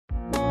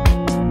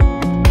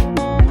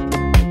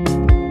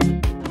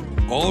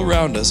All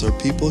around us are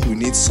people who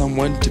need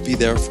someone to be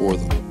there for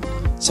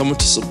them, someone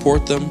to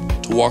support them,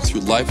 to walk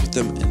through life with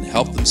them, and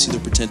help them see their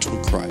potential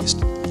in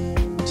Christ.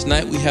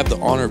 Tonight we have the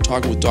honor of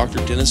talking with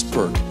Dr. Dennis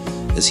Burke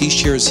as he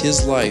shares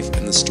his life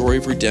and the story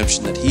of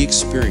redemption that he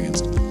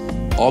experienced,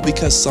 all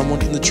because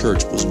someone in the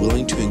church was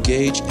willing to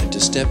engage and to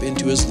step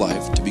into his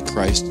life to be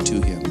Christ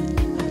to him.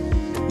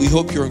 We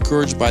hope you're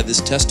encouraged by this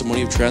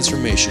testimony of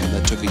transformation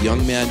that took a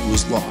young man who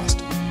was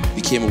lost,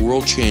 became a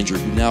world changer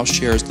who now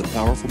shares the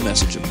powerful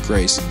message of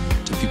grace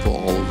to people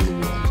all over the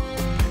world.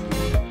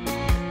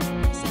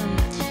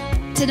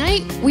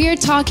 Tonight we are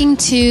talking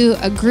to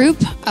a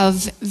group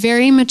of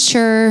very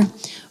mature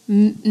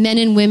men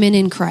and women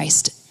in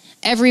Christ.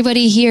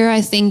 Everybody here,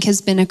 I think,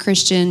 has been a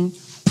Christian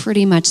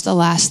pretty much the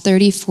last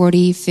 30,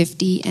 40,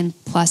 50, and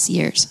plus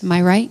years. Am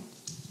I right?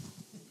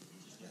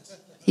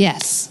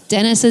 Yes,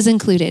 Dennis is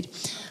included.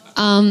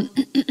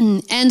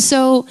 And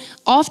so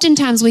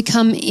oftentimes we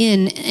come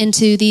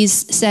into these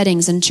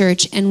settings in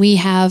church and we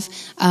have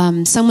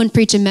someone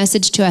preach a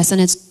message to us and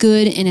it's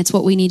good and it's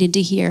what we needed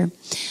to hear.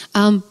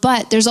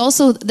 But there's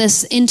also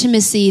this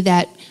intimacy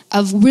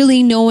of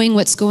really knowing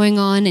what's going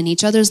on in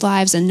each other's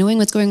lives and knowing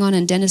what's going on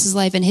in Dennis's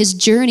life and his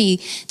journey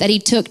that he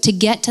took to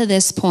get to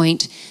this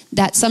point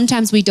that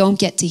sometimes we don't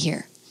get to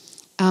hear.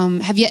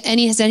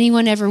 Has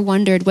anyone ever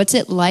wondered what's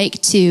it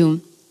like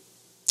to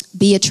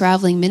be a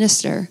traveling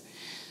minister?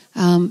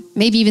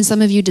 Maybe even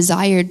some of you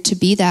desired to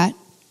be that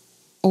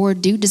or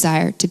do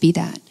desire to be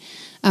that.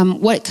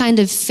 What kind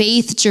of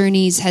faith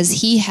journeys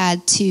has he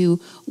had to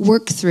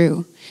work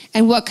through?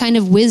 And what kind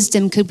of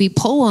wisdom could we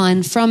pull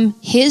on from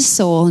his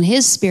soul and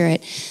his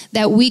spirit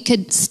that we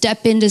could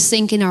step into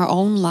sync in our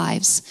own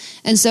lives?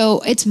 And so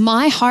it's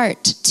my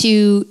heart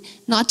to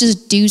not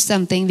just do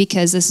something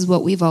because this is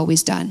what we've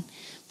always done,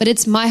 but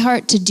it's my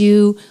heart to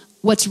do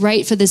what's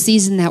right for the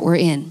season that we're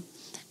in.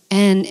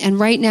 And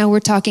right now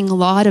we're talking a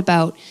lot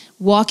about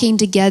walking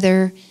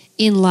together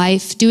in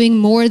life, doing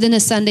more than a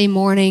Sunday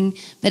morning,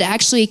 but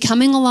actually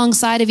coming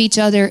alongside of each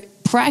other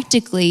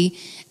practically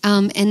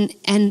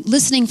and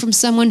listening from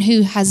someone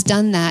who has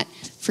done that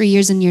for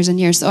years and years and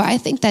years. So I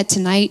think that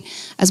tonight,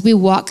 as we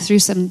walk through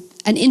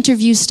an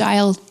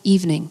interview-style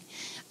evening,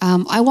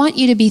 I want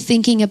you to be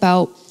thinking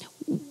about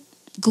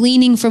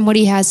gleaning from what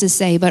he has to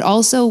say, but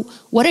also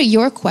what are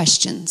your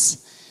questions?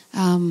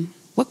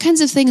 What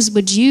kinds of things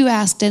would you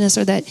ask Dennis,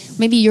 or that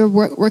maybe you're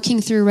working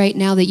through right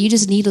now that you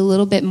just need a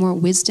little bit more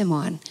wisdom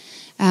on?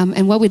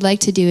 And what we'd like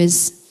to do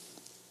is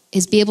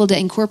be able to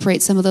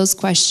incorporate some of those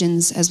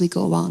questions as we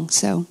go along.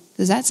 So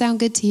does that sound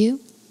good to you?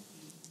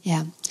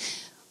 Yeah.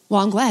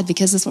 Well, I'm glad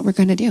because that's what we're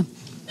going to do.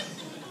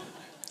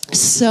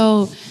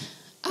 So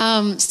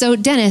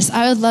Dennis,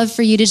 I would love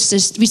for you to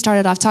we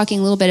started off talking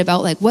a little bit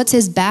about what's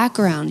his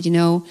background,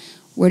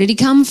 Where did he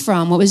come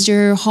from? What was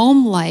your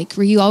home like?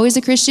 Were you always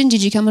a Christian?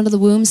 Did you come out of the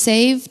womb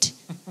saved?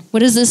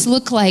 What does this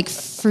look like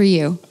for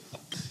you?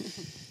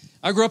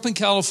 I grew up in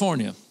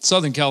California,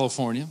 Southern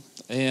California,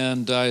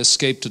 and I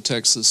escaped to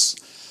Texas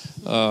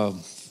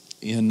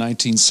in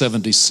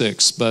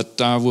 1976.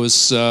 But I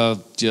was,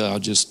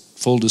 just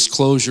full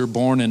disclosure,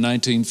 born in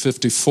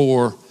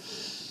 1954.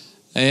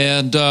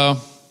 And the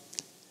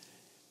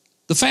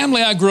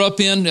family I grew up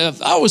in, I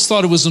always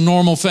thought it was a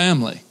normal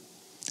family.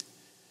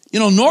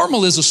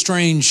 Normal is a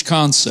strange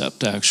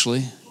concept,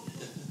 actually.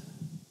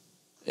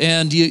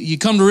 And you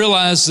come to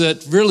realize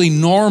that really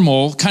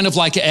normal, kind of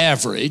like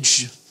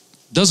average,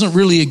 doesn't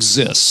really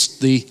exist.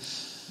 The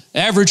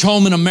average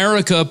home in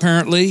America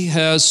apparently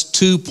has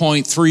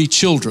 2.3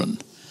 children.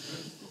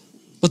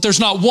 But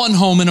there's not one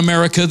home in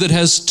America that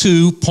has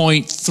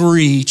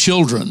 2.3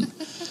 children.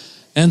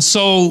 And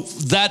so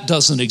that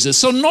doesn't exist.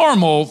 So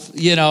normal,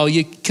 you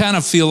kind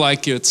of feel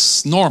like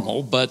it's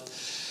normal, but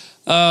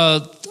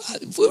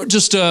we were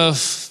just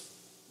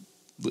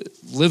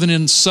living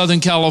in Southern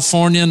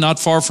California, not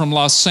far from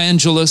Los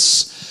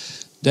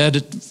Angeles.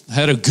 Dad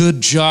had a good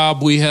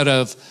job. We had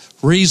a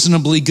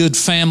reasonably good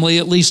family,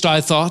 at least I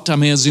thought. I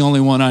mean, it's the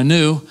only one I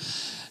knew.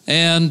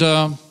 And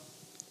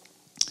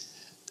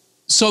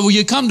so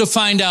you come to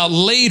find out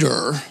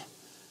later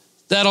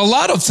that a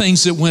lot of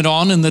things that went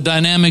on in the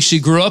dynamics you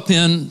grew up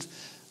in,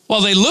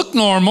 while they looked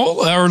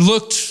normal or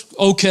looked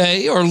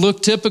okay or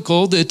looked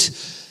typical, that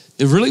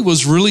it really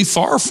was really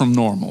far from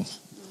normal.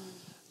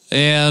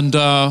 And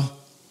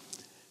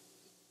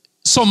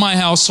so my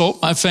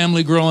household, my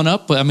family growing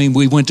up,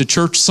 we went to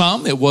church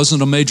some. It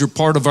wasn't a major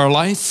part of our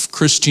life.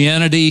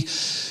 Christianity,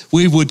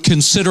 we would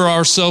consider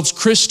ourselves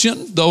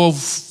Christian, though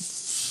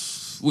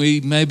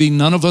maybe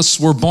none of us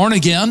were born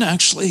again,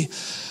 actually.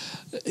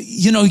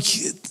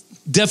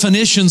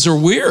 Definitions are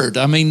weird.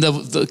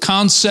 The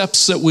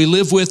concepts that we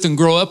live with and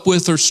grow up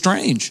with are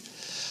strange.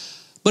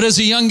 But as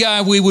a young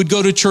guy, we would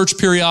go to church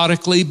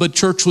periodically, but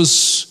church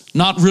was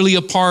not really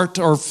a part,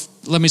 or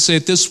let me say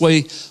it this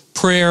way,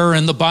 prayer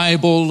and the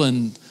Bible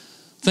and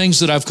things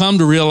that I've come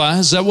to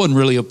realize, that wasn't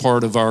really a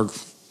part of our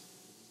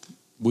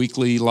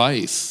weekly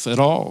life at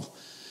all.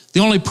 The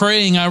only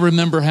praying I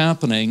remember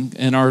happening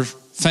in our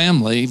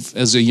family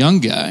as a young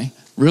guy,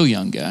 real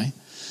young guy,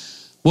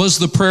 was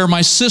the prayer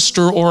my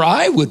sister or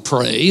I would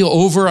pray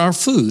over our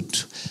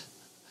food.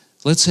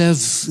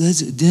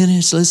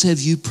 Dennis, let's have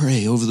you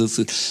pray over the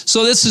food.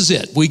 So this is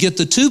it. We get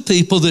the two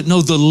people that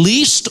know the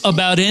least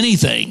about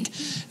anything,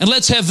 and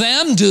let's have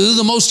them do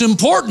the most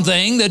important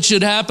thing that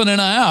should happen in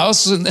a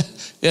house. And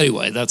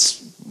anyway,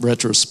 that's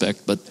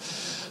retrospect, but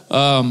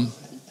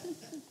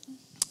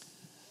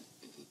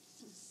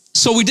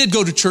so we did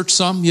go to church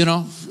some,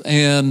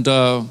 and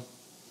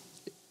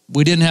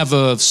we didn't have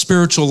a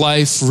spiritual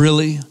life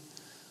really,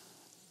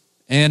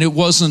 and it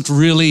wasn't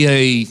really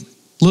a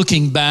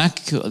looking back,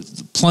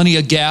 plenty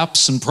of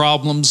gaps and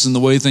problems in the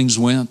way things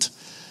went.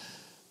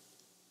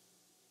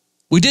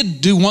 We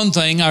did do one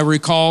thing I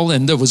recall,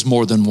 and there was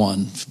more than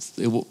one.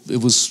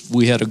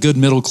 We had a good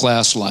middle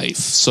class life,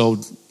 so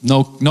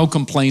no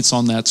complaints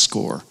on that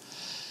score.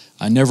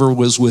 I never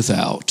was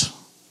without,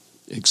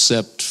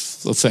 except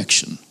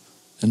affection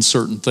and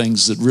certain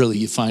things that really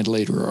you find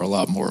later are a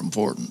lot more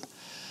important.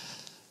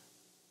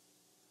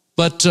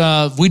 But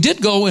we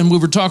did go, and we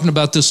were talking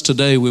about this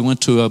today. We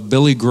went to a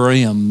Billy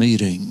Graham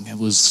meeting. It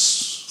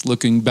was,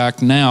 looking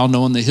back now,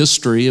 knowing the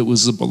history, it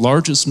was the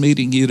largest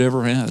meeting he'd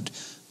ever had.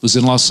 It was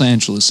in Los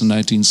Angeles in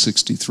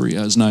 1963.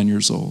 I was 9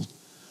 years old.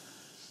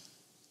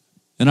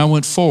 And I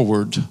went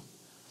forward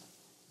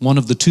one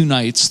of the two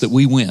nights that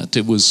we went.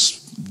 It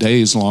was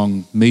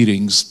days-long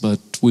meetings, but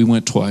we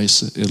went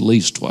twice, at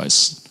least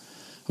twice.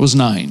 I was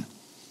 9.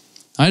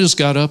 I just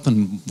got up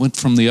and went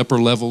from the upper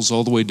levels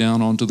all the way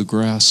down onto the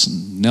grass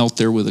and knelt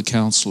there with a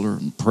counselor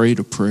and prayed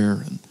a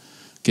prayer and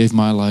gave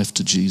my life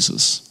to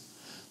Jesus.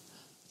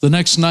 The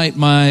next night,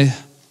 my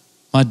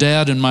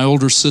dad and my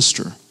older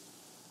sister,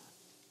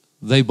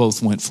 they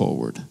both went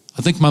forward.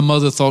 I think my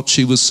mother thought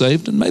she was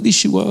saved, and maybe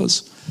she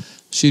was.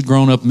 She'd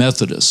grown up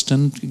Methodist,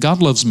 and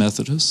God loves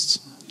Methodists,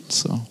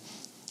 so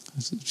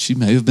she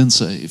may have been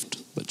saved,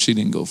 but she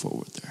didn't go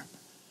forward there.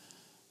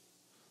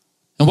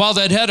 And while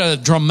that had a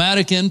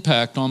dramatic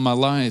impact on my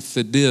life,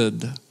 it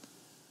did,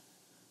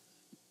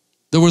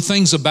 there were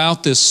things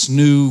about this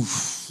new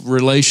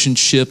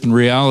relationship and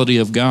reality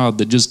of God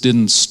that just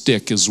didn't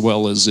stick as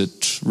well as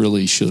it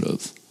really should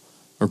have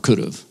or could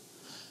have.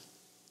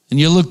 And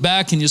you look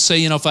back and you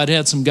say, if I'd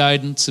had some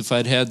guidance, if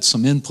I'd had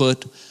some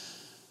input,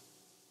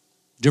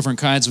 different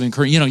kinds of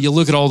encouragement, you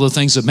look at all the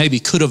things that maybe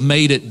could have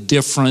made it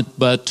different,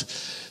 but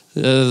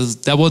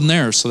that wasn't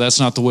there, so that's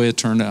not the way it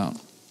turned out.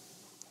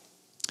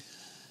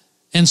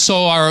 And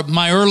so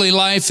my early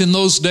life in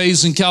those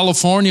days in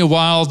California,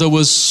 while there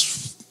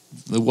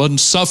wasn't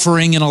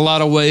suffering in a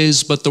lot of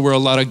ways, but there were a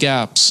lot of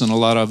gaps and a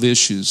lot of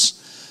issues.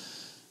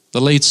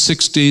 The late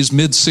 60s,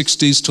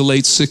 mid-60s to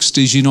late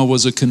 60s,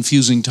 was a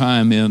confusing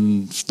time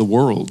in the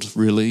world,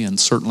 really, and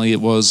certainly it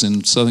was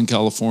in Southern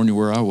California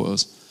where I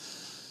was.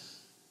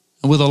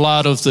 And with a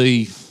lot of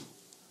the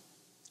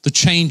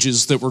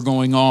changes that were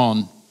going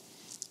on,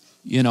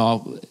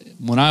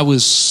 when I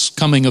was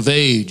coming of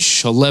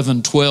age,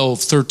 11,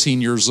 12,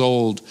 13 years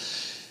old,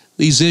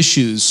 these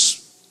issues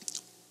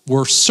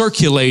were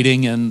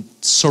circulating and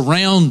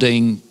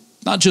surrounding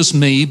not just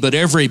me, but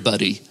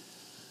everybody.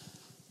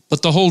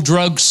 But the whole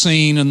drug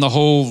scene and the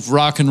whole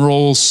rock and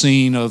roll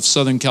scene of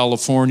Southern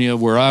California,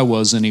 where I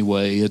was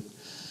anyway, it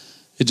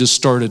just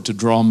started to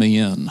draw me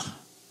in.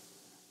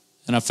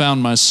 And I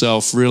found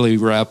myself really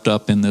wrapped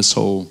up in this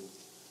whole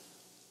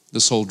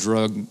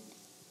drug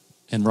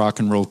and rock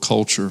and roll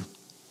culture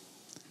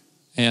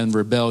and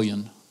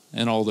rebellion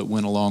and all that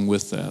went along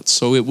with that.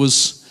 So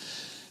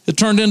it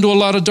turned into a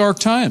lot of dark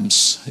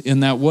times in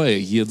that way.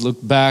 You'd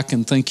look back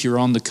and think you're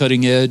on the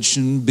cutting edge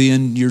and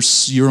being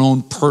your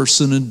own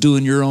person and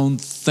doing your own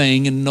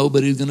thing, and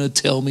nobody's going to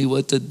tell me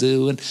what to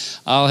do, and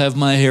I'll have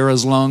my hair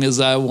as long as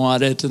I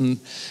want it, and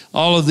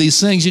all of these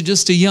things. You're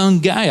just a young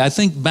guy. I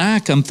think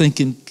back, I'm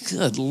thinking,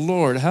 good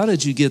Lord, how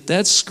did you get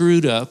that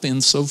screwed up in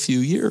so few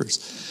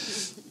years?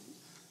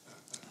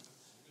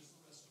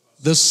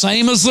 The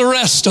same as the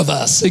rest of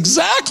us.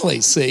 Exactly,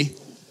 see?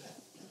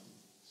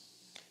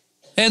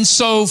 And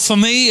so for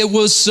me, it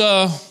was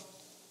a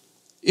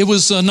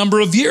number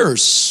of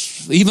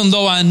years, even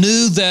though I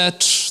knew that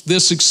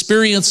this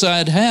experience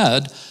I'd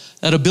had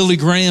at a Billy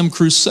Graham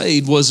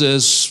crusade was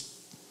as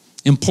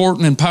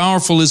important and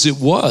powerful as it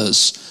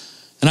was.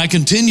 And I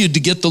continued to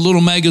get the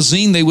little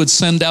magazine. They would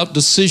send out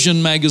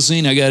Decision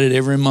magazine. I got it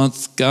every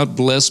month. God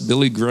bless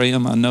Billy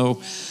Graham. I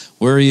know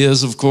where he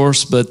is, of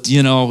course, but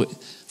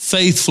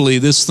faithfully,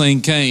 this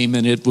thing came,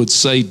 and it would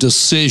say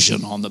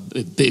Decision on the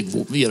big,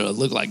 it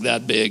looked like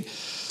that big.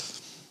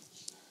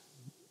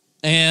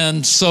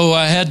 And so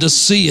I had to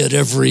see it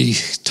every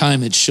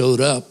time it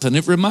showed up, and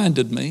it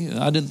reminded me.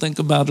 I didn't think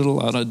about it a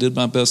lot. I did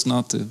my best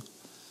not to.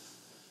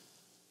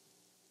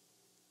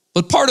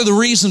 But part of the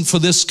reason for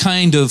this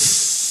kind of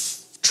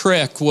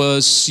trek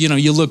was,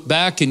 you look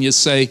back and you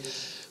say,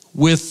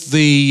 with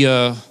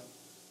the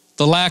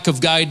lack of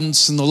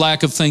guidance and the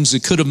lack of things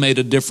that could have made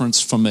a difference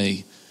for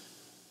me,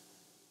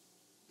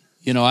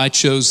 I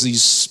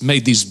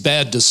made these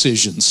bad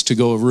decisions to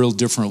go a real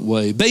different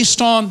way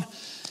based on,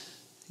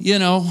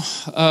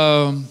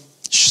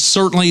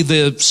 certainly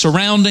the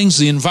surroundings,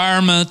 the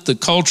environment, the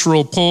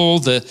cultural pull,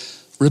 the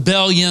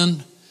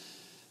rebellion.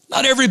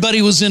 Not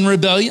everybody was in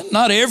rebellion.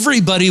 Not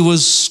everybody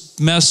was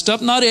messed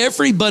up. Not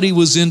everybody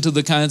was into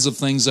the kinds of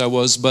things I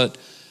was, but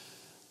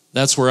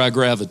that's where I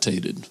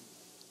gravitated.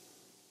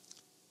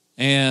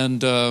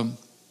 And so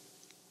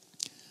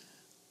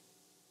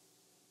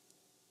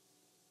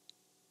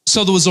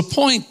there was a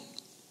point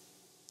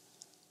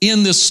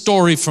in this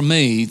story for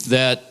me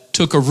that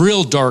took a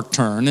real dark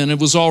turn, and it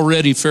was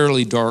already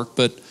fairly dark,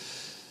 but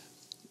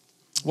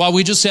while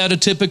we just had a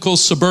typical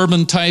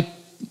suburban type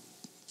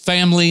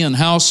family and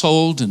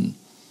household, and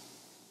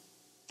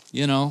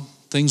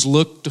things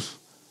looked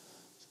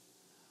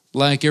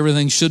like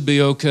everything should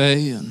be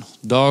okay, and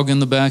dog in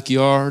the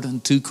backyard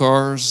and 2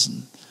 cars,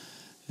 and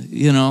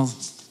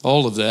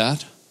all of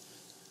that.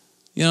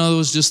 There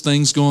was just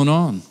things going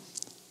on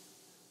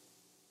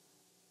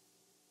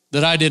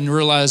that I didn't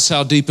realize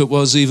how deep it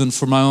was even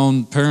for my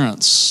own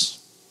parents.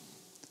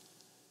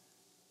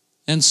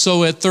 And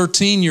so at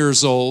 13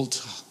 years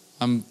old,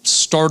 I'm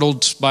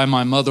startled by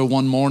my mother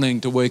one morning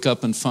to wake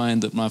up and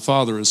find that my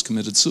father has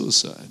committed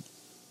suicide.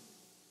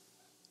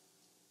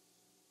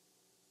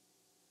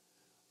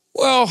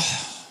 Well,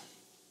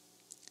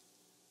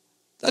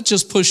 that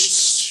just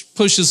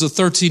pushes a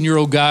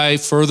 13-year-old guy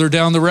further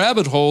down the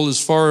rabbit hole as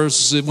far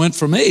as it went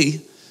for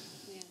me.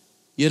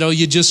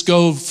 You just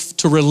go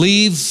to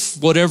relieve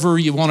whatever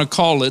you want to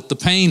call it, the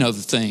pain of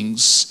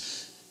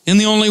things, in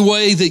the only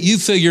way that you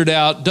figured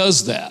out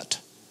does that.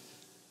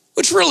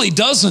 Which really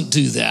doesn't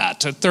do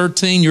that. At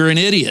 13, you're an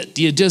idiot.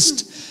 You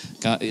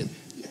just,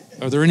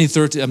 are there any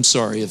 13, I'm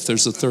sorry if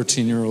there's a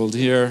 13-year-old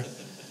here.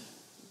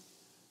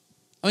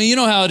 I mean, you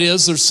know how it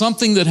is. There's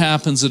something that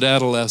happens at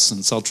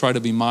adolescence. I'll try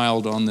to be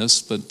mild on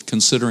this, but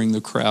considering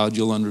the crowd,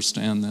 you'll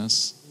understand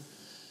this.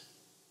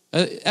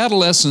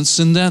 Adolescence,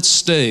 in that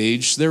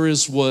stage, there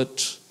is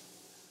what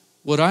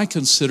I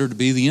consider to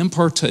be the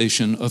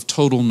impartation of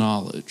total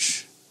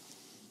knowledge.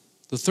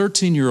 The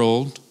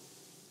 13-year-old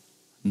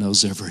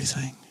knows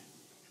everything.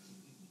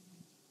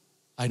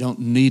 I don't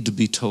need to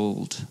be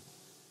told.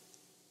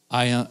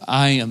 I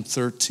am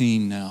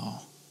 13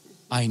 now.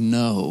 I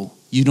know.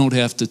 You don't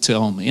have to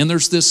tell me. And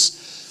there's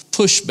this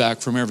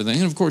pushback from everything.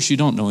 And of course, you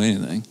don't know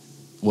anything.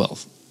 Well,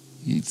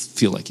 you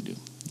feel like you do.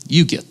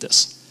 You get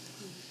this.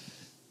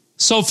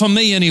 So for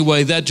me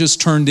anyway, that just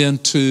turned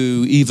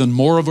into even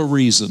more of a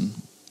reason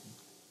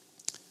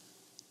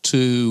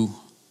to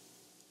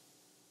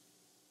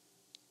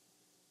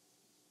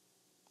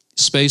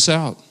space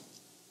out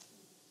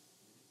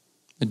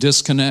and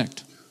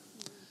disconnect.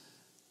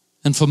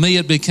 And for me,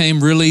 it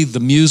became really the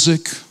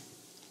music,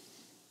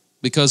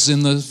 because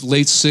in the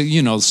late,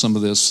 some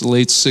of this,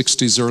 late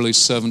 60s, early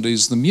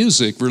 70s, the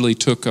music really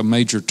took a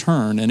major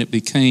turn, and it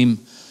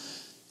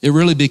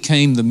really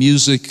became the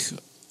music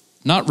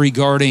not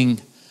regarding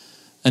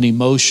an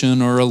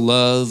emotion or a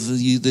love,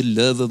 you the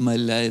love of my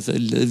life, I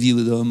love you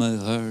with all my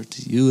heart,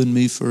 you and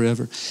me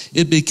forever.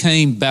 It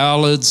became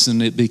ballads,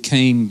 and it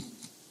became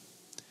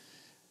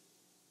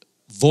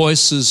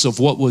voices of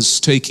what was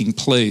taking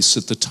place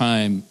at the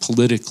time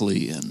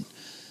politically,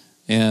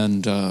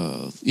 and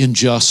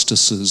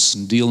injustices,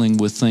 and dealing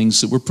with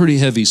things that were pretty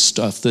heavy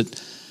stuff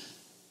that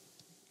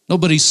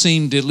nobody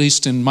seemed, at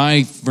least in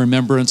my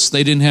remembrance,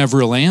 they didn't have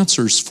real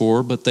answers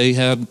for, but they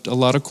had a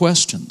lot of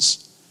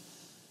questions.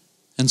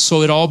 And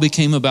so it all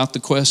became about the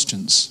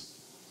questions.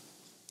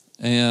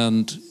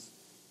 And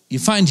you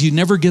find you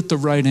never get the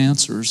right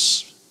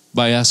answers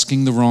by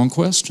asking the wrong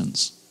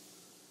questions.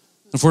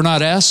 If we're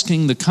not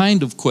asking the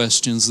kind of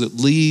questions that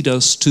lead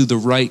us to the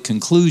right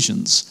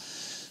conclusions,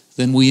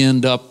 then we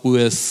end up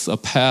with a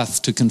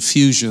path to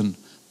confusion,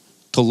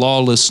 to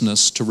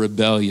lawlessness, to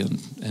rebellion,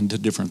 and to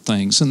different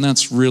things. And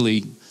that's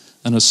really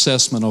an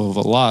assessment of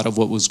a lot of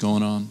what was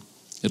going on,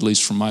 at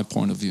least from my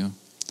point of view.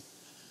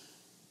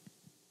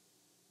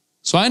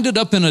 So I ended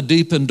up in a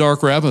deep and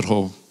dark rabbit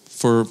hole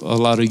for a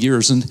lot of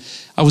years. And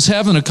I was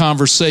having a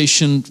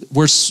conversation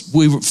where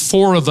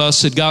 4 of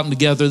us had gotten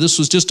together. This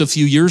was just a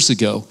few years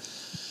ago.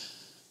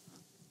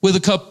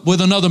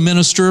 With another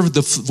minister.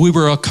 We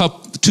were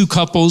 2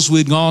 couples.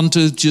 We'd gone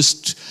to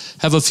just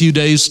have a few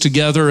days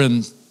together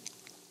and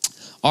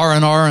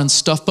R&R and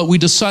stuff, but we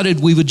decided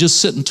we would just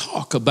sit and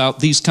talk about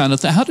these kind of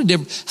things.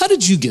 How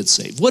did you get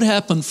saved? What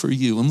happened for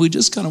you? And we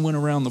just kind of went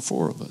around, the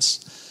 4 of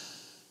us.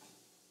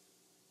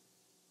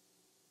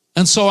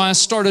 And so I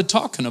started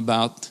talking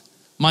about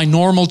my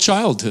normal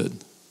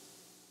childhood.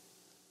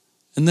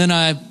 And then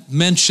I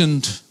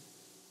mentioned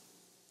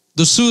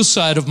the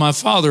suicide of my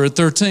father at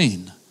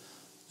 13.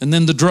 And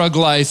then the drug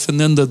life, and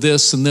then the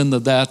this, and then the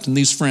that, and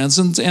these friends.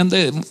 And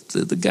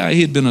the guy,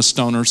 he had been a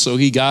stoner, so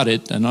he got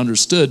it and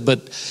understood.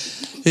 But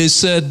he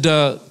said,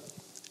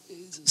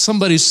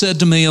 somebody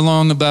said to me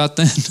along about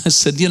then, I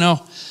said,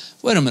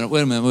 wait a minute,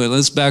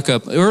 let's back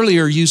up.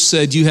 Earlier you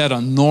said you had a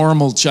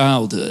normal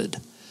childhood.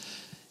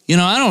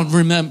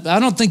 I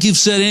don't think you've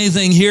said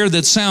anything here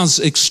that sounds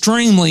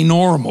extremely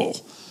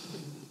normal.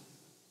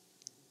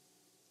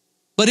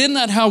 But isn't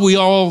that how we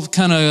all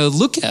kind of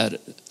look at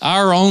it?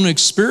 Our own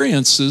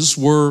experiences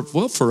were,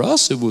 well, for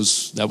us, that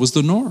was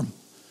the norm.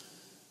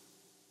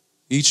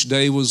 Each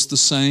day was the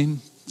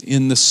same.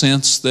 in the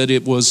sense that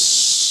it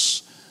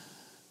was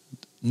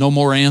no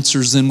more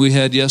answers than we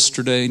had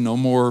yesterday, no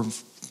more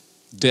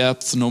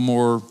depth, no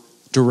more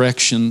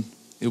direction.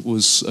 It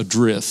was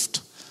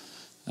adrift.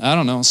 I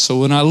don't know. So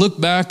when I look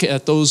back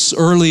at those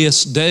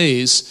earliest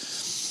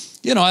days,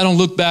 I don't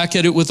look back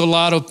at it with a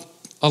lot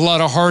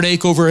of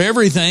heartache over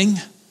everything,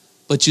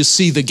 but you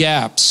see the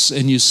gaps,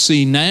 and you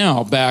see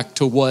now back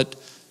to what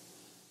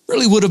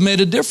really would have made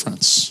a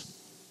difference.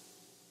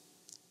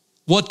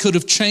 What could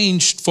have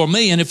changed for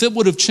me? And if it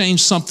would have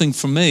changed something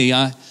for me,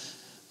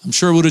 I'm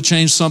sure it would have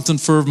changed something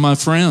for my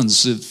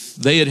friends if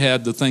they had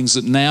had the things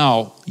that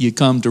now you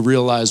come to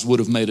realize would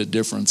have made a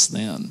difference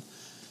then.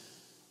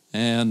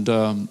 And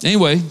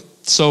anyway,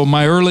 so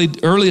my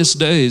earliest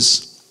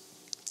days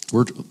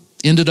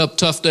ended up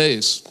tough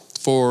days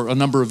for a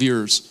number of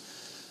years.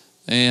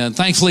 And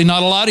thankfully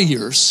not a lot of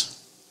years.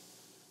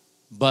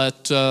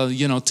 But,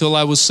 till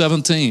I was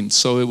 17.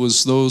 So it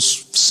was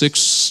those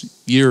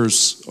 6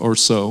 years or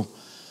so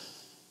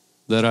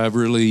that I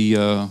really,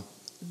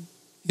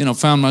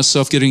 found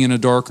myself getting in a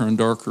darker and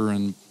darker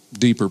and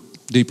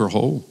deeper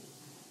hole.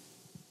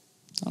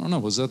 I don't know.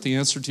 Was that the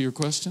answer to your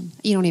question?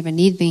 You don't even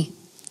need me.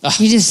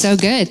 You're just so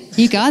good.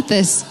 You got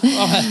this.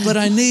 But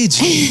I need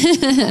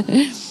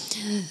you.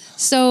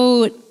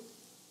 So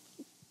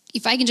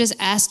if I can just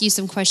ask you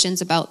some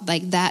questions about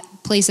that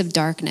place of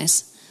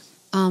darkness.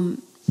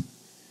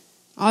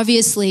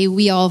 Obviously,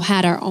 we all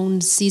had our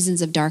own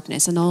seasons of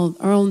darkness and all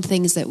our own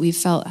things that we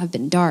felt have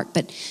been dark.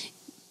 But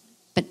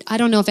I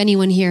don't know if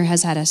anyone here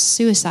has had a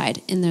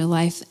suicide in their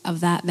life of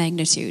that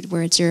magnitude,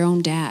 where it's your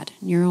own dad,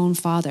 your own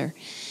father.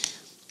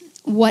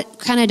 What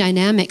kind of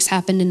dynamics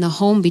happened in the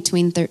home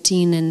between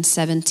 13 and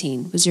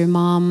 17? Was your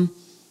mom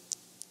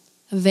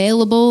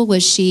available?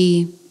 Was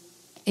she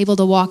able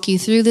to walk you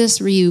through this?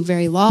 Were you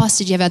very lost?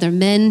 Did you have other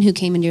men who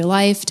came into your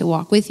life to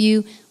walk with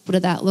you? What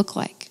did that look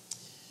like?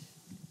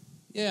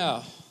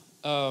 Yeah,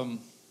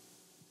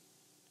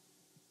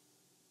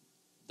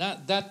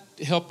 that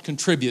helped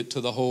contribute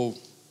to the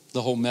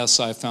whole mess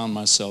I found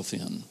myself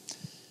in.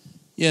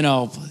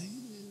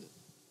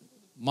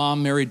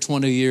 Mom married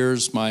 20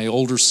 years. My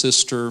older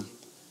sister,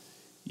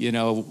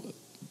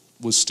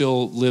 was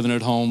still living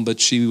at home,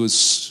 but she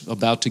was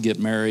about to get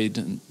married,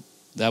 and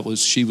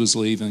she was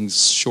leaving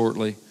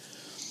shortly.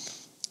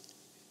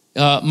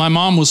 My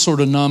mom was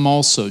sort of numb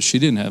also. She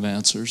didn't have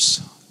answers.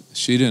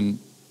 She didn't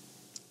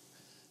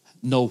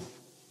know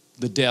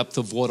the depth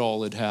of what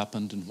all had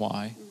happened and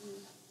why.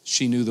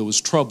 She knew there was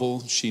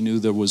trouble. She knew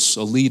there was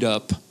a lead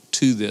up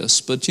to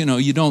this. But,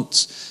 you don't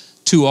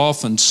so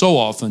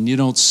often, you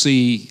don't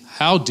see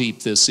how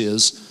deep this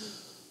is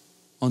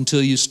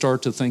until you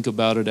start to think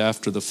about it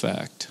after the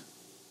fact.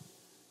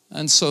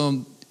 And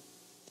so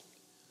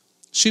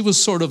she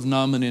was sort of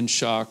numb and in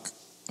shock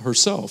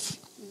herself.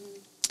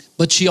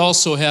 But she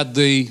also had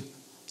the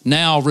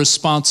now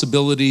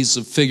responsibilities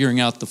of figuring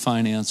out the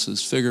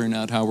finances, figuring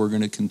out how we're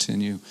going to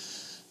continue.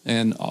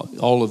 And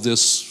all of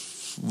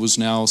this was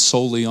now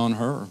solely on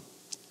her.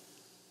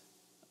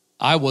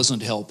 I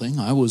wasn't helping.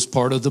 I was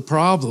part of the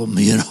problem,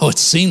 it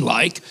seemed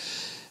like.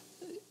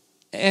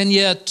 And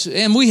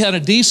we had a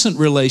decent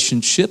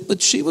relationship,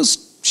 but she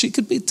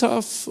could be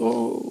tough.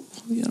 Oh,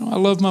 I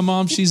love my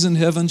mom. She's in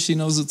heaven. She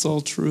knows it's all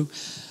true.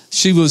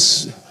 She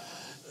was,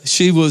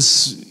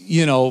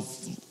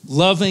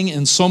 loving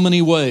in so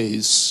many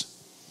ways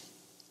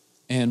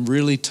and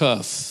really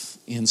tough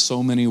in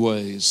so many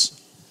ways.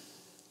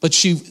 But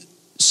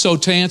so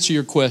to answer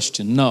your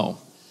question, no,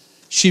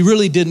 she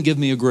really didn't give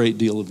me a great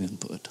deal of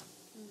input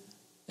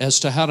as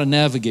to how to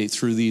navigate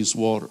through these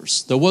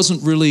waters. There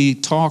wasn't really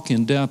talk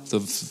in depth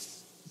of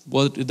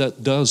what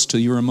that does to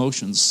your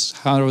emotions.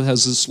 How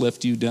has this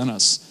left you,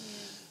 Dennis?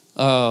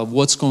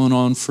 What's going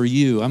on for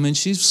you? I mean,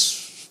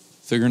 she's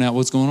figuring out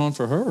what's going on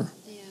for her.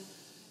 Yeah.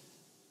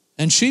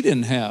 And she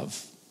didn't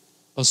have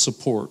a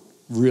support,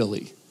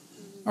 really.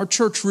 Our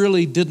church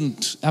really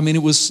didn't. I mean,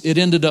 it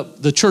ended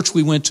up, the church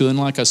we went to, and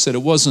like I said,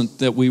 it wasn't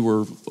that we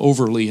were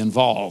overly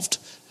involved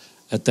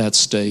at that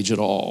stage at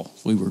all.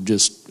 We were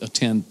just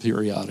attend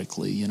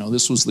periodically.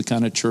 This was the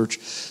kind of church,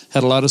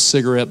 had a lot of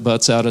cigarette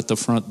butts out at the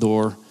front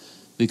door,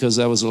 because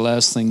that was the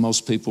last thing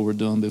most people were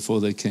doing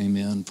before they came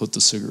in, put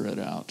the cigarette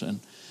out.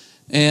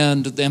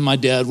 And then my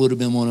dad would have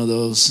been one of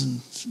those.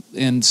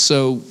 And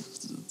so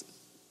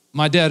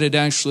my dad had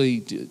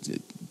actually,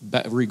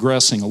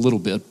 regressing a little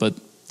bit, but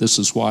this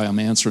is why I'm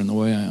answering the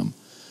way I am.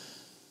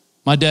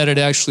 My dad had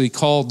actually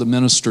called the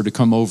minister to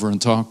come over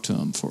and talk to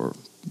him for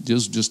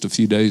just a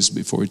few days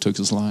before he took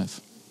his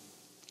life.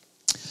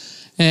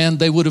 And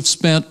they would have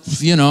spent,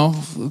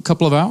 a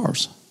couple of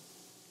hours.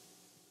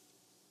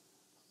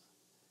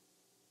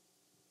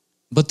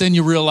 But then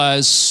you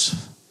realize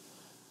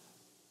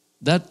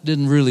that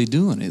didn't really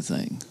do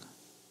anything.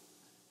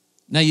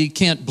 Now, you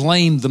can't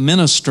blame the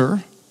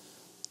minister.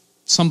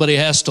 Somebody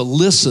has to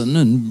listen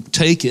and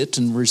take it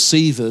and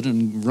receive it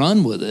and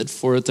run with it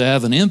for it to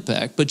have an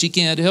impact. But you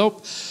can't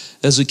help,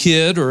 as a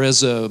kid or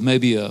as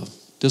maybe a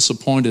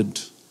disappointed,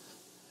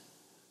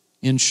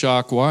 in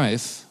shock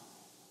wife,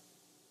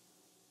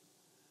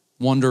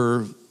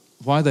 wonder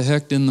why the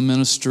heck didn't the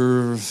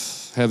minister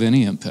have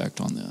any impact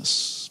on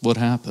this? What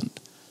happened?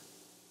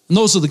 And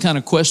those are the kind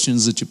of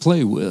questions that you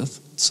play with.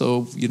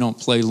 So you don't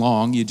play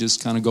long, you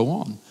just kind of go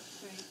on.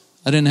 Right.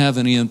 I didn't have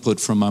any input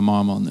from my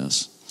mom on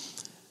this.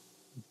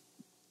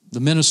 The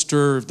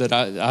minister that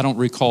I don't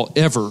recall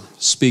ever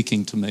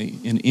speaking to me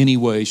in any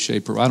way,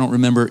 shape, or I don't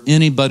remember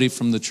anybody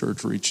from the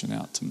church reaching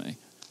out to me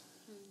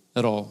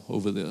at all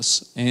over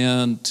this.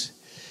 And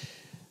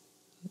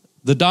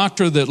the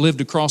doctor that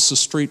lived across the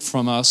street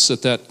from us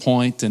at that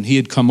point, and he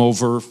had come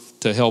over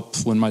to help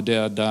when my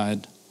dad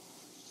died.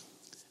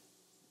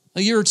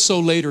 A year or so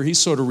later, he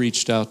sort of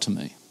reached out to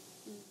me.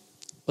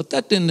 But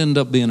that didn't end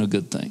up being a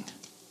good thing.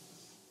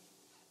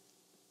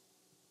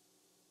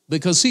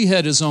 Because he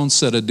had his own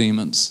set of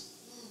demons.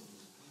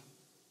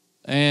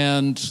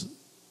 And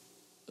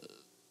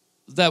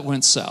that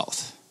went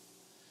south.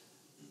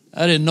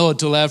 I didn't know it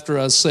till after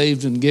I was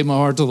saved and gave my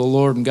heart to the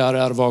Lord and got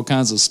out of all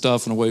kinds of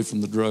stuff and away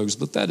from the drugs.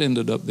 But that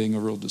ended up being a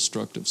real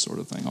destructive sort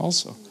of thing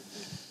also.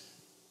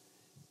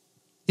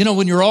 You know,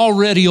 when you're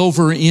already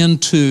over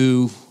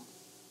into,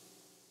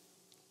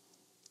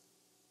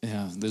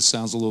 this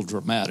sounds a little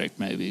dramatic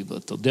maybe,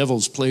 but the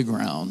devil's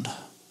playground,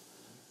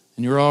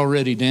 and you're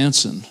already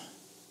dancing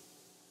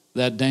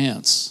that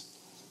dance,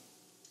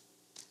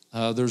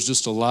 there's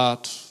just a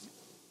lot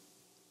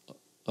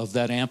of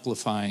that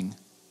amplifying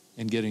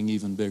and getting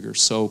even bigger.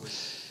 So,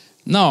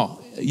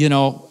 no,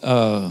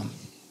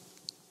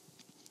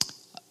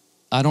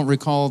 I don't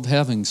recall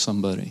having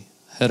somebody.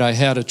 Had I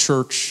had a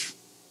church,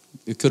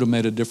 it could have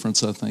made a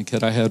difference, I think.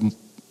 Had I had,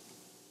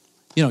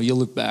 you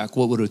look back,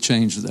 what would have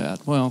changed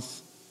that? Well,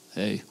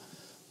 hey,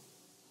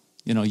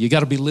 you got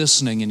to be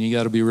listening and you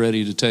got to be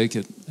ready to take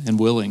it and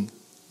willing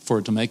for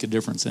it to make a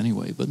difference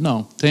anyway. But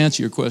no, to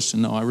answer your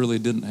question, no, I really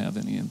didn't have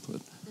any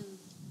input.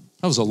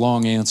 That was a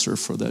long answer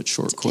for that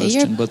short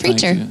question. You're a but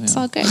preacher. Thank you. Yeah. It's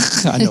all good.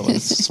 I know.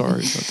 Sorry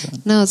about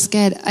that. No, it's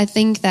good. I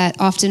think that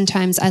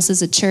oftentimes us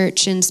as a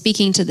church, and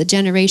speaking to the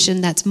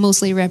generation that's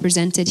mostly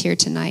represented here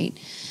tonight,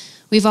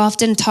 we've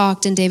often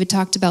talked, and David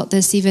talked about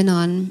this even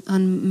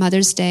on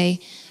Mother's Day,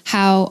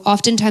 how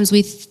oftentimes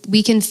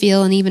we can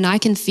feel, and even I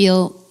can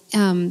feel,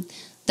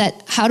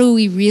 that how do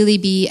we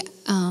really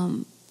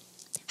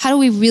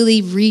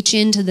reach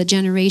into the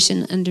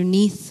generation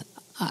underneath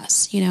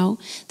us,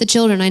 the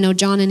children. I know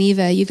John and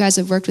Eva, you guys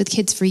have worked with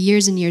kids for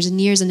years and years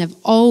and years and have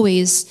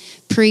always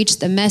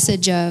preached the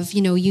message of,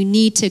 you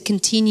need to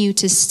continue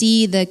to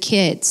see the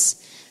kids.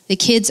 The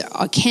kids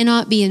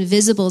cannot be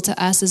invisible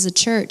to us as a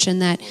church, and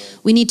that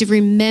we need to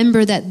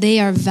remember that they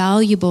are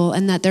valuable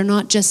and that they're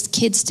not just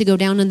kids to go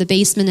down in the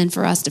basement and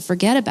for us to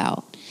forget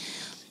about.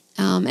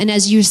 And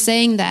as you're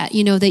saying that,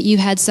 that you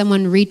had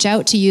someone reach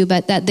out to you,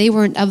 but that they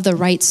weren't of the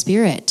right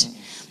spirit.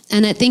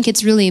 And I think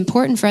it's really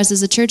important for us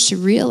as a church to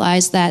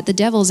realize that the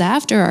devil's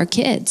after our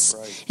kids.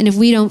 Right. And if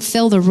we don't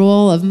fill the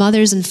role of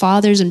mothers and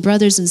fathers and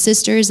brothers and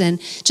sisters and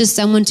just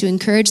someone to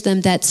encourage them,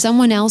 that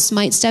someone else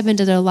might step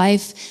into their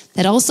life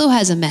that also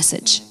has a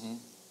message.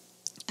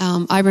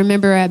 Mm-hmm. I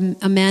remember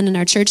a man in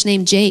our church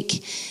named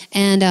Jake,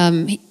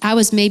 and I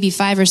was maybe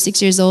 5 or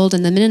 6 years old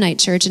in the Mennonite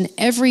church, and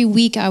every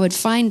week I would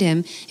find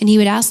him, and he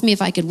would ask me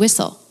if I could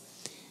whistle.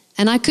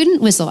 And I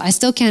couldn't whistle. I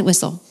still can't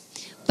whistle.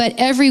 But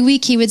every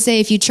week he would say,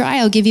 if you try,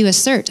 I'll give you a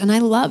cert. And I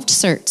loved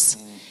certs.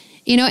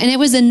 And it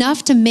was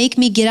enough to make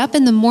me get up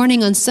in the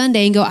morning on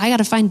Sunday and go, I got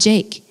to find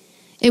Jake.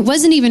 It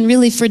wasn't even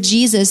really for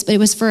Jesus, but it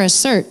was for a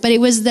cert. But it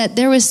was that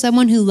there was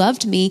someone who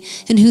loved me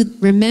and who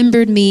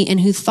remembered me and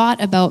who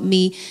thought about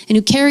me and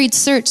who carried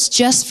certs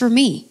just for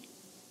me.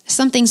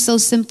 Something so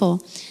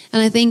simple.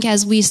 And I think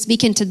as we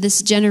speak into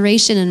this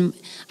generation, and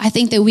I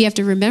think that we have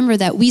to remember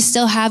that we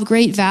still have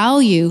great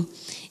value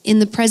in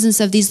the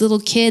presence of these little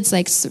kids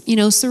like,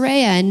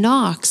 Soraya and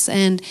Knox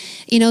and,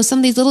 some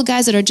of these little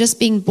guys that are just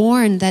being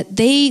born, that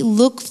they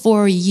look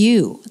for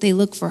you. They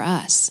look for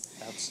us.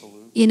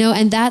 Absolutely.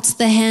 And that's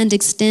the hand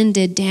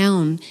extended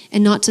down,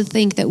 and not to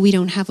think that we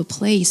don't have a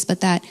place,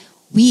 but that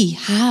we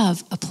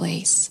have a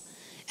place,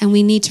 and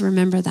we need to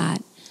remember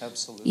that.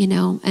 Absolutely.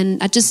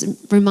 And that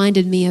just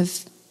reminded me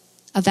of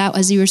that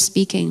as you were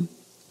speaking.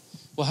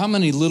 Well, how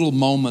many little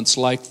moments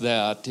like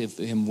that,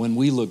 when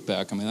we look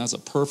back, that's a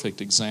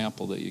perfect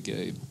example that you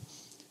gave.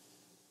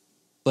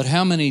 But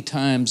how many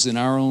times in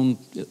our own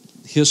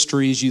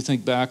histories, you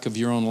think back of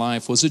your own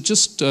life, was it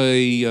just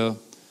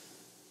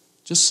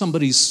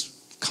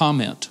somebody's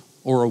comment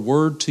or a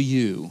word to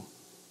you,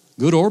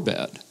 good or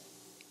bad,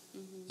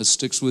 that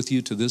sticks with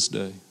you to this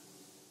day?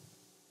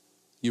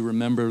 You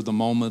remember the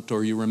moment,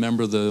 or you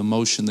remember the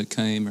emotion that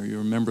came, or you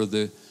remember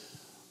the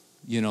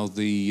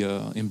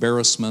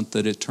embarrassment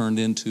that it turned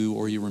into,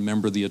 or you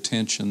remember the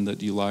attention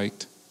that you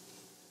liked.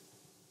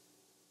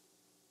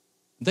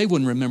 They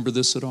wouldn't remember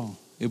this at all.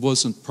 It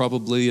wasn't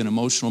probably an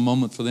emotional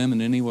moment for them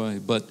in any way,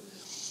 but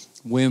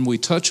when we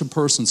touch a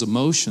person's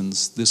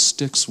emotions, this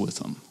sticks with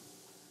them.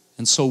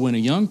 And so when a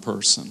young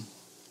person,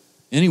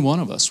 any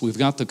one of us, we've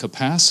got the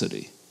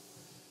capacity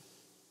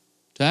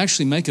to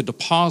actually make a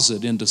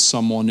deposit into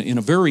someone in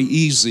a very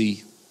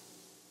easy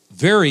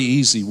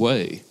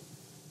way.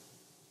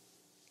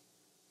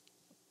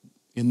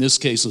 In this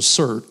case,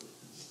 assert.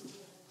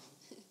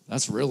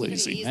 That's real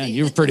easy. Man,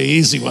 you're a pretty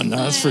easy one,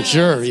 that's for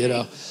sure, you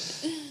know.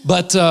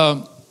 But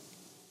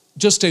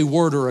just a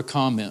word or a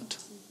comment.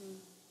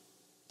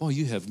 Boy,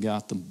 you have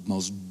got the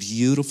most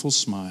beautiful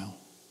smile.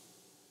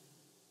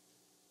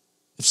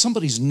 If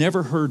somebody's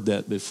never heard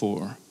that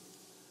before,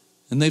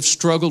 and they've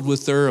struggled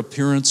with their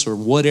appearance or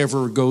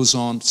whatever goes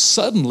on,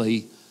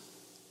 suddenly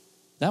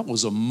that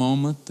was a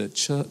moment that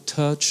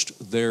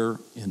touched their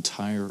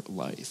entire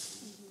life.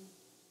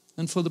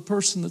 And for the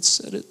person that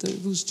said it,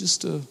 it was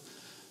just a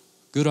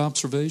good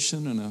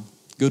observation and a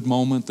good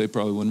moment. They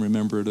probably wouldn't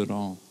remember it at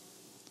all.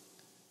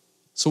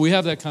 So we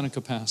have that kind of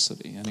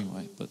capacity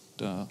anyway, but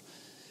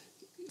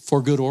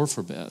for good or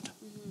for bad.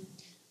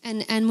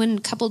 And when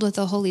coupled with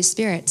the Holy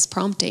Spirit's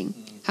prompting,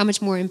 how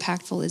much more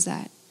impactful is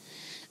that?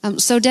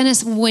 So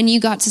Dennis, when you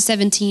got to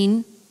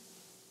 17,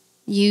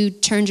 you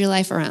turned your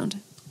life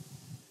around.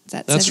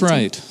 That's 17?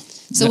 Right.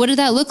 So what did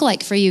that look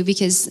like for you?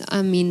 Because,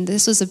 I mean,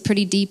 this was a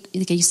pretty deep,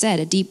 like you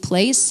said, a deep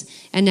place,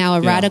 and now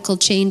a radical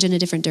change in a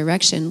different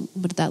direction.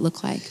 What did that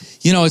look like?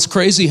 You know, it's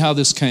crazy how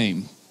this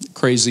came.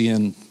 Crazy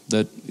in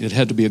that it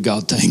had to be a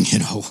God thing, you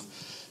know.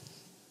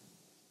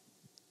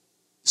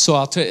 So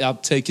I'll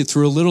take you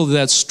through a little of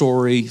that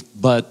story,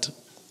 but,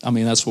 I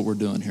mean, that's what we're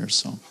doing here,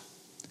 so.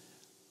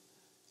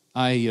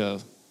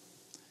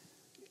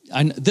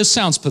 This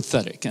sounds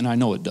pathetic, and I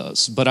know it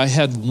does, but I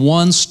had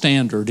one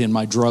standard in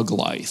my drug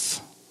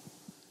life,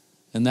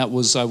 and that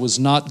was I was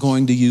not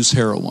going to use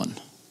heroin.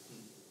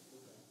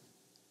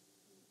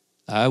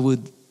 I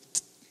would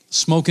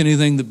smoke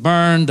anything that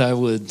burned. I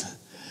would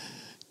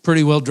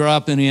pretty well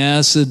drop any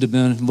acid,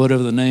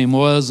 whatever the name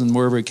was, and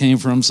wherever it came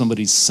from,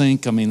 somebody's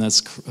sink. I mean,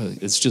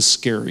 it's just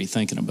scary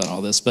thinking about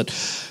all this. But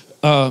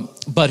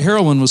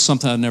heroin was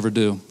something I'd never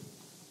do.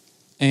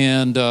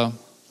 And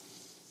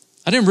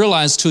I didn't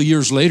realize 2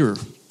 years later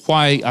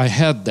why I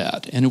had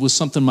that. And it was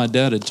something my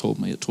dad had told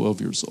me at 12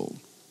 years old.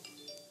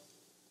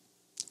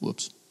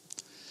 Whoops.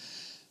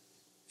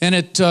 And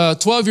at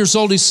 12 years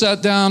old, he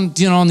sat down,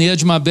 you know, on the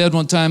edge of my bed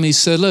one time. He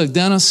said, "Look,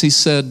 Dennis," he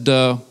said,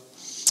 "I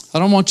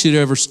don't want you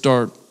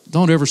to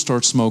don't ever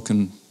start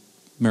smoking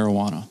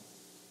marijuana."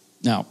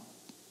 Now,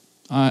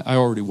 I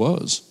already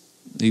was,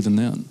 even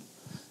then.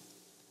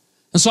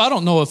 And so I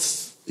don't know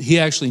if he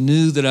actually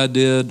knew that I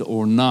did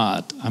or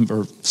not,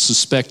 or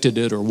suspected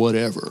it or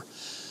whatever.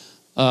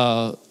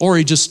 Or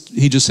he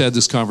just had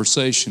this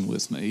conversation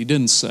with me. He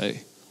didn't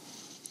say.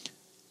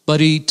 But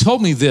he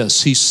told me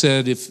this. He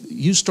said, if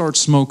you start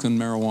smoking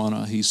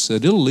marijuana, he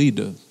said, it'll lead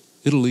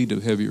to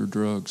heavier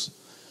drugs.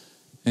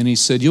 And he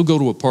said, you'll go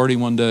to a party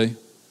one day,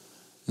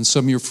 and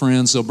some of your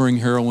friends, they'll bring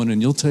heroin,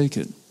 and you'll take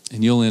it,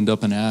 and you'll end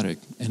up an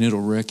addict, and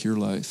it'll wreck your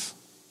life.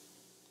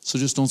 So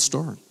just don't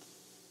start.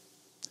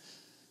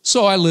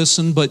 So I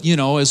listened, but, you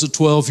know, as a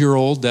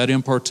 12-year-old, that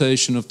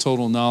impartation of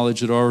total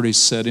knowledge had already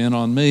set in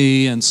on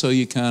me, and so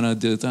you kind of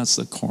did, that's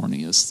the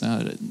corniest,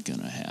 that isn't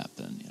going to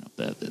happen,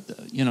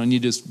 and you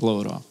just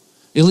blow it off.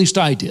 At least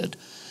I did.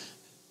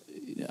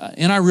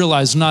 And I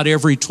realized not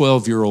every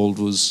 12-year-old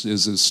is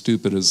as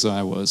stupid as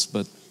I was,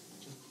 but,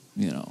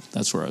 you know,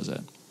 that's where I was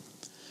at.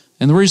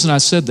 And the reason I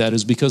said that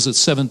is because at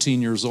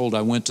 17 years old,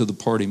 I went to the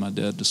party my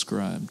dad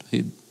described.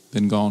 He'd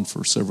been gone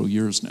for several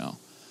years now.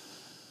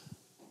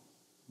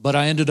 But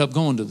I ended up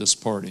going to this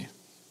party.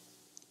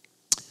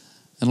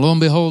 And lo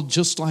and behold,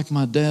 just like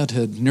my dad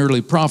had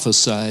nearly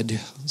prophesied,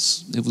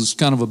 it was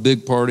kind of a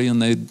big party,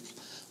 and they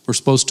were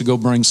supposed to go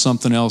bring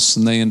something else,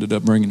 and they ended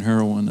up bringing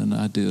heroin, and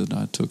I did.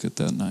 I took it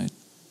that night.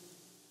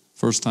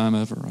 First time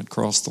ever. I'd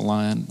crossed the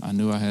line. I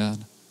knew I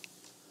had.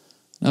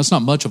 Now, it's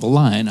not much of a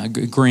line,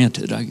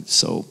 granted.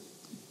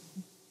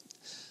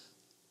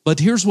 But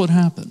here's what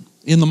happened.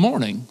 In the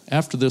morning,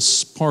 after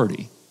this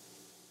party,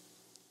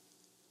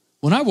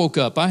 when I woke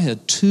up, I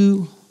had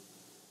two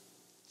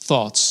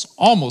thoughts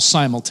almost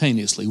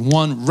simultaneously,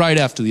 one right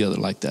after the other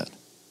like that.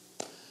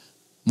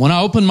 When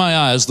I opened my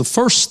eyes, the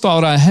first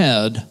thought I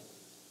had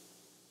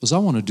was, I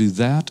want to do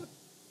that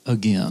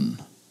again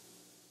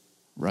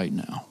right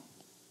now.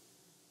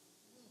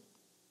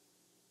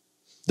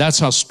 That's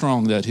how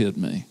strong that hit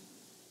me.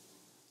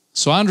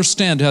 So I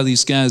understand how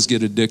these guys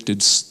get addicted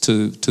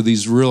to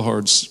these real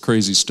hard,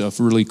 crazy stuff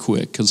really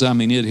quick, because, I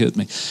mean, it hit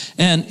me.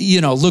 And,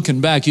 you know,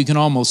 looking back, you can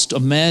almost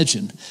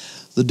imagine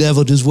the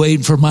devil just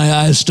waiting for my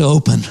eyes to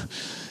open.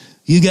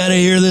 You got to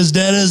hear this,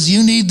 Dennis.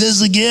 You need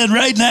this again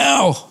right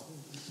now.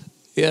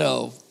 You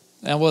know,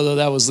 and whether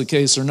that was the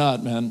case or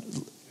not, man,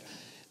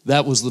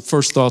 that was the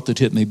first thought that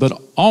hit me.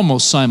 But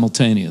almost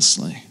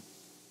simultaneously,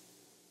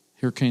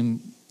 here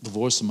came the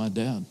voice of my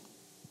dad.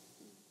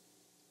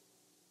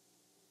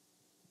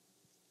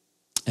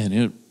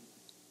 And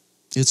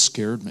it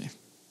scared me.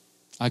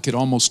 I could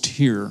almost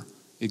hear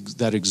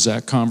that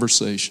exact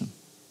conversation.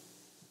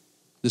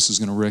 This is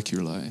going to wreck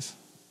your life.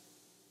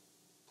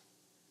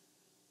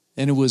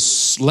 And it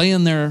was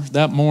laying there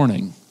that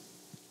morning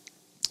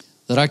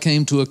that I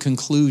came to a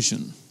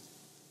conclusion.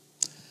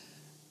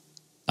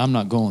 I'm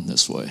not going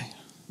this way.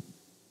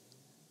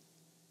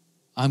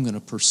 I'm going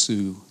to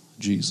pursue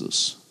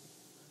Jesus.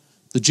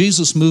 The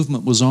Jesus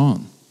movement was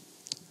on.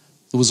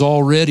 There was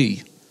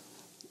already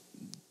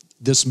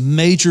this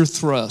major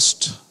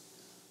thrust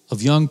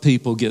of young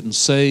people getting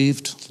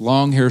saved,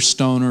 long-hair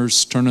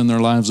stoners turning their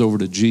lives over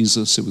to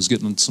Jesus. It was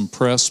getting some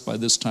press by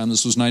this time.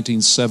 This was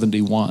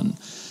 1971.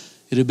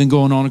 It had been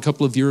going on a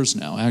couple of years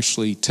now.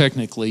 Actually,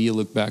 technically, you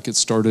look back, it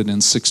started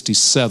in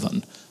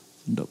 67.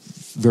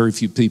 Very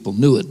few people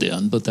knew it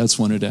then, but that's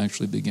when it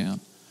actually began.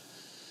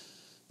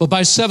 But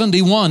by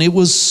 71, it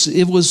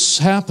was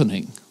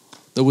happening.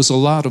 There was a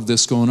lot of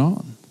this going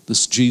on,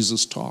 this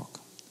Jesus talk.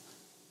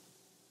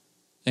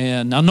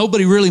 And now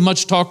nobody really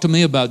much talked to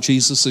me about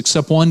Jesus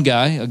except one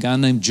guy, a guy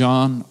named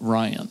John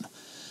Ryan.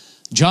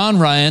 John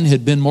Ryan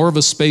had been more of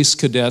a space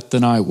cadet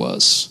than I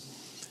was.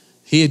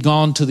 He had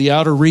gone to the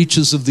outer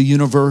reaches of the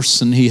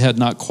universe, and he had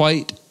not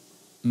quite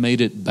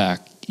made it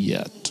back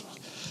yet.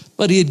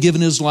 But he had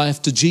given his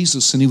life to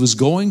Jesus, and he was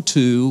going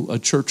to a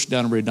church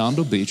down in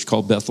Redondo Beach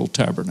called Bethel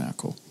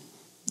Tabernacle.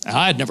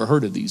 I had never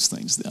heard of these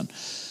things then.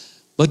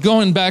 But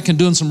going back and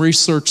doing some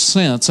research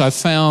since, I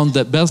found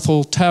that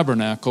Bethel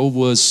Tabernacle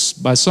was,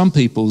 by some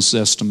people's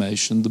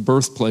estimation, the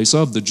birthplace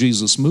of the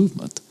Jesus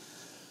movement.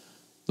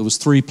 There was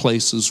 3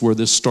 places where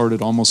this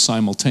started almost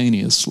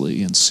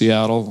simultaneously: in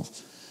Seattle,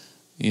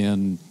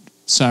 in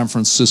San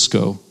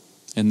Francisco,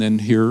 and then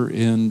here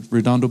in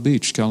Redondo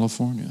Beach,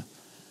 California.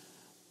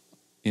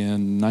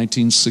 In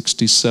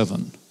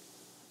 1967,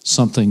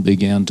 something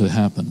began to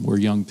happen where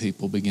young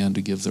people began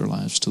to give their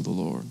lives to the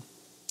Lord.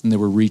 And they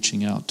were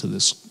reaching out to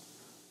this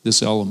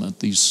element,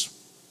 these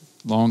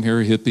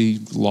long-hair, hippie,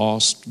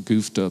 lost,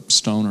 goofed-up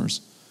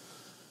stoners,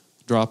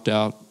 dropped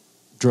out,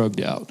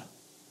 drugged out.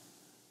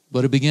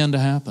 But it began to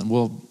happen.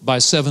 Well, by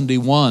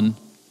 71,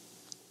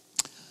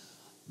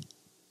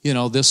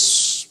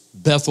 this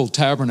Bethel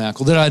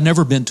Tabernacle that I'd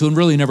never been to and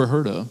really never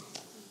heard of,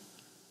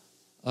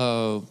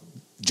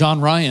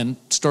 John Ryan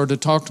started to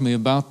talk to me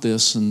about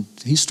this, and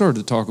he started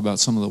to talk about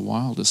some of the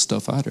wildest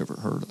stuff I'd ever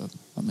heard of.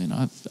 I mean,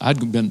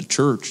 I'd been to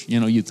church.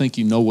 You think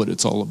you know what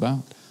it's all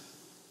about.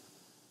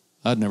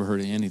 I'd never heard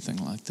of anything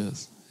like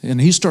this.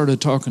 And he started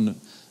talking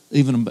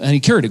and he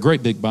carried a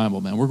great big Bible,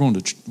 man. We're going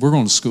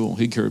to school.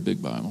 He carried a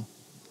big Bible.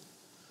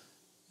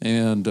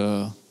 And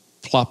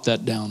plopped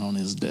that down on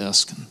his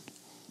desk and,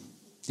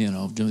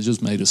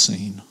 just made a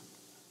scene.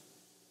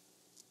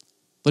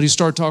 But he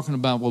started talking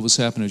about what was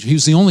happening. He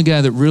was the only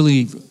guy that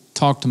really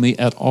talked to me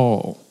at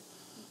all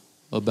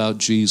about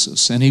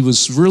Jesus. And he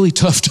was really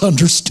tough to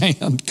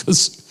understand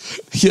because,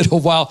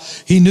 while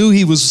he knew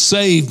he was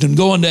saved and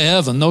going to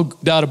heaven, no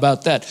doubt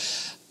about that.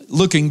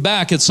 Looking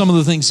back at some of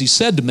the things he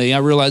said to me, I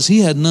realized he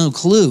had no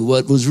clue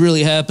what was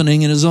really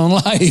happening in his own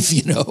life,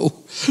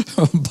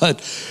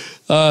 But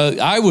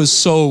I was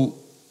so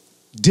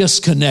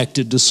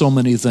disconnected to so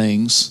many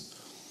things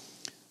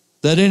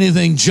that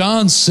anything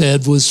John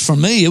said was, for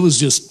me, it was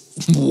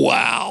just,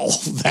 wow,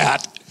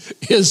 that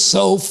is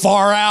so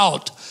far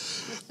out.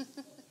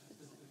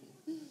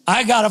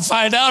 I got to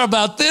find out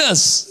about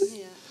this.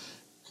 Yeah.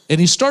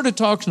 And he started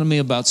talking to me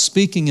about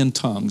speaking in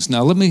tongues.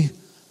 Now, let me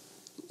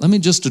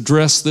just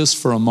address this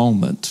for a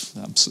moment.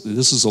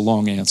 This is a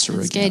long answer.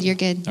 That's again. Good, you're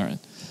good. All right.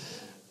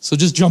 So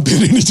just jump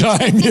in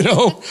anytime,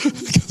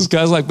 because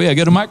guys like me, I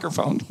get a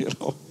microphone,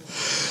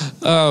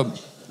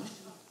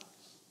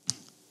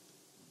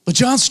 But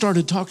John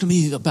started talking to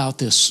me about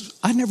this.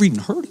 I never even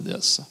heard of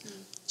this.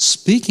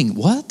 Speaking,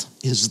 what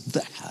is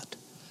that?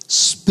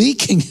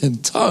 Speaking in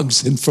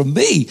tongues. And for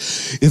me,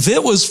 if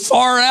it was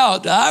far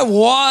out, I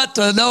want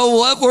to know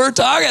what we're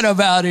talking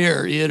about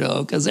here,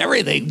 because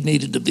everything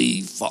needed to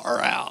be far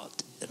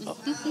out,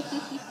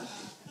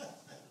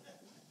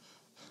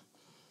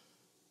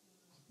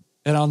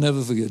 And I'll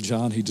never forget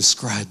John. He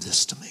described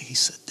this to me. He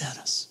said,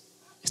 Dennis,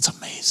 it's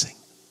amazing.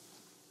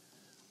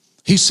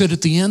 He said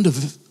at the end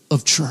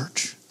of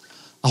church,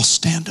 I'll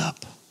stand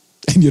up.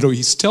 And,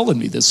 he's telling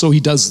me this, so he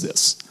does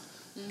this.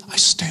 I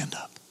stand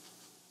up.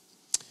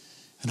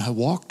 And I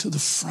walk to the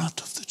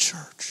front of the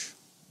church.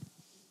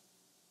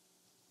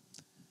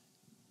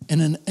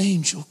 And an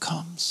angel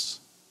comes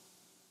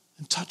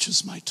and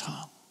touches my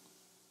tongue.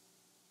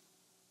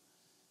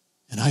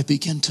 And I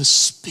begin to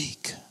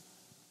speak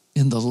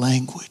in the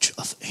language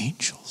of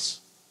angels.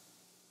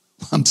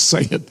 I'm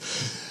saying,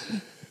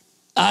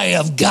 I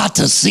have got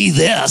to see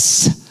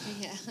this.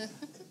 Yeah.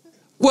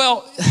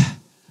 Well,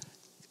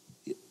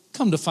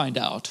 come to find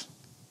out,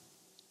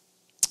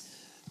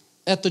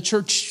 at the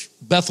church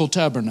Bethel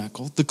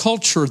Tabernacle, the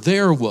culture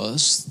there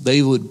was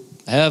they would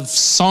have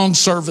song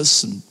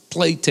service and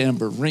play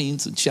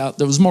tambourines and shout.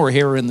 There was more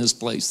hair in this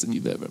place than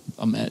you've ever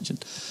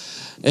imagined.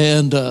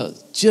 And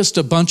just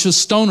a bunch of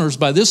stoners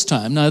by this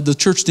time. Now, the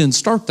church didn't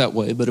start that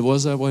way, but it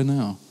was that way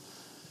now.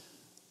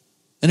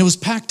 And it was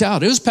packed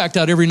out. It was packed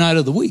out every night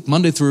of the week,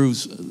 Monday through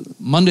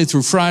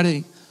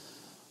Friday.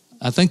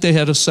 I think they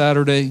had a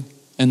Saturday,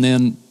 and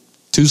then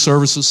 2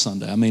 services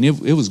Sunday. I mean,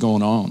 it was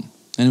going on,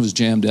 and it was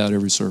jammed out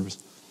every service.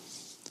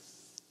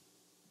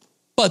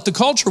 But the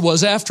culture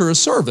was, after a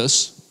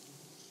service,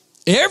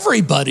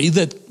 everybody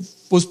that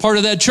was part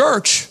of that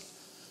church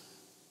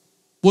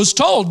was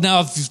told,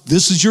 now, if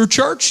this is your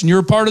church and you're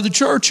a part of the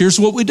church, here's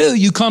what we do.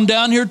 You come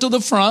down here to the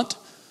front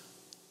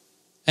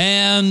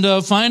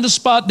and find a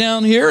spot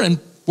down here, and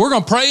we're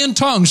going to pray in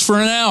tongues for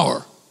an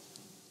hour.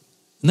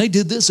 And they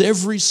did this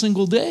every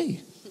single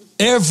day,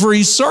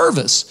 every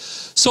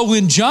service. So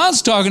when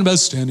John's talking about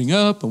standing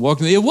up and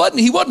walking, he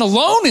wasn't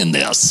alone in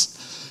this.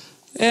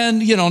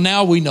 And,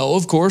 now we know,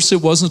 of course,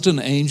 it wasn't an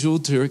angel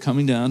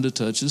coming down to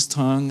touch his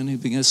tongue.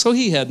 And so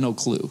he had no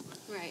clue.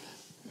 Right.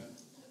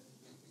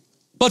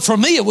 But for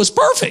me, it was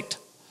perfect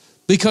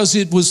because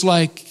it was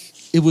like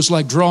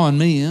drawing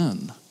me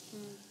in.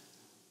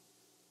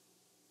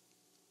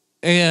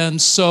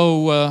 And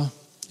so,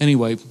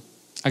 anyway,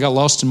 I got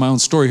lost in my own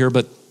story here,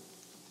 but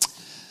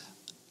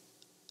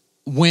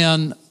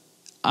backing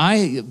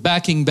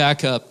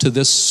back up to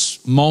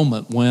this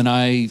moment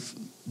when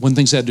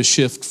things had to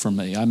shift for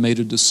me, I made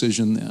a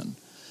decision then.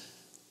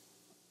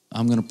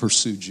 I'm going to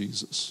pursue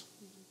Jesus.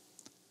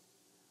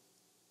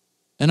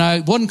 And I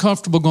wasn't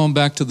comfortable going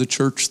back to the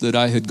church that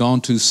I had gone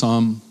to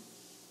some.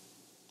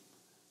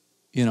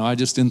 I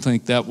just didn't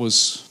think that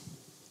was,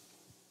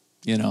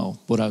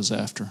 what I was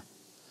after.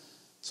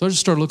 So I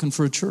just started looking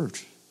for a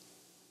church.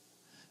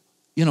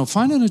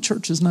 Finding a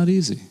church is not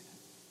easy.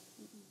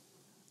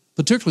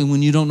 Particularly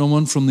when you don't know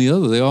one from the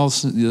other. They're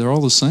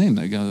all the same.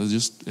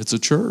 It's a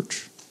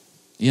church.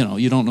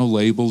 You don't know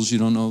labels. You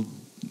don't know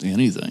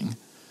anything.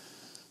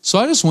 So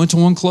I just went to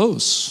one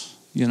close.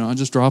 I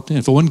just dropped in.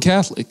 If it wasn't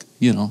Catholic,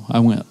 I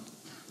went.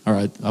 All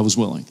right, I was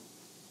willing.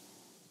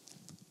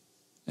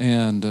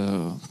 And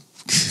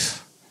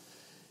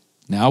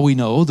now we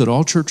know that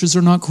all churches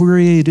are not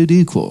created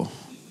equal.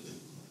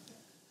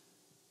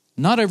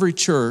 Not every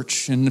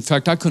church, and in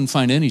fact, I couldn't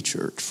find any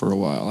church for a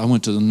while. I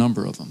went to a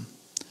number of them.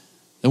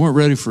 They weren't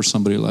ready for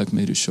somebody like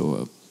me to show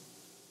up.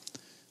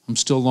 I'm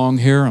still long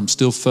hair. I'm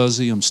still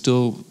fuzzy. I'm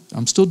still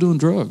doing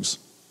drugs.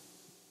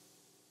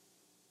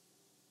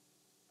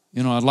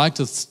 I'd like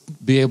to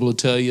be able to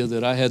tell you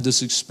that I had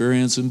this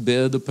experience in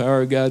bed. The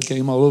power of God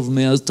came all over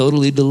me. I was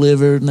totally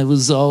delivered, and it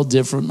was all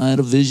different. I had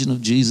a vision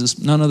of Jesus.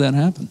 None of that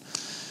happened.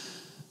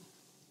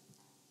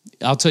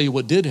 I'll tell you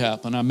what did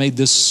happen. I made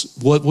this,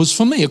 what was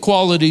for me, a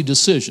quality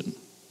decision.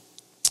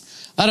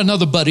 I had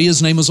another buddy.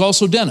 His name was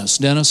also Dennis.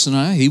 Dennis and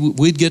I,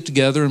 we'd get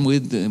together and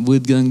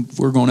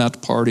we're going out to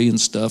party and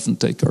stuff and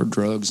take our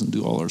drugs and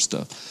do all our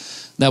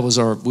stuff.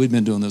 We'd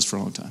been doing this for a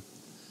long time.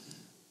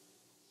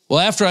 Well,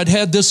 after I'd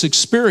had this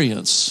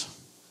experience,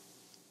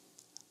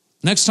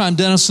 next time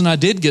Dennis and I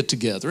did get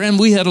together, and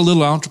we had a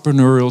little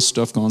entrepreneurial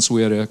stuff going, so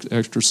we had an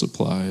extra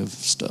supply of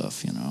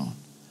stuff,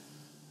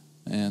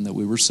 and that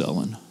we were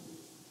selling.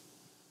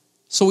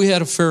 So we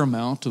had a fair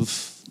amount of,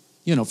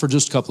 for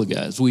just a couple of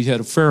guys, we had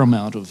a fair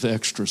amount of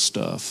extra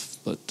stuff.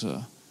 But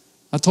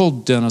I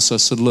told Dennis, I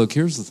said, look,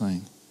 here's the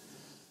thing.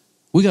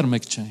 We got to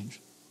make a change.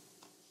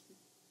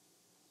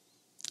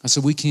 I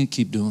said, we can't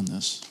keep doing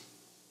this.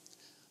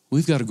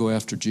 We've got to go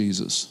after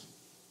Jesus.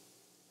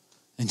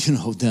 And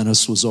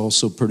Dennis was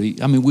also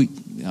pretty, all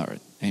right,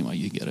 anyway,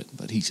 you get it.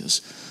 But he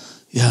says,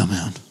 yeah,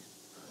 man,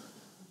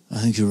 I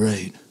think you're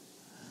right.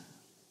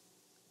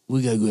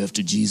 We got to go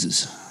after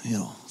Jesus,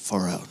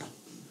 far out.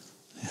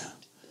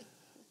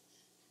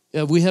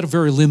 Yeah, we had a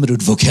very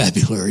limited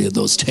vocabulary in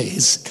those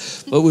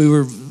days, but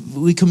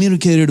we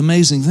communicated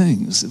amazing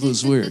things. It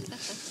was weird.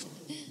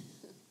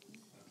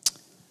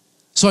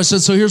 So I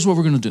said, so here's what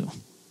we're going to do.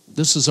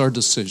 This is our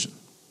decision.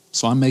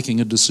 So I'm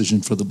making a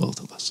decision for the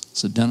both of us. I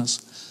said,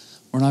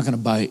 Dennis, we're not going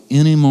to buy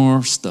any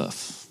more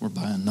stuff. We're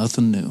buying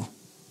nothing new.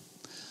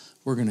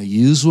 We're going to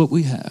use what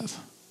we have.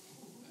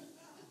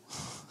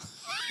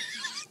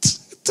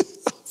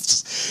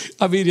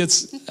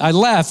 I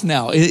laugh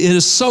now. It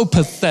is so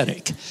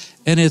pathetic.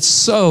 And it's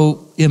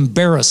so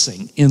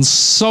embarrassing in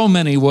so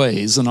many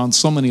ways and on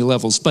so many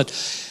levels. But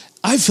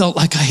I felt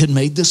like I had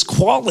made this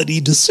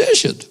quality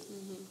decision.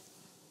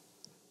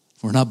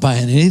 We're not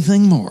buying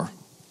anything more.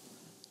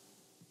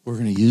 We're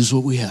going to use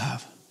what we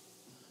have.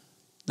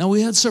 Now,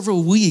 we had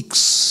several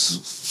weeks,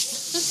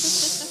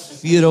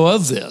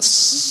 of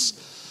this.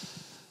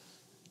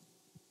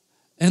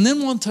 And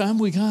then one time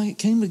we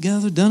came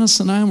together,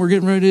 Dennis and I, and we're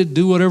getting ready to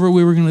do whatever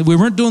we were going to do. We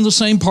weren't doing the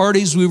same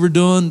parties we were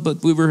doing,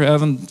 but we were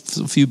having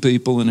a few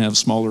people and have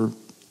smaller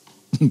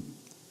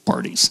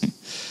parties.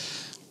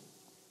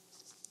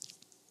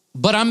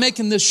 But I'm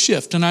making this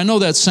shift, and I know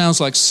that sounds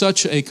like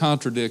such a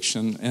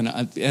contradiction, and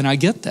I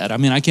get that.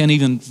 I can't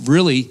even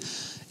really,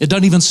 it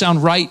doesn't even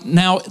sound right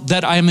now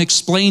that I'm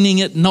explaining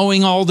it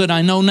knowing all that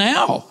I know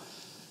now.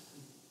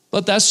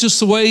 But that's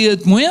just the way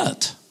it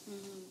went.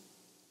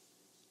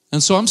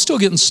 And so I'm still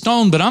getting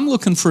stoned, but I'm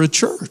looking for a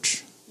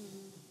church.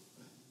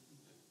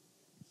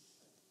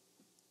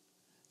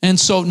 And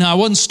so now I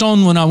wasn't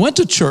stoned when I went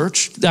to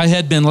church. I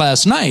had been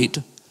last night.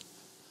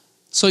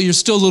 So you're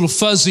still a little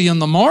fuzzy in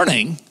the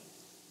morning.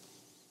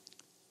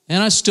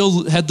 And I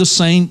still had the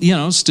same,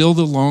 still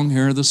the long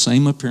hair, the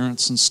same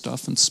appearance and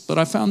stuff. But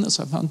I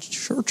found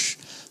church.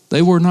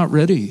 They were not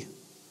ready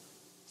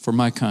for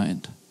my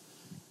kind.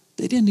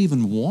 They didn't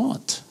even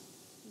want.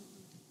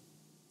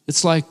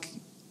 It's like,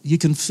 you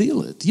can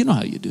feel it. You know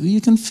how you do. You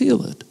can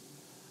feel it.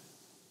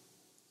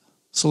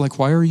 So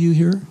why are you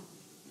here?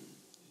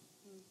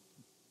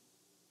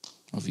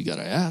 Well, if you got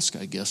to ask,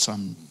 I guess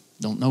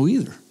don't know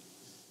either.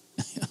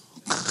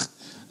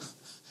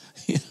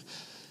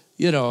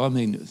 I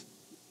mean,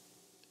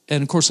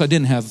 and of course I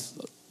didn't have,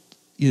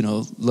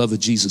 love of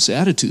Jesus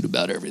attitude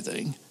about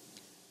everything.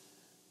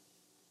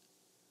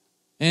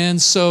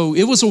 And so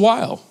it was a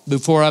while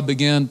before I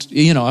began,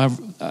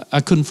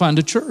 I couldn't find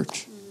a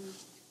church.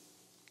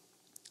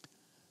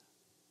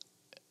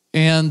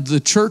 And the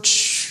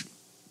church,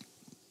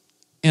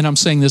 and I'm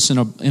saying this in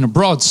a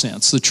broad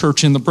sense, the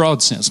church in the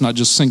broad sense, not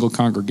just single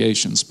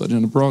congregations, but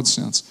in a broad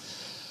sense.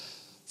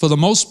 For the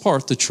most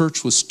part, the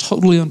church was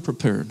totally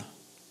unprepared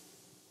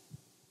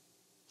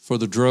for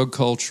the drug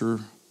culture,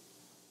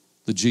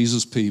 the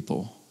Jesus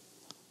people,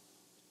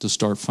 to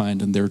start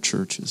finding their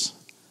churches.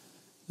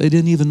 They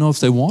didn't even know if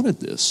they wanted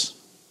this.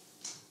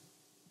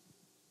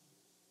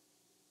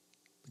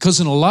 Because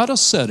in a lot of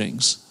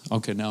settings,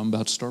 okay, now I'm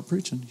about to start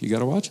preaching. You got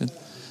to watch it.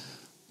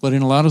 But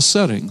in a lot of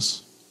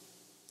settings,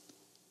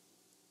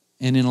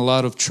 and in a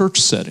lot of church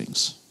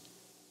settings,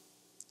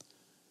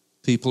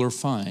 people are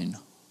fine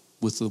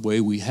with the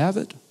way we have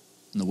it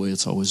and the way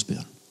it's always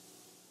been.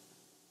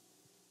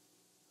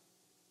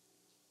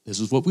 This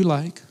is what we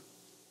like,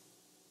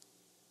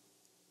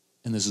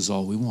 and this is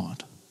all we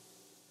want.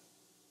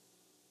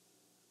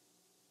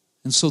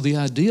 And so the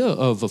idea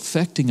of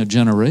affecting a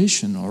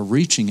generation or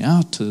reaching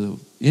out to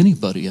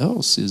anybody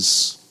else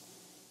is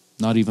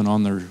not even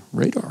on their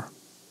radar.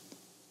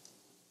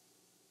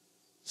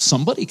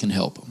 Somebody can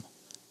help them.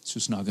 It's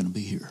just not going to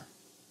be here.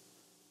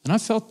 And I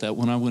felt that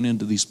when I went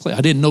into these places.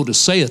 I didn't know to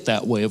say it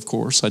that way, of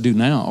course. I do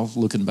now,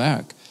 looking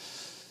back.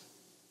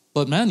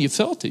 But man, you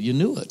felt it. You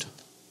knew it.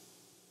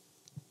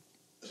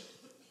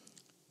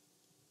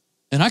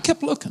 And I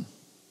kept looking.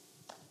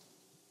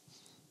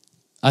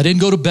 I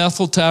didn't go to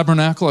Bethel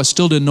Tabernacle. I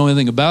still didn't know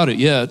anything about it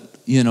yet.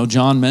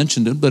 John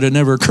mentioned it, but it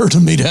never occurred to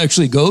me to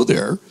actually go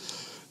there.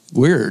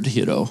 Weird,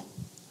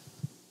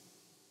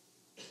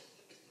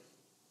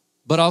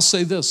 But I'll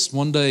say this.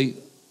 One day,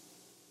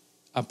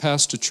 I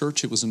passed a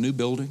church. It was a new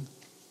building.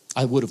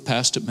 I would have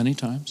passed it many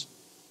times.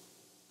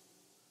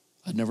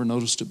 I'd never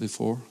noticed it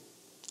before.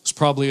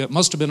 It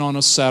must have been on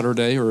a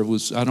Saturday, or it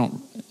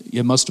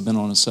must have been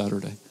on a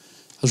Saturday.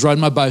 I was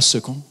riding my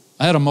bicycle.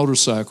 I had a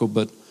motorcycle,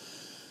 but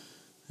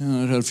I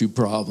had a few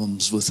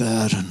problems with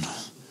that, and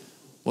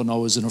wasn't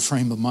always in a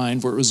frame of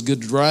mind where it was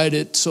good to ride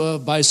it, so a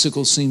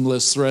bicycle seemed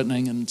less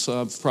threatening, and so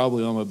I was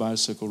probably on my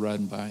bicycle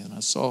riding by, and I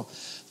saw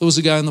there was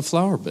a guy in the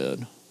flower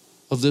bed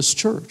of this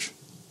church,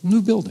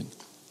 new building.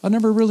 I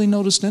never really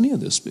noticed any of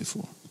this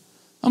before.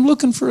 I'm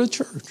looking for a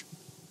church.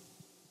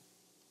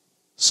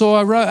 So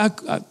I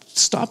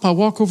stop, I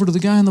walk over to the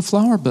guy in the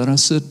flower bed. I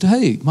said,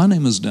 "Hey, my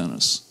name is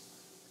Dennis.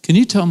 Can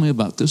you tell me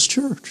about this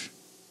church?"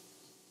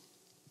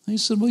 He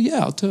said, "Well, yeah,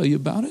 I'll tell you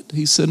about it."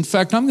 He said, "In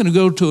fact, I'm going to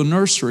go to a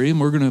nursery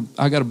and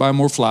I got to buy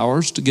more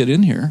flowers to get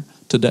in here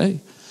today.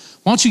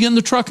 Why don't you get in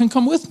the truck and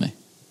come with me?"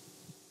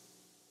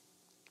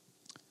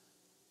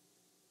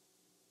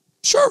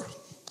 Sure.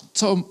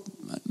 So,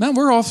 man,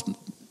 we're off.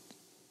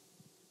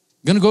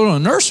 Going to go to a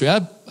nursery. I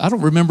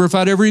don't remember if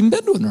I'd ever even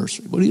been to a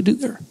nursery. What do you do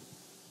there?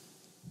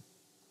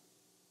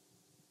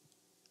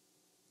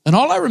 And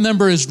all I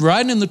remember is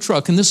riding in the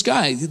truck, and this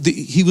guy,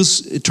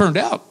 it turned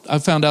out, I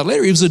found out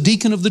later, he was a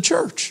deacon of the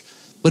church.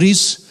 But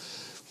he's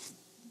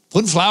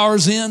putting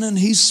flowers in, and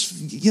he's,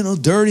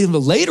 dirty. And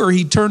later,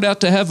 he turned out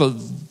to have a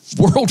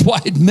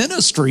worldwide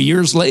ministry.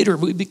 Years later,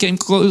 we became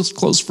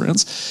close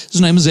friends.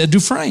 His name is Ed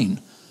Dufresne.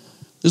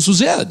 This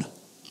was Ed.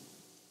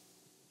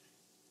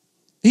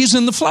 He's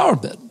in the flower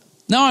bed.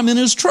 Now I'm in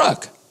his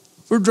truck.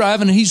 We're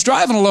driving, and he's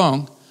driving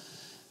along.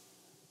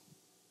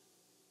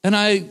 And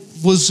I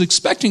was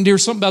expecting to hear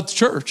something about the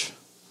church.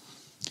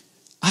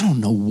 I don't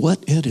know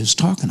what Ed is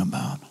talking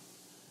about.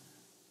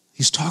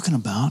 He's talking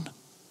about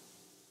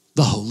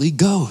the Holy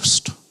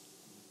Ghost.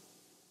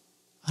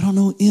 I don't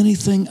know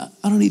anything.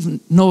 I don't even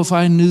know if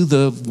I knew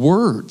the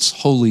words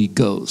Holy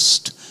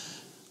Ghost.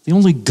 The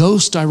only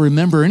ghost I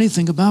remember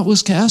anything about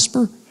was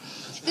Casper,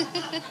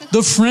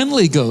 the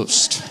friendly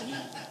ghost.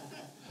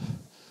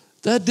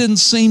 That didn't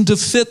seem to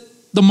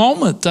fit the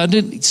moment.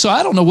 So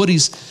I don't know what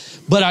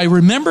but I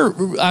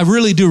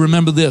really do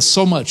remember this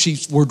so much.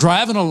 We're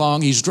driving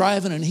along, he's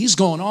driving, and he's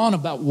going on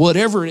about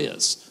whatever it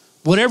is,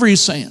 whatever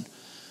he's saying.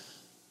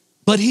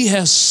 But he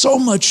has so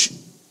much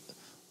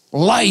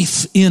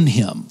life in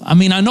him. I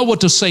mean, I know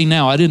what to say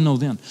now. I didn't know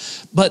then.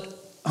 But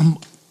I'm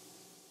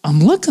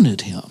looking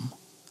at him.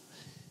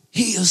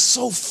 He is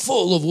so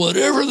full of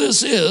whatever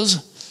this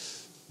is.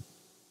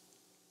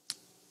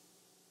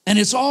 And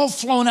it's all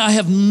flowing out. I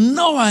have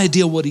no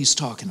idea what he's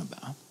talking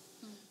about.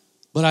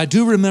 But I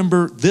do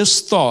remember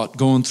this thought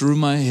going through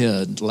my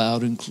head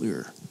loud and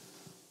clear.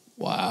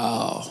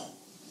 Wow.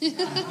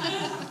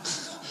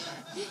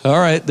 All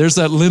right, there's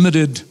that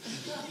limited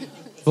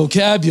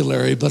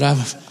vocabulary, but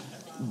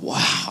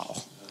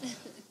wow.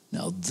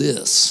 Now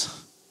this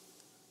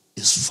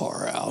is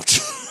far out.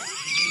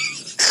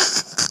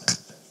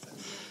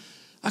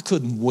 I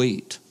couldn't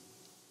wait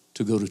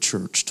to go to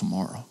church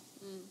tomorrow.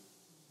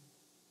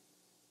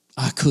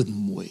 I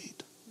couldn't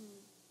wait.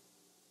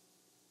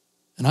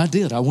 And I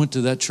did. I went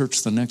to that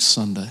church the next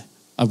Sunday,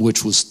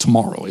 which was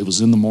tomorrow. It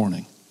was in the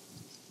morning.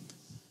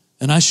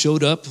 And I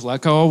showed up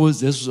like I always,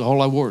 this is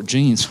all I wore,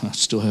 jeans. I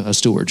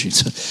still wear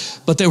jeans.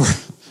 But they were,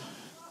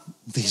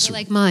 these are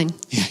like mine.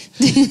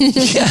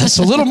 Yes,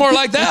 a little more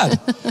like that.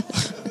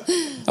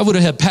 I would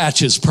have had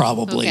patches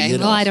probably. Okay, you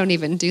know. well, I don't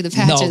even do the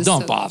patches. No,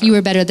 don't bother. You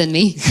were better than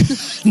me.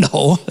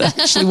 No, it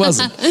actually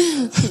wasn't.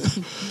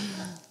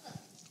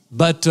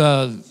 But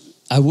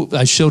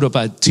I showed up,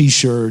 I had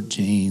t-shirt,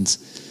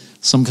 jeans,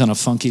 some kind of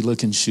funky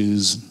looking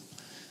shoes.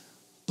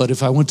 But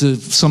if I went to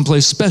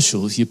someplace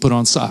special, you put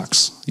on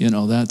socks, you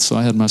know that. So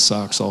I had my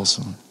socks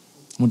also.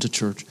 Went to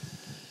church.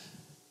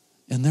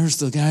 And there's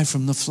the guy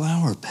from the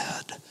flower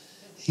bed.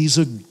 He's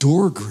a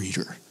door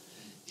greeter.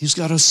 He's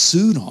got a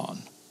suit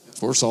on. Of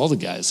course, all the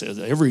guys had,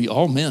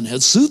 all men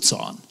had suits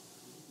on.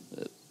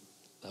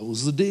 That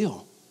was the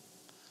deal.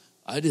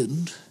 I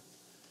didn't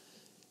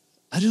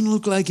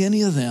look like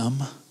any of them.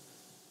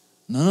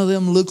 None of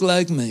them looked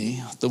like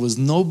me. There was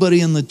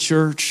nobody in the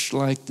church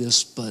like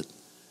this, but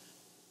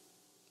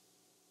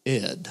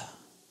Ed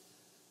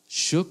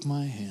shook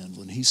my hand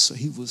when he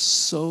was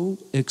so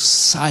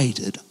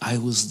excited I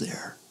was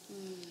there.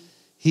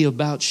 He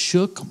about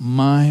shook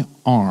my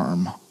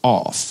arm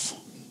off.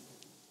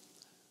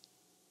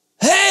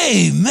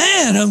 Hey,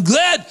 man, I'm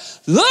glad.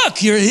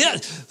 Look, you're here.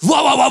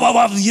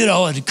 You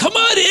know, and come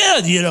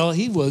on in. You know,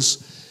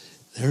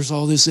 there's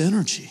all this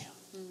energy.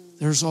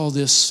 There's all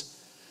this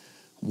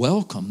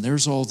welcome.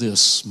 There's all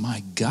this,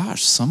 my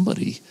gosh,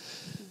 somebody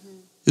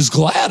is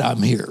glad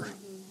I'm here.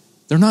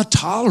 They're not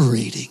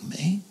tolerating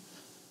me.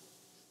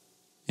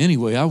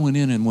 Anyway, I went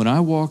in, and when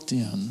I walked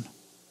in,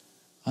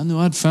 I knew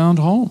I'd found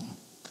home.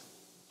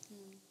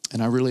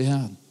 And I really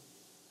had.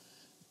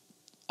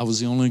 I was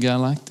the only guy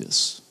like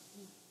this.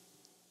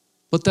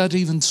 But that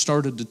even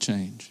started to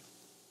change.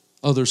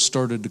 Others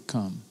started to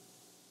come.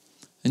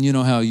 And you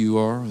know how you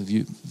are.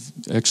 You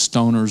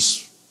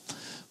ex-stoners,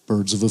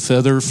 birds of a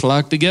feather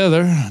flock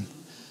together.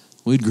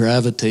 We'd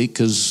gravitate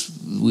because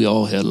we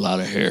all had a lot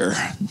of hair.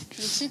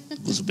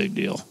 It was a big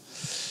deal.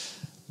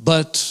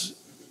 But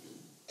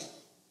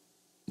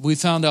we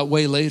found out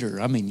way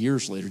later,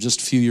 years later,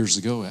 just a few years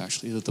ago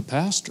actually, that the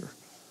pastor,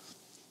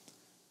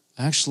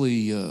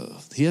 actually,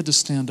 he had to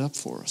stand up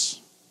for us.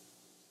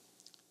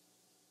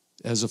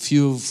 As a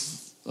few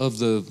of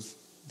the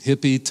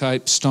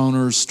hippie-type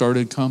stoners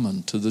started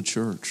coming to the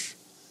church,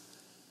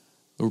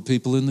 there were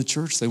people in the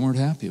church, they weren't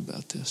happy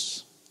about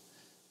this.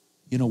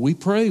 You know, we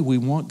pray we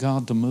want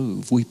God to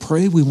move. We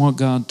pray we want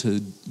God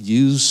to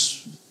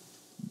use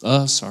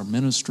us, our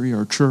ministry,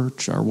 our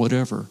church, our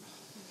whatever.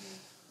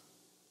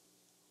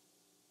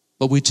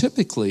 But we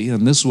typically,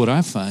 and this is what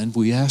I find,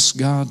 we ask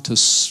God to,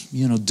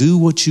 do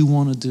what you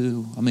want to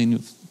do.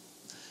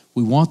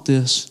 We want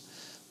this,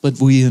 but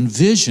we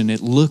envision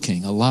it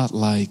looking a lot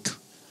like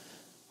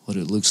what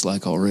it looks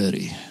like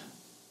already.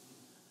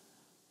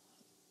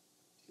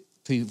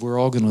 We're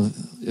all going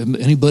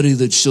to, anybody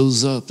that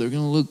shows up, they're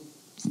going to look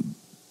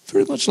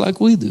pretty much like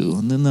we do,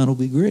 and then that'll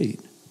be great.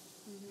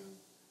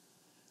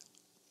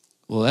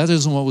 Well, that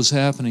isn't what was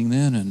happening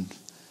then, and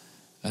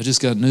I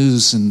just got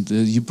news, and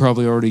you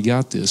probably already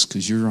got this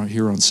because you're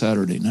here on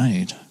Saturday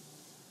night.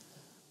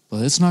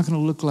 But it's not going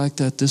to look like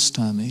that this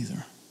time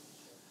either.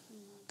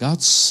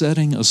 God's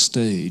setting a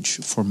stage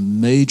for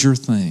major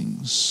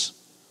things,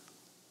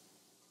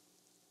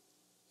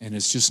 and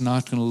it's just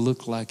not going to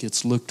look like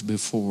it's looked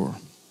before.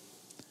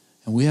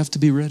 And we have to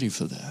be ready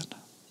for that.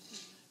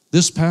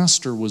 This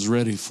pastor was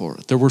ready for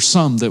it. There were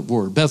some that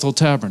were. Bethel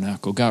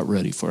Tabernacle got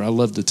ready for it. I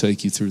love to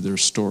take you through their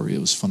story. It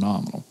was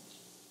phenomenal.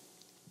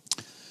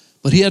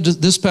 But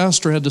this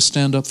pastor had to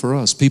stand up for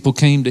us. People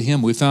came to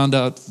him. We found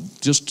out,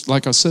 just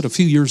like I said, a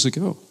few years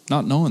ago,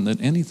 not knowing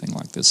that anything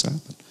like this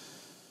happened.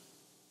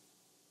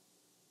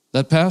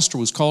 That pastor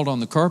was called on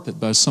the carpet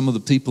by some of the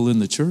people in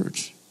the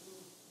church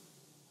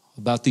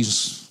about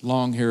these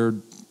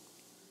long-haired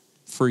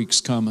freaks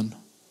coming,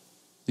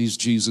 these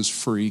Jesus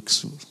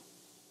freaks.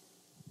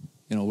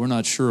 We're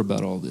not sure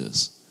about all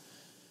this.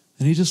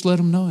 And he just let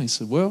them know. He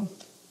said, well,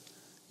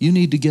 you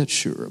need to get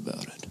sure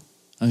about it.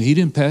 He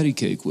didn't patty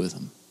cake with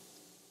them.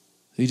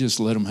 He just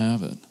let them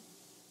have it.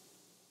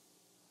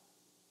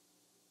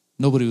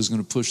 Nobody was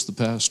going to push the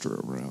pastor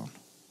around.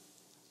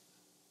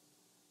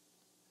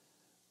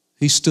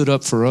 He stood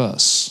up for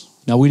us.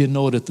 Now, we didn't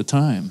know it at the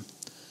time,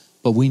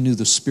 but we knew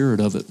the spirit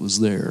of it was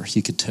there.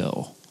 You could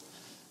tell.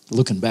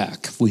 Looking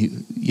back, we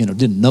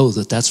didn't know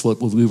that that's what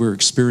we were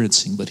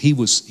experiencing, but he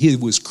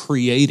was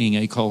creating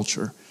a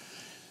culture,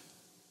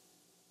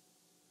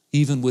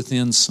 even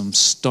within some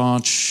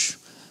staunch,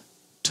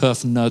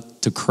 tough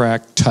nut to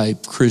crack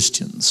type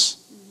Christians.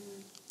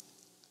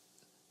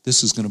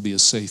 This is going to be a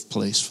safe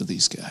place for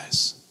these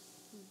guys.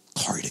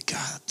 Glory to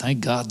God. Thank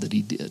God that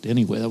he did.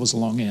 Anyway, that was a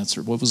long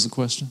answer. What was the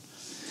question?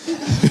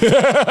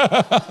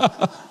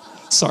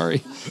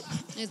 Sorry.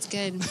 It's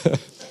good.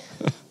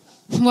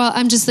 Well,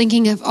 I'm just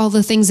thinking of all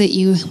the things that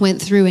you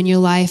went through in your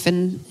life,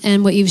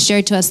 and what you've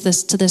shared to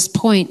us to this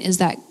point is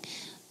that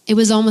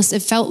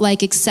it felt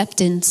like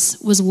acceptance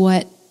was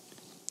what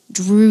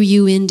drew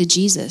you into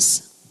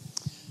Jesus.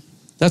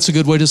 That's a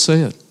good way to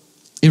say it.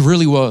 It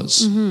really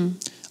was.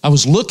 I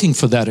was looking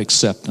for that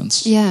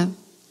acceptance. Yeah.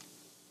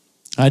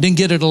 I didn't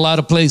get it a lot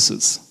of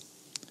places.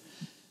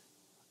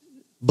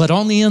 But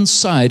on the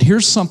inside,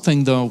 here's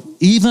something though,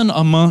 even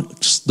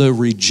amongst the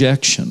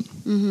rejection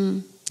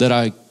that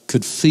I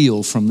could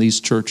feel from these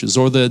churches,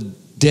 or the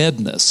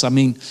deadness. I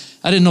mean,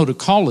 I didn't know to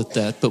call it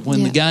that, but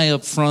when the guy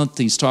up front,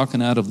 he's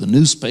talking out of the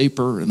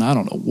newspaper, and I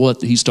don't know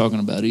what he's talking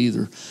about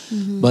either,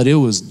 but it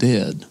was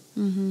dead.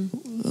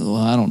 Well,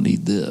 I don't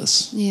need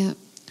this. Yeah.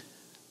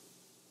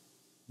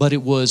 But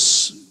it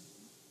was,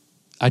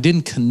 I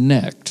didn't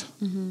connect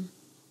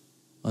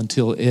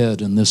until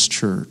Ed in this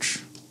church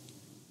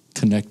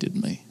connected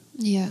me.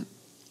 Yeah.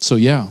 So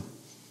yeah,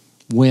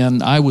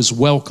 when I was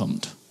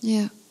welcomed,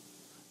 Yeah.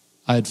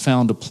 I had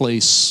found a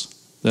place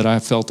that I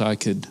felt I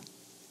could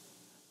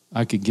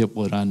get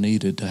what I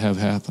needed to have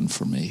happen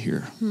for me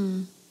here.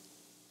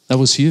 That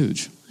was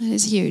huge. That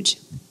is huge.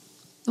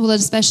 Well,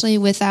 especially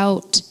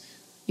without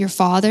your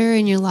father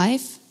in your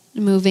life,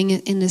 moving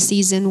in a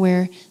season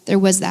where there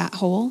was that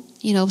hole,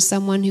 you know,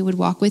 someone who would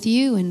walk with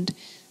you and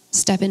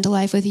step into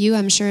life with you.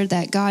 I'm sure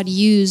that God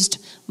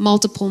used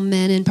multiple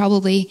men, and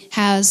probably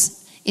has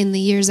in the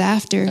years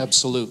after,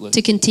 Absolutely,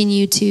 to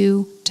continue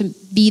to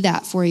be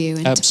that for you,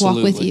 and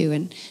Absolutely. to walk with you,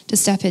 and to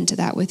step into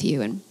that with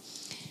you. And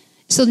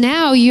so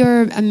now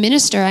you're a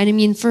minister. I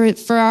mean,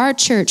 for our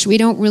church, we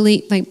don't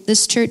really, like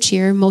this church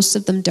here, most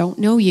of them don't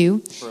know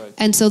you. Right.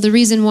 And so the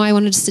reason why I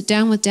wanted to sit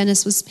down with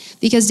Dennis was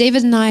because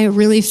David and I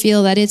really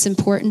feel that it's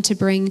important to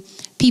bring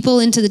people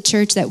into the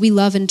church that we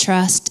love and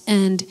trust,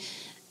 and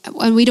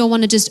we don't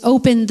want to just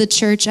open the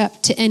church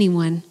up to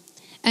anyone.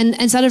 And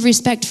out of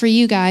respect for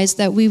you guys,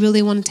 that we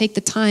really want to take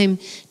the time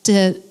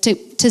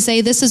to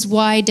say this is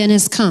why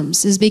Dennis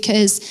comes, is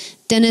because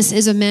Dennis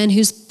is a man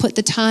who's put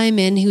the time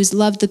in, who's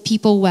loved the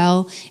people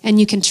well, and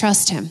you can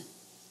trust him.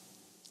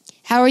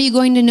 How are you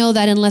going to know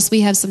that unless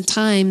we have some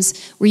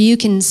times where you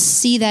can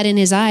see that in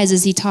his eyes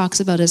as he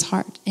talks about his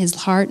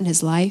heart and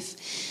his life?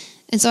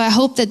 And so I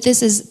hope that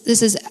this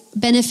is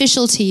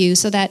beneficial to you,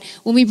 so that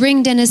when we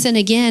bring Dennis in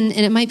again,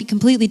 and it might be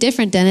completely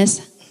different,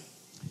 Dennis.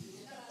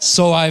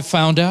 So I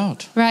found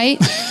out. Right?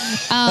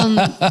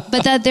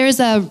 But that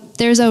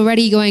there's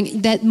already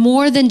going, that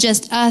more than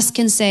just us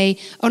can say,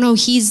 oh no,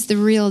 he's the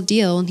real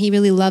deal, and he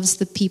really loves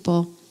the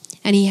people,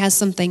 and he has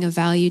something of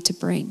value to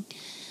bring.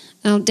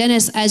 Now,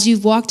 Dennis, as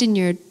you've walked in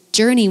your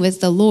journey with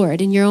the Lord,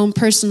 in your own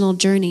personal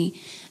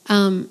journey,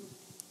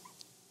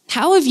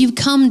 how have you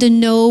come to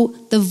know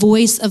the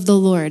voice of the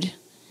Lord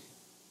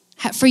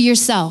for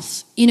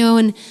yourself? You know,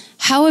 and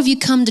how have you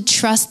come to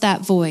trust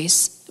that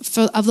voice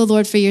of the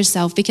Lord for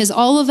yourself? Because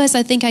all of us,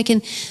 I think I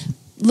can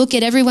look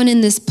at everyone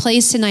in this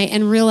place tonight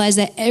and realize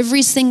that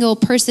every single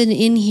person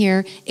in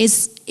here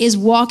is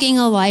walking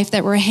a life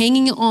that we're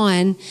hanging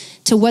on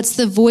to. What's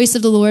the voice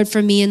of the Lord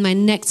for me in my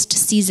next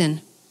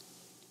season?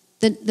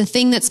 The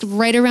thing that's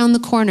right around the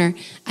corner.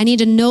 I need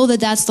to know that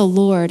that's the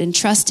Lord and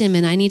trust him,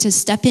 and I need to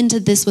step into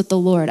this with the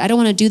Lord. I don't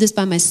want to do this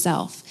by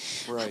myself.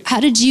 Right. How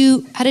did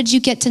you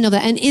get to know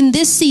that? And in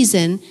this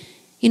season,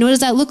 you know, what does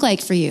that look like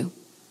for you?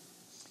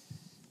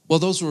 Well,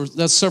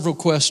 that's several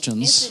questions,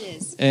 Yes, it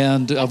is.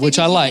 and which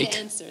I like,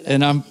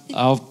 and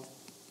I'll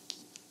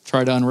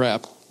try to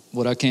unwrap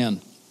what I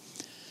can.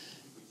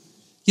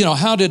 You know,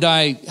 how did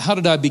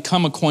I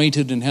become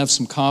acquainted and have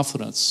some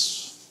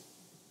confidence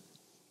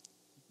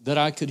that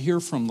I could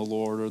hear from the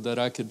Lord, or that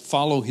I could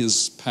follow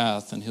his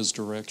path and his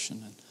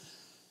direction? And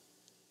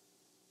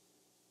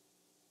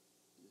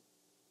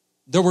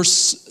there were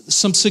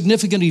some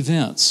significant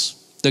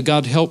events that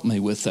God helped me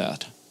with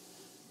that.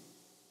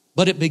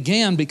 But it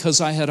began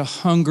because I had a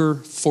hunger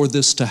for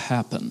this to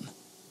happen.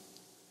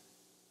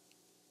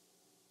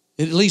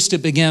 At least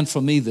it began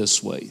for me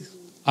this way.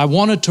 I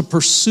wanted to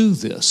pursue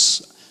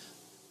this.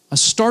 I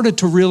started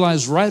to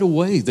realize right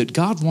away that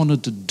God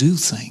wanted to do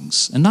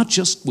things, and not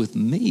just with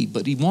me,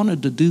 but he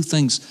wanted to do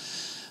things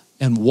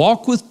and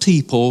walk with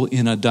people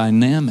in a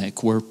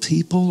dynamic where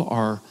people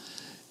are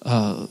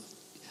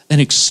an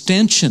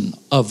extension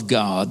of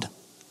God,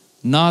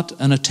 not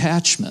an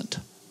attachment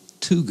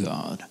to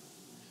God.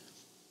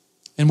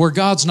 And where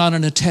God's not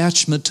an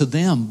attachment to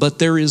them, but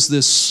there is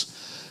this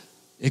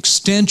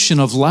extension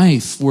of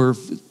life where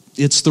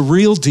it's the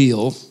real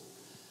deal.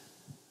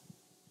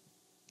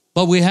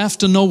 But we have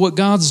to know what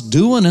God's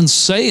doing and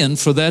saying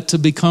for that to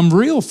become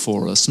real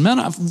for us. Man,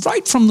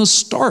 right from the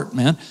start,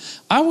 man,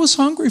 I was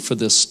hungry for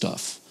this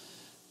stuff.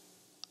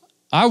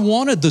 I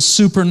wanted the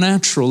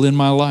supernatural in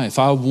my life.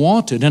 I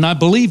wanted, and I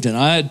believed in it.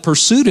 I had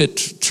pursued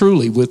it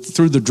truly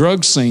through the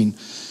drug scene.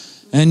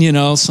 And, you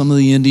know, some of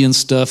the Indian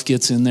stuff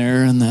gets in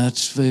there, and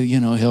that, you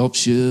know,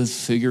 helps you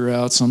figure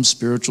out some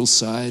spiritual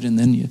side. And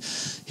then you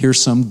hear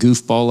some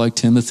goofball like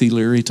Timothy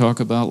Leary talk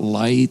about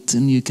light,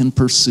 and you can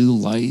pursue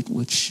light,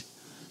 which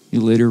you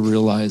later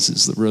realize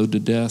is the road to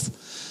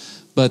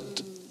death.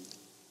 But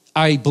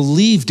I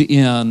believed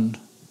in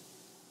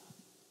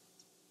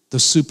the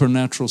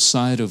supernatural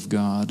side of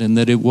God, and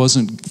that it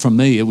wasn't, for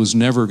me, it was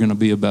never going to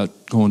be about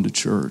going to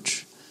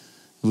church.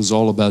 It was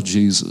all about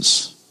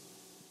Jesus.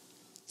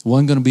 It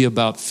wasn't going to be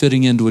about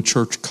fitting into a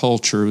church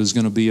culture. It was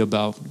going to be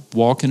about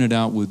walking it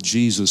out with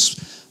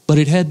Jesus. But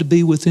it had to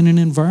be within an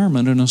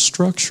environment and a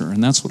structure,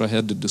 and that's what I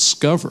had to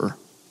discover.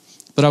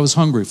 But I was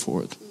hungry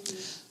for it.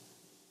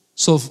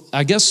 So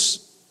I guess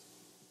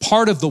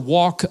part of the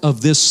walk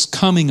of this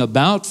coming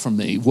about for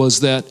me was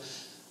that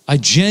I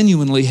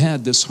genuinely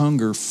had this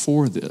hunger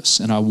for this,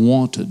 and I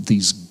wanted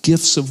these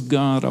gifts of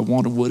God. I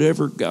wanted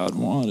whatever God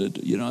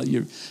wanted. You know,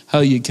 how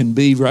you can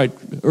be right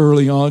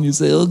early on. You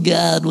say, oh,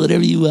 God,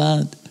 whatever you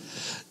want.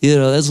 You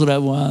know, that's what I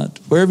want.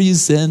 Wherever you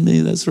send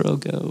me, that's where I'll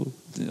go.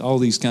 All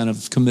these kind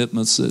of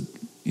commitments that,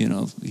 you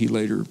know, he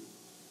later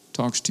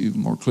talks to you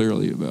more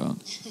clearly about.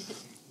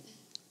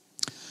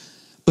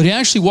 But he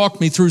actually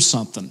walked me through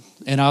something.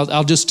 And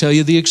I'll just tell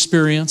you the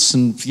experience.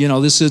 And, you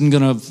know, this isn't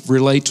going to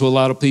relate to a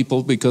lot of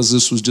people because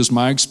this was just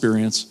my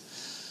experience.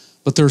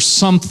 But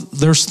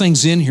there's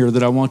things in here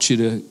that I want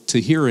you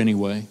to hear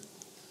anyway.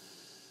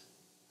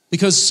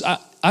 Because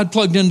I'd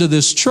plugged into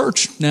this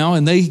church now,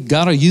 and they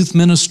got a youth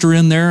minister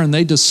in there, and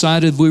they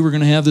decided we were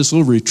going to have this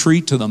little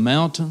retreat to the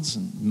mountains.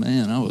 And,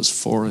 man, I was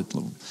for it.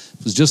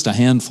 It was just a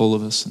handful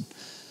of us.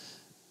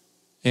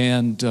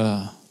 And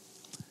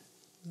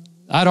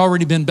I'd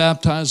already been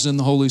baptized in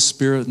the Holy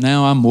Spirit.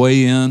 Now I'm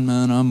way in,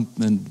 man.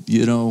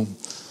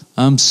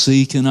 I'm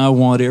seeking. I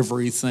want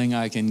everything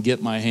I can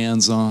get my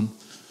hands on.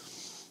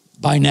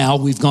 By now,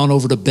 we've gone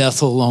over to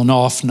Bethel on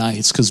off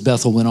nights because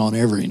Bethel went on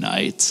every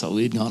night. So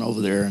we'd gone over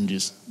there and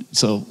it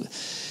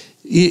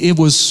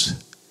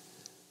was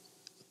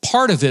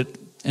part of it,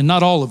 and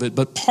not all of it,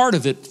 but part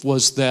of it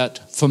was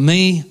that for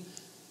me,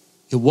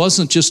 it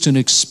wasn't just an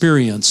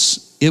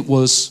experience. It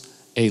was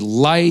a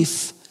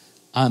life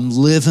I'm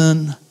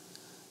living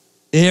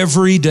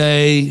every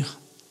day,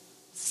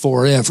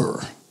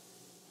 forever.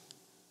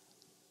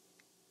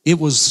 It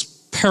was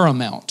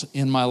paramount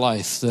in my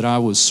life that I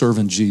was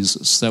serving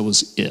Jesus. That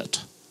was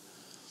it.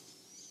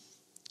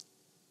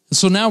 And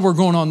so now we're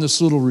going on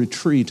this little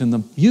retreat, and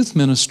the youth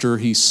minister,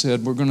 he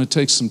said, we're going to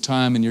take some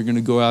time, and you're going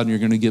to go out and you're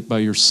going to get by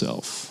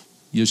yourself.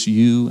 Just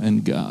you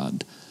and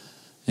God.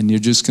 And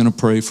you're just going to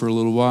pray for a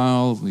little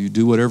while. You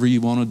do whatever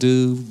you want to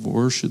do,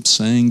 worship,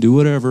 sing, do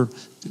whatever.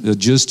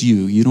 Just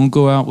you. You don't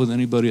go out with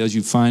anybody as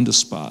you find a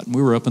spot. And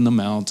we were up in the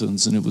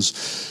mountains, and it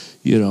was,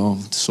 you know,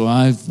 so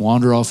I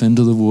wander off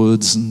into the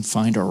woods and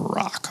find a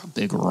rock, a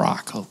big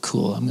rock. Oh,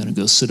 cool. I'm going to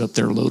go sit up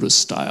there lotus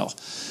style.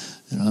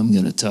 And I'm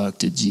going to talk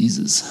to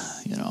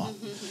Jesus, you know.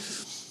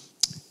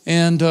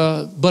 And,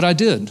 but I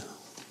did.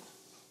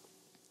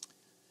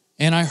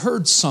 And I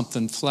heard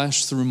something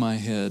flash through my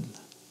head.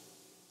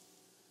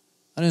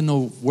 I didn't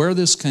know where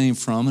this came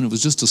from, and it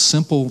was just a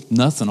simple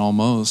nothing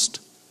almost.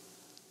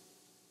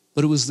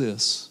 But it was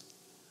this.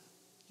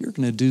 You're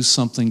going to do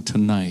something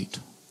tonight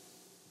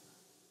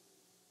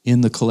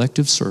in the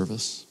collective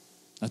service.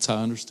 That's how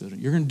I understood it.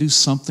 You're going to do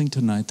something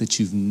tonight that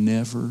you've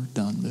never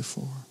done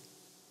before.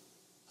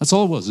 That's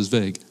all it was, it's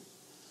vague.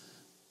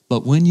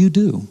 But when you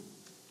do,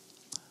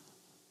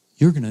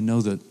 you're going to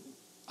know that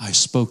I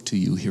spoke to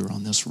you here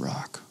on this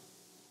rock.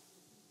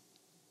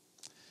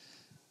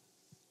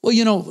 Well,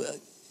 you know,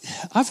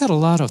 I've had a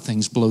lot of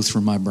things blow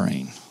through my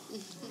brain.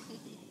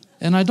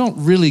 And I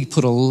don't really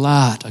put a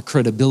lot of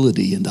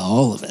credibility into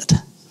all of it,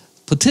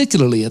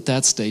 particularly at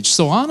that stage.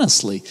 So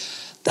honestly,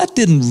 that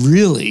didn't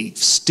really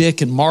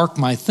stick and mark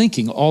my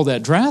thinking all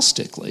that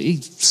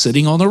drastically,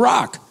 sitting on the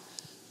rock.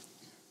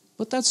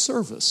 But that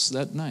service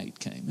that night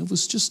came. It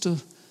was just a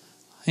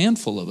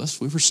handful of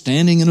us. We were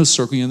standing in a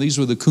circle. You know, these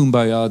were the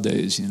kumbaya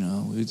days, you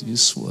know. We'd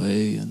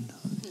sway and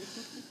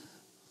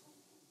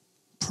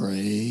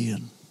pray,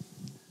 and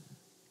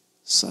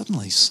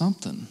suddenly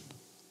something.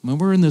 When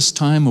we're in this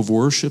time of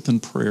worship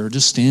and prayer,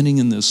 just standing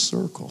in this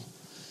circle,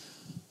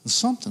 and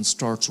something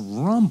starts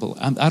rumbling.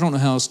 I don't know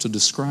how else to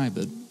describe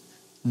it.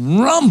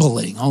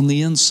 Rumbling on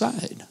the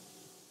inside.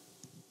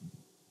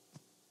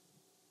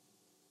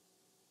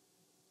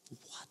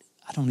 What?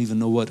 I don't even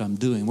know what I'm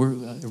doing.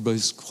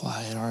 Everybody's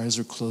quiet, our eyes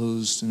are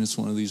closed, and it's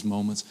one of these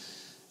moments.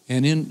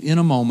 And in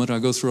a moment, I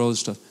go through all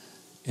this stuff,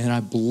 and I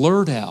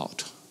blurt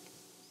out,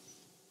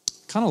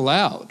 kind of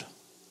loud,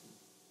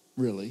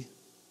 really,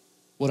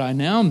 what I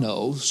now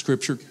know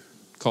Scripture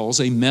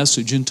calls a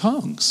message in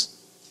tongues.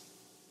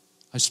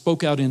 I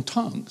spoke out in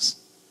tongues,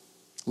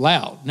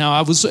 loud. Now,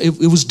 it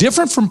was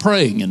different from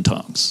praying in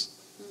tongues.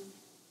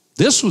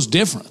 This was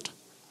different.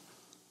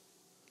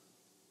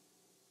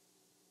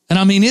 And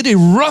I mean, it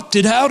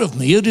erupted out of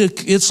me.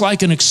 It's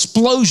like an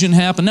explosion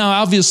happened.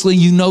 Now, obviously,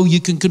 you know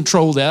you can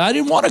control that. I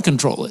didn't want to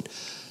control it.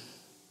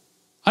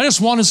 I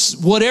just wanted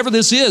whatever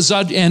this is.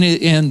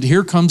 And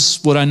here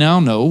comes what I now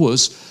know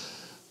was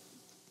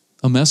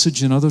a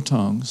message in other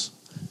tongues.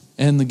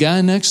 And the guy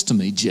next to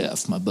me,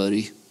 Jeff, my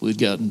buddy, we'd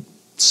gotten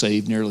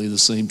saved nearly the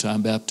same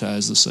time,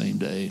 baptized the same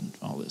day, and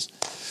all this.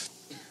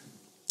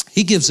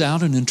 He gives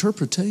out an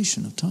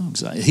interpretation of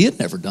tongues. He had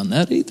never done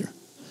that either.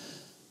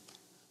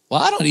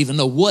 Well, I don't even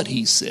know what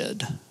he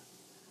said,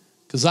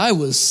 because I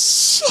was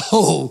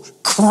so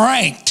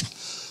cranked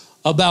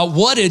about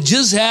what had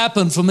just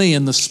happened for me.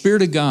 And the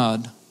Spirit of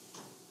God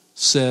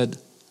said,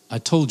 I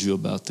told you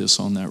about this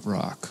on that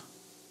rock.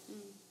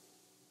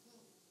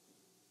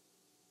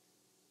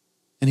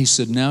 And he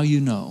said, now you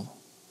know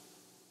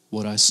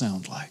what I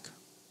sound like.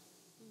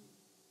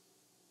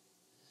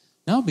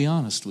 Now, I'll be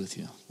honest with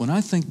you. When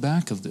I think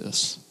back of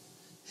this,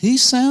 he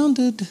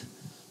sounded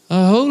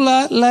a whole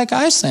lot like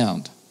I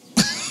sound.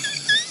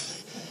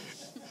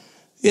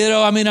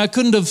 I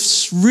couldn't have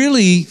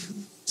really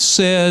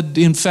said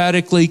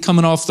emphatically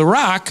coming off the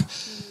rock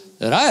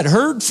that I had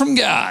heard from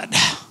God.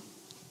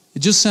 It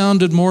just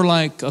sounded more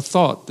like a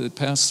thought that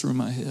passed through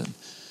my head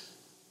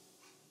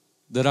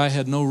that I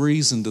had no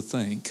reason to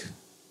think.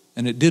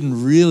 And it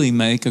didn't really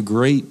make a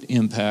great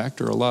impact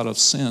or a lot of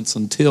sense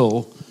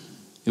until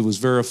it was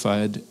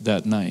verified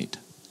that night.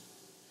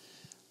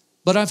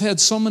 But I've had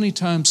so many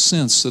times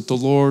since that the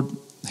Lord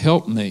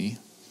helped me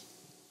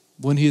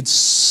when he'd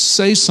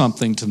say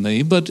something to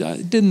me, but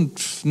it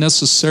didn't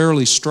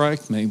necessarily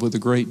strike me with a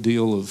great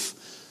deal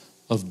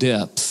of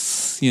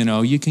depth.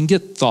 You can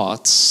get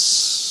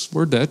thoughts.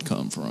 Where'd that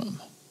come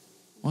from?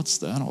 What's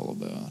that all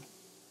about?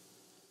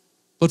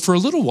 But for a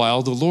little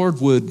while, the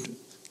Lord would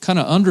kind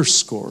of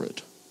underscore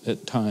it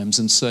at times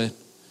and say,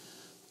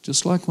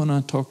 just like when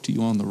I talked to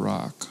you on the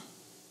rock.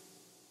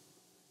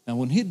 Now,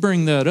 when he'd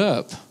bring that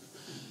up,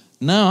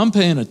 now I'm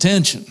paying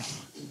attention.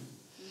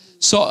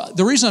 So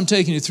the reason I'm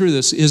taking you through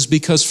this is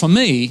because for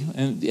me,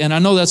 and I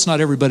know that's not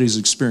everybody's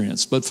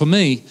experience, but for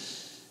me,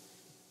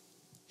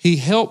 he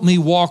helped me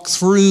walk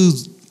through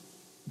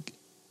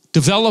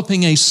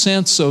developing a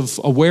sense of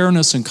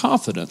awareness and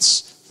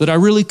confidence that I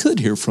really could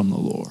hear from the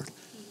Lord.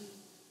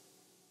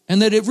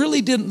 And that it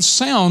really didn't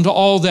sound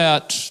all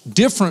that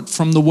different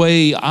from the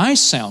way I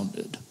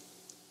sounded.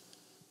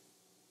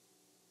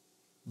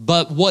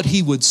 But what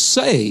he would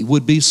say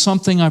would be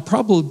something I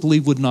probably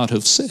would not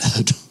have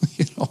said.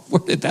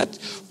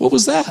 What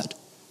was that?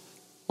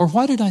 Or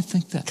why did I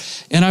think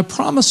that? And I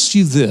promise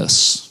you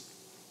this,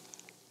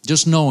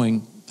 just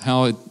knowing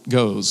how it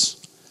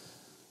goes,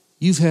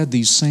 you've had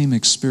these same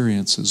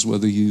experiences,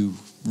 whether you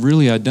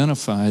really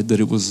identified that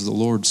it was the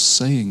Lord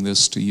saying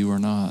this to you or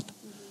not.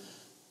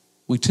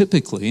 We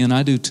typically, and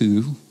I do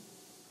too,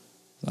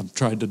 I've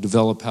tried to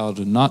develop how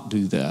to not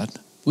do that,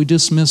 we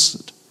dismiss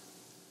it.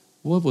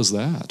 What was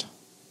that?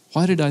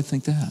 Why did I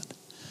think that?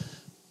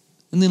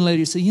 And then later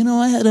you say,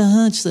 I had a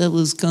hunch that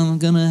was going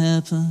to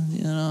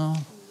happen,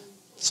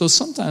 So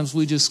sometimes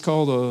we just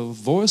call the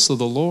voice of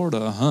the Lord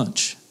a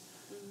hunch,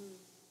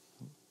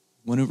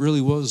 when it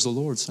really was the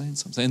Lord saying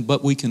something.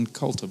 But we can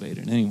cultivate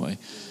it anyway.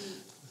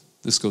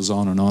 This goes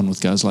on and on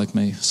with guys like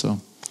me. So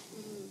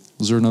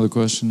was there another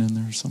question in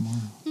there somewhere?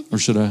 Or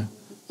should I?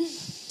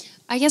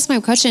 I guess my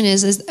question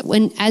is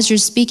as you're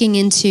speaking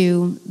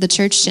into the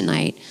church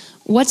tonight,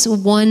 what's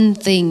one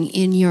thing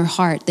in your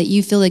heart that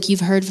you feel like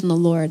you've heard from the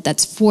Lord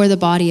that's for the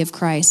body of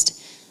Christ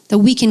that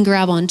we can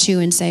grab onto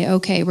and say,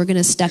 okay, we're going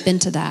to step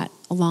into that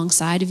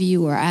alongside of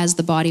you or as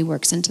the body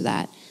works into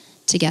that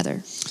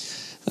together?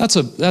 That's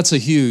a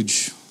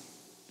huge,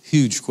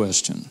 huge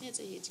question. It's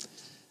a huge question.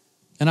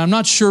 And I'm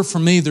not sure for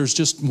me there's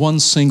just one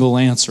single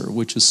answer,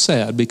 which is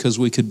sad because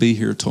we could be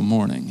here till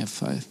morning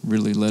if I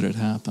really let it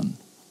happen.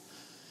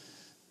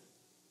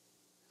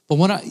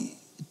 But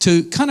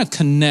to kind of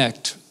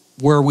connect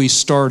where we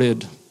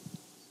started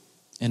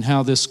and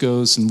how this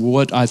goes and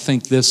what I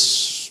think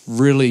this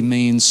really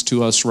means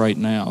to us right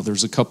now,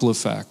 there's a couple of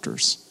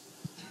factors.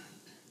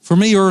 For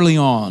me early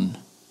on,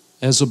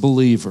 as a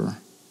believer,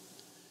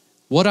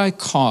 what I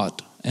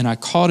caught, and I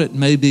caught it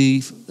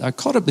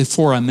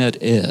before I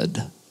met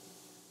Ed,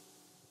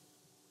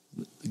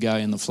 the guy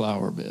in the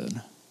flower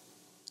bed.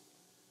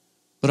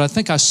 But I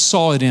think I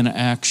saw it in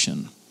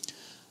action.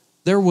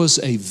 There was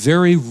a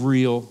very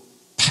real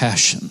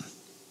passion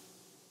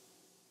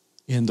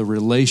in the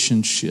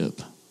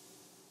relationship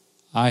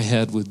I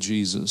had with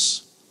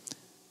Jesus.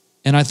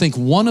 And I think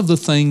one of the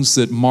things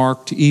that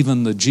marked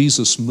even the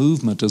Jesus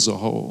movement as a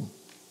whole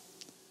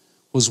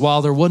was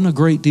while there wasn't a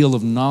great deal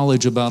of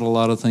knowledge about a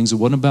lot of things, it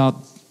wasn't about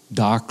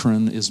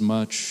doctrine as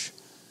much,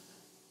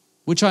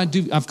 which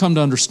I've come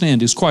to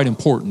understand is quite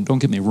important, don't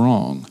get me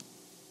wrong.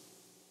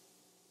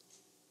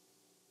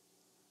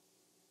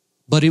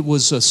 But it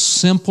was a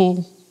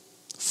simple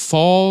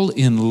fall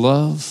in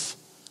love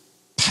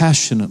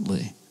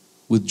passionately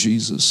with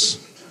Jesus.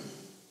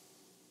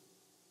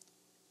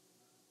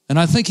 And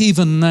I think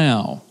even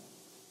now,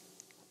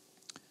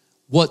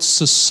 what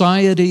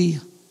society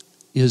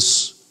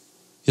is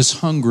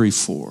hungry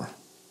for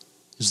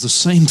is the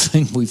same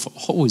thing we've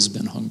always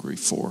been hungry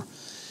for.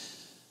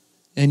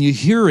 And you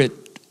hear it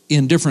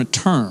in different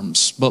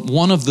terms, but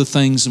one of the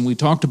things, and we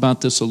talked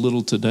about this a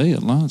little today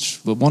at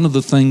lunch, but one of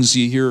the things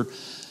you hear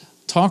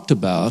talked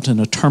about in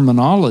a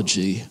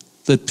terminology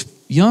that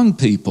young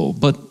people,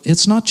 but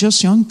it's not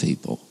just young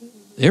people,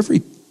 every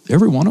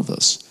one of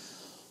us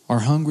are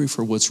hungry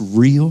for what's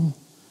real,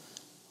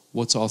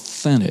 what's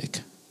authentic,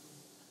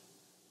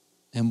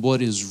 and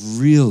what is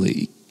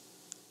really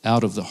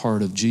out of the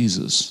heart of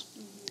Jesus.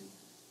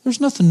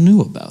 There's nothing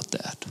new about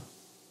that.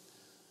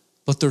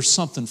 But there's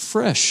something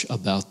fresh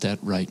about that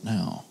right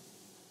now.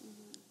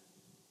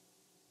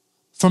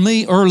 For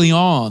me, early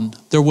on,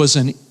 there was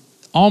an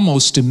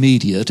almost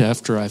immediate,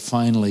 after I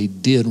finally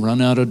did run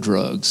out of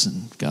drugs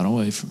and got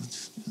away from,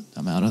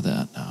 I'm out of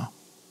that now.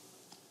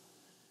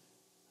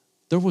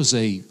 There was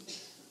a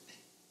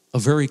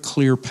very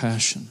clear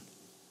passion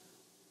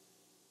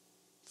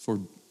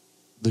for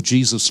the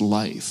Jesus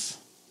life.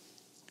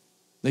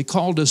 They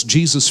called us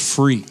Jesus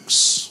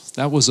freaks.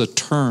 That was a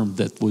term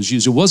that was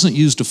used. It wasn't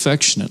used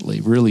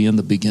affectionately, really, in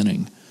the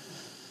beginning.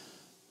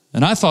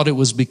 And I thought it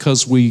was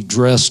because we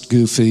dressed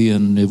goofy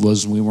and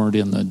we weren't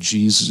in the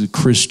Jesus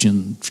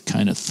Christian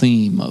kind of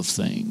theme of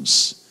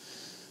things.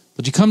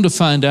 But you come to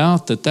find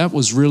out that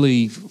was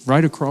really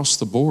right across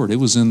the board. It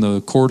was in the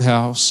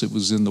courthouse. It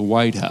was in the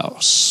White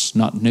House.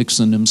 Not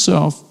Nixon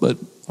himself, but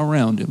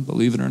around him,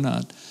 believe it or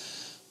not.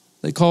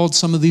 They called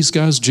some of these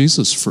guys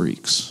Jesus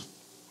freaks.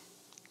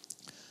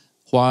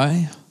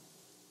 Why?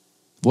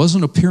 It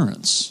wasn't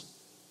appearance.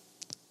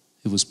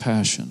 It was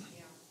passion.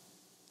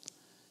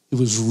 It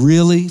was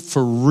really,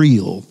 for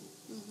real,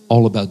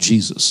 all about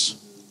Jesus.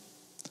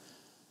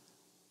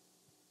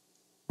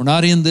 We're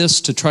not in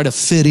this to try to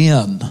fit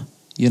in,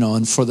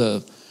 and for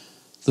the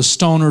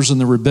stoners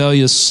and the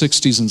rebellious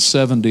 60s and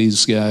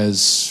 70s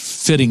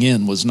guys, fitting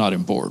in was not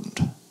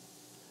important.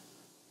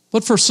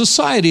 But for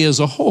society as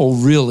a whole,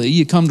 really,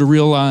 you come to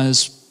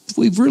realize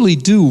we really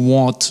do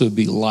want to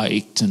be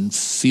liked and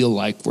feel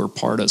like we're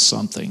part of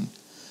something.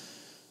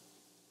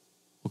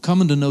 Well,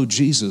 coming to know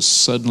Jesus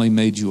suddenly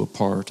made you a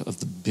part of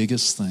the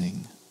biggest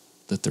thing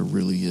that there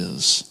really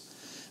is.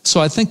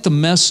 So I think the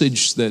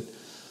message that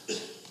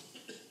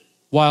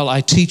while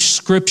I teach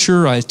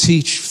Scripture, I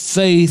teach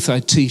faith,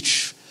 I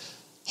teach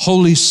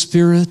Holy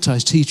Spirit, I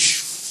teach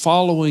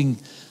following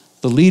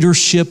the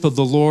leadership of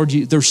the Lord,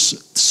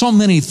 there's so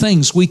many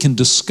things we can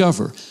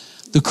discover.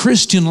 The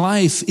Christian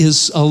life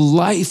is a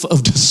life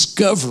of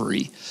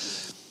discovery,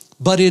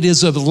 but it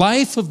is a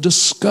life of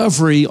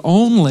discovery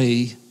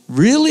only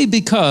really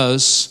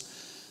because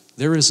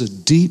there is a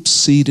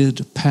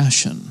deep-seated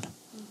passion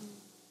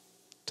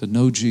to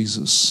know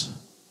Jesus.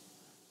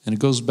 And it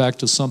goes back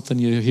to something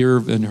you hear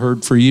and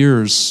heard for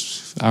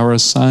years. Our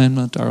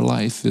assignment, our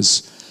life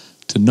is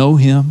to know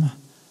Him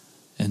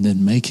and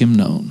then make Him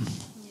known.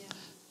 Yeah.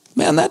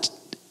 Man, that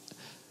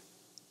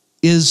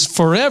is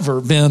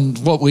forever been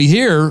what we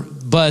hear,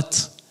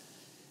 but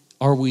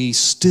are we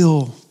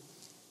still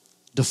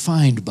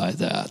defined by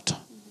that?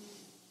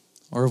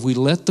 Or have we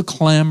let the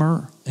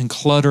clamor and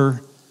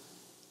clutter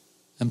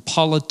and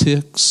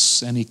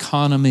politics and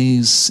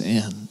economies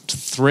and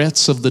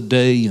threats of the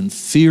day and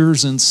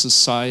fears in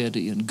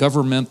society and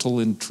governmental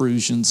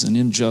intrusions and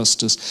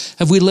injustice,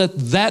 have we let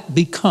that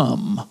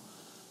become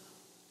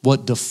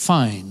what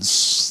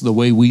defines the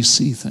way we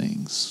see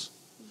things?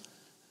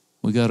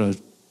 We got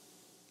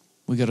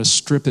to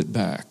strip it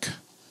back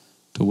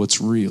to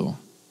what's real.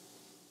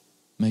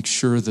 Make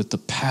sure that the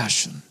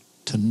passion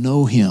to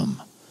know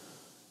Him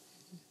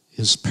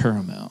is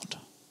paramount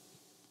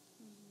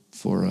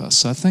for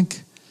us. I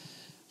think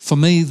for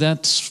me,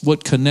 that's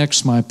what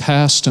connects my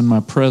past and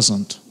my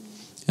present.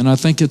 And I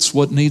think it's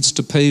what needs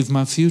to pave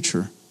my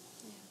future.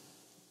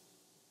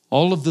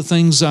 All of the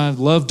things I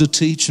love to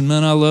teach, and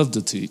man, I love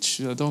to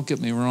teach. Don't get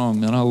me wrong,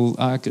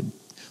 man.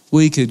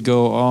 We could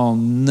go all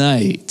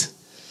night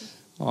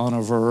on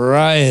a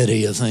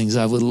variety of things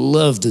I would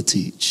love to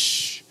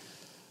teach.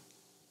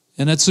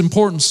 And it's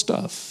important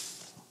stuff.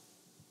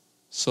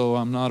 So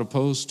I'm not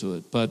opposed to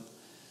it. But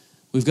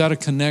we've got to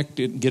connect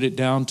it and get it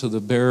down to the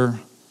bare,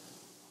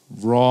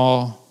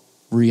 raw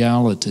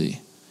reality.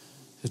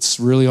 It's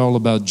really all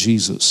about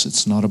Jesus.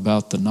 It's not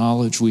about the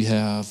knowledge we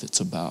have. It's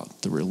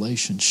about the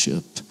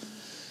relationship,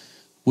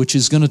 which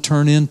is going to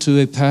turn into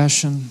a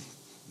passion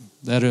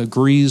that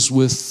agrees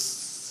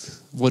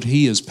with what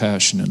He is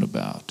passionate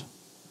about.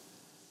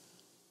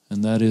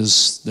 And that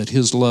is that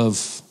His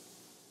love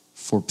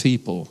for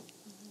people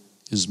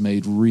is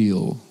made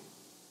real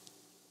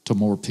to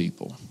more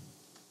people.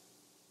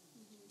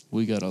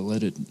 We got to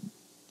let it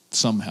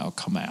somehow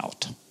come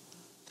out.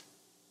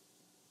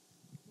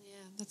 Yeah,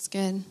 that's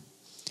good.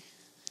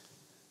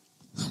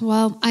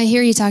 Well, I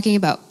hear you talking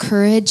about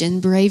courage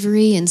and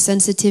bravery and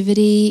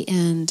sensitivity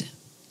and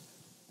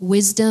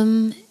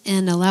wisdom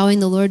and allowing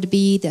the Lord to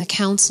be the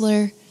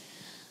counselor.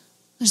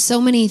 There's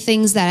so many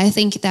things that I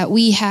think that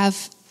we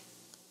have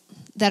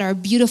that are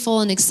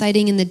beautiful and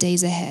exciting in the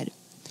days ahead.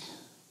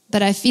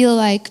 But I feel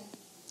like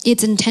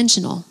it's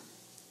intentional.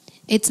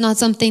 It's not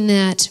something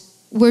that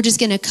we're just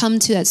going to come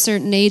to at a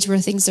certain age where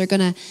things are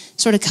going to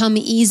sort of come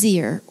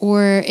easier,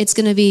 or it's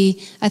going to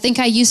be, I think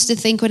I used to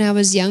think when I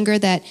was younger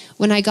that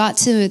when I got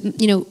to,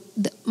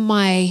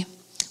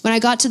 when I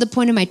got to the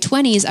point in my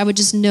 20s, I would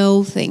just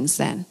know things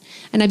then.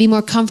 And I'd be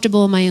more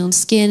comfortable in my own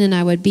skin, and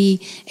I would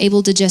be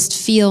able to just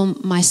feel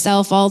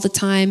myself all the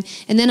time.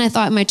 And then I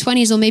thought in my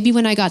 20s, well, maybe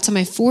when I got to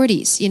my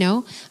 40s,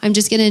 I'm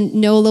just going to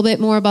know a little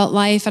bit more about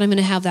life, and I'm going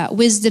to have that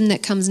wisdom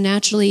that comes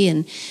naturally,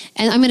 and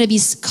I'm going to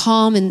be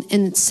calm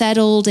and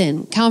settled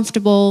and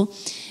comfortable.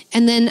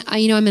 And then,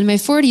 I'm in my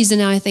 40s, and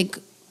now I think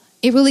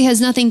it really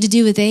has nothing to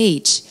do with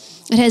age.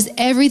 It has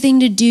everything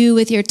to do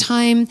with your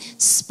time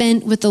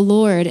spent with the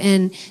Lord.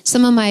 And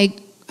some of my,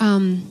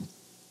 I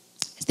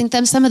think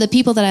that some of the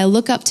people that I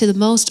look up to the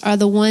most are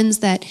the ones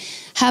that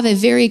have a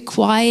very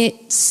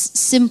quiet,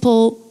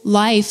 simple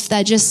life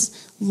that just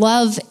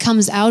love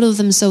comes out of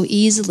them so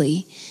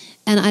easily.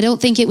 And I don't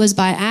think it was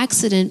by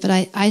accident,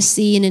 but I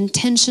see an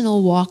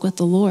intentional walk with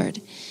the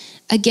Lord,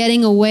 a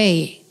getting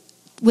away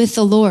with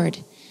the Lord.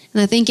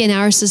 And I think in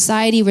our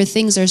society where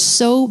things are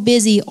so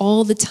busy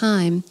all the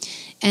time,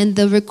 and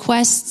the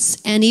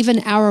requests and even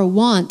our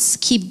wants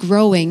keep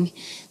growing,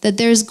 that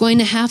there's going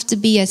to have to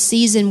be a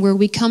season where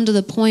we come to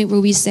the point where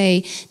we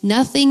say,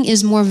 nothing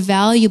is more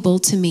valuable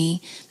to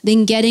me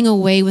than getting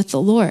away with the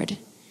Lord.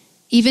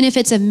 Even if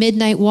it's a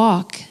midnight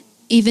walk,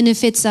 even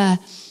if it's a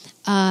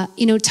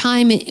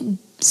time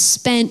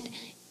spent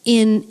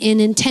in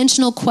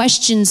intentional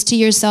questions to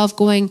yourself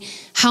going,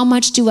 how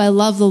much do I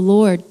love the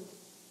Lord?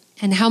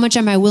 And how much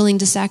am I willing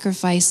to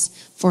sacrifice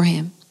for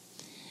him?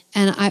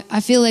 And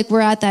I feel like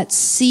we're at that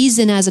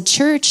season as a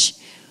church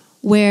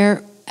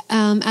where,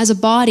 as a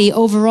body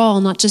overall,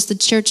 not just the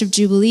Church of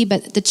Jubilee,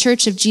 but the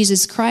Church of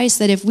Jesus Christ,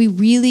 that if we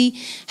really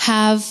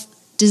have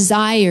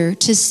desire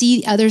to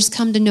see others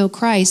come to know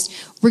Christ,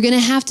 we're going to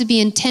have to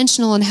be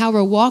intentional in how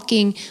we're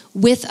walking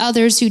with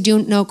others who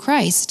don't know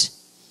Christ.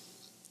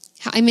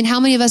 I mean, how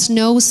many of us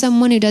know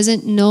someone who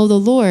doesn't know the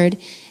Lord?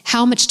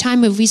 How much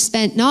time have we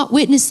spent not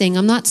witnessing?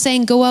 I'm not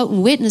saying go out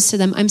and witness to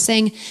them. I'm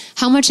saying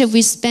how much have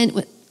we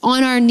spent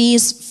on our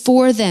knees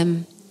for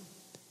them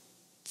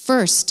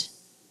first,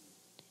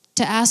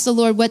 to ask the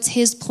Lord what's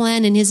his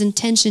plan and his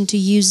intention to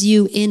use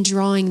you in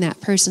drawing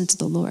that person to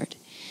the Lord.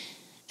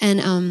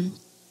 And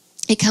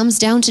it comes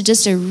down to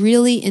just a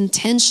really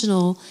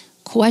intentional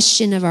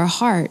question of our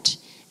heart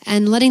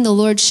and letting the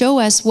Lord show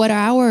us what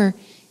our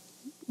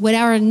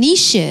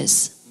niche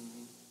is.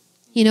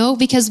 You know,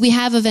 because we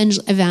have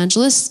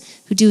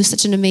evangelists who do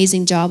such an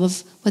amazing job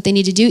of what they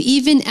need to do,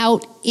 even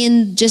out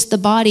in just the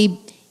body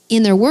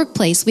in their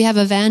workplace. We have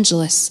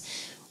evangelists.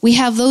 We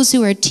have those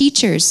who are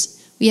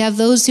teachers. We have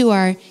those who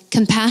are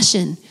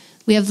compassion.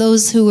 We have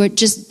those who are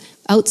just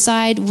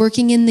outside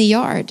working in the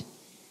yard,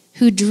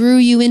 who drew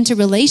you into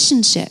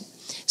relationship.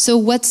 So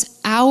what's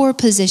our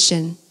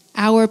position,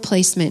 our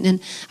placement? And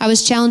I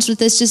was challenged with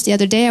this just the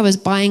other day. I was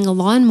buying a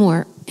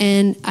lawnmower,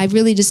 and I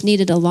really just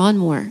needed a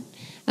lawnmower.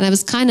 And I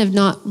was kind of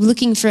not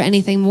looking for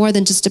anything more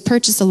than just to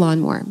purchase a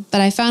lawnmower.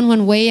 But I found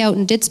one way out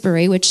in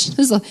Didsbury, which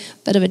was a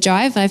bit of a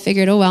drive. I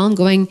figured, oh, well, I'm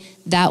going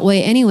that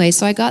way anyway.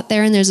 So I got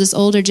there, and there's this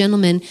older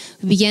gentleman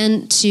who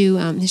began to,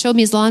 he showed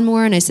me his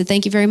lawnmower, and I said,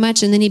 thank you very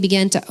much. And then he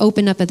began to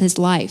open up with his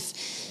life.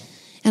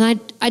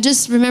 And I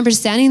just remember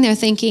standing there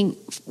thinking,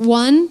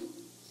 one,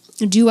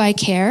 do I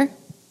care?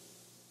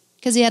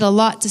 Because he had a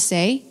lot to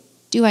say.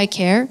 Do I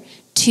care?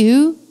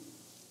 Two,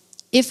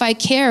 if I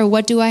care,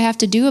 what do I have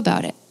to do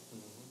about it?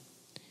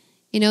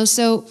 You know,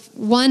 so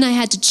one, I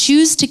had to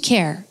choose to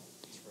care,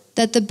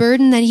 that the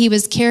burden that he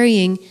was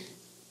carrying,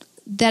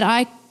 that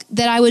I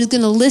was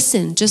going to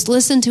listen, just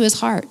listen to his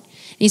heart.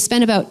 And he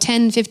spent about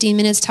 10, 15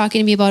 minutes talking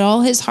to me about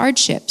all his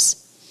hardships.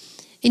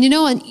 And you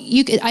know,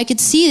 I could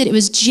see that it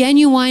was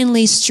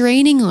genuinely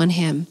straining on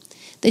him,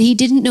 that he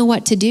didn't know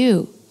what to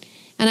do.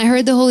 And I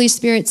heard the Holy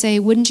Spirit say,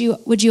 would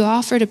you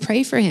offer to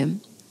pray for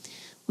him?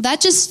 Well,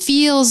 that just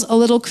feels a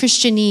little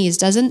Christianese,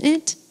 doesn't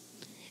it?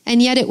 And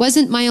yet it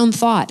wasn't my own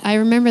thought. I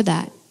remember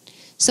that.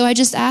 So I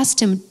just asked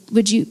him,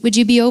 would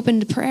you be open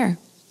to prayer?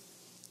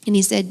 And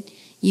he said,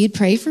 you'd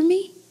pray for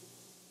me?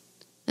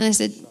 And I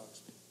said,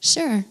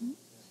 sure.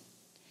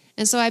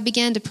 And so I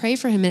began to pray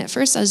for him. And at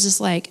first I was just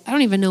like, I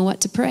don't even know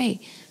what to pray.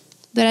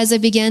 But as I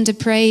began to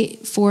pray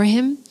for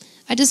him,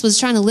 I just was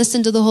trying to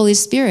listen to the Holy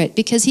Spirit,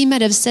 because he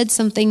might have said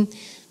something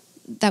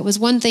that was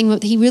one thing,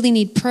 what he really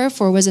needed prayer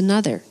for was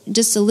another.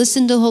 Just to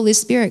listen to the Holy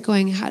Spirit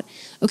going,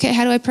 okay,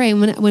 how do I pray?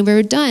 And when we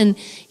were done,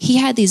 he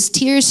had these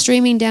tears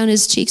streaming down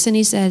his cheeks, and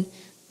he said,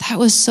 that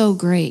was so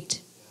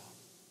great.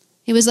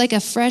 It was like a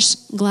fresh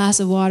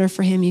glass of water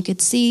for him. You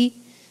could see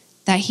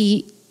that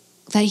he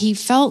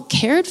felt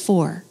cared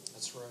for.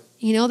 That's right.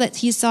 You know, that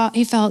he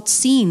felt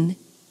seen.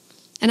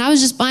 And I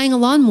was just buying a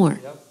lawnmower.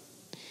 Yep.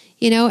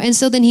 You know, and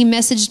so then he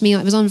messaged me.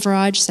 It was on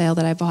Garage Sale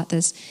that I bought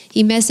this.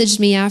 He messaged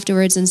me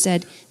afterwards and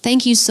said,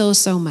 thank you so,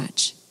 so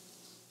much.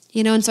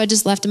 You know, and so I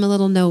just left him a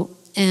little note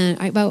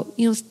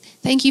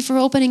thank you for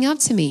opening up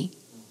to me.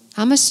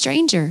 I'm a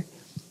stranger.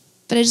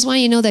 But I just want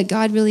you to know that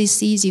God really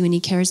sees you and he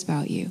cares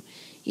about you.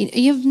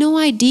 You have no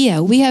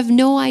idea. We have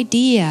no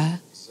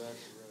idea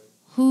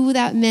who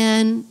that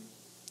man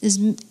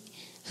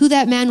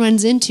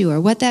runs into, or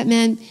what that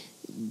man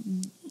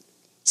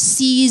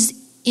sees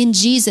in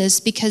Jesus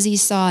because he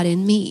saw it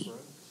in me.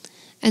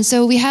 And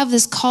so we have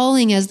this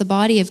calling as the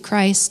body of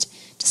Christ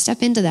to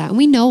step into that. And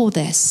we know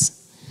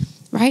this,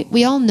 right?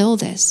 We all know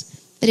this.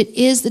 But it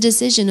is the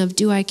decision of,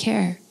 do I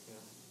care?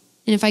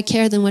 And if I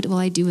care, then what will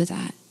I do with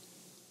that?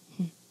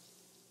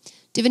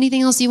 Do you have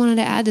anything else you wanted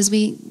to add as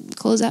we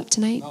close up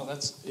tonight? No,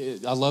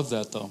 I love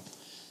that, though.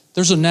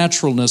 There's a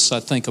naturalness,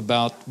 I think,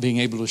 about being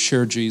able to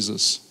share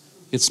Jesus.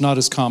 It's not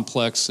as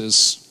complex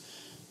as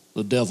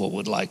the devil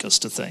would like us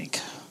to think.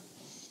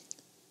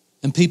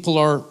 And people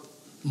are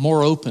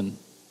more open,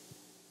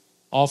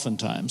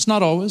 oftentimes,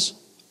 not always,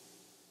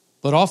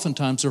 but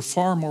oftentimes they're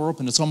far more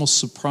open. It's almost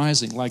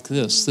surprising, like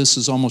this. This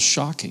is almost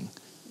shocking.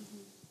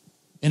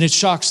 And it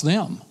shocks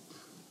them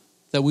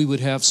that we would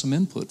have some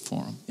input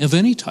for them, of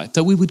any type,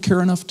 that we would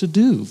care enough to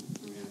do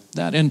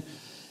that. And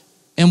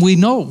we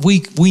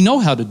know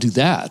how to do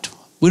that.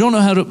 We don't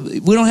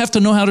have to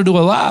know how to do a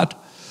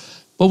lot,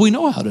 but we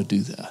know how to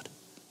do that.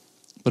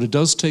 But it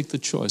does take the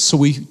choice. So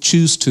we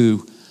choose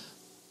to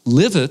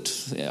live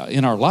it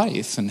in our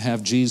life and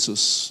have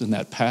Jesus and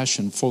that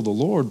passion for the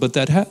Lord, but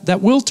that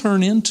will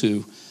turn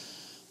into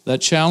that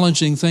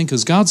challenging thing,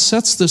 because God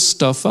sets this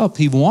stuff up.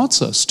 He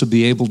wants us to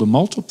be able to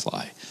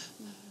multiply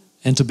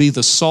and to be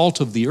the salt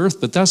of the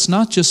earth, but that's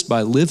not just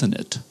by living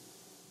it.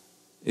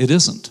 It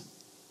isn't.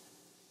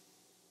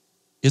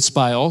 It's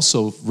by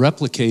also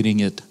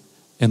replicating it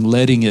and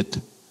letting it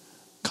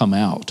come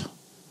out.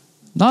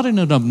 Not in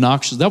an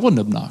obnoxious, that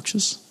wasn't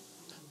obnoxious.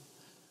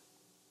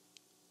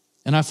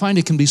 And I find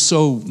it can be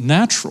so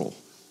natural,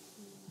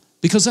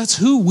 because that's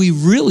who we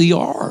really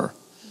are.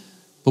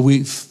 But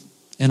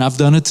and I've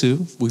done it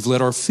too, we've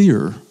let our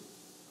fear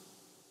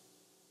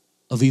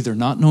of either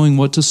not knowing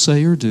what to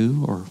say or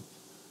do, or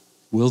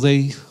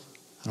I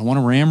don't want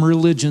to ram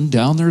religion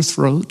down their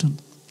throat,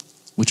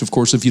 which of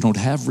course if you don't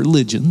have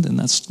religion, then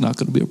that's not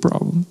going to be a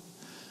problem.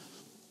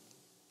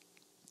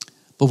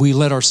 But we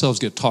let ourselves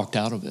get talked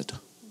out of it.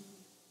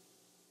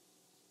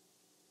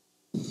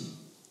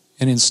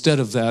 And instead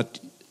of that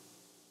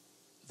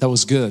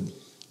was good.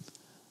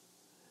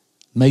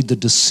 Made the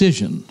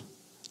decision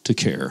to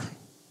care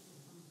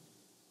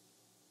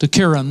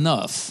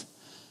enough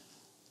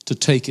to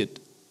take it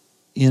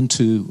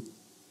into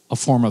a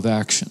form of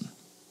action.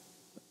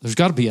 There's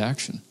got to be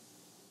action.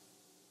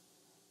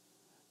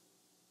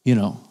 You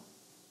know,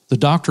 the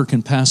doctor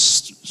can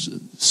pass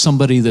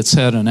somebody that's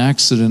had an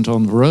accident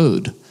on the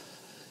road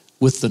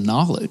with the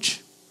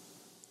knowledge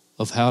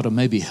of how to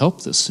maybe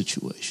help this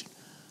situation.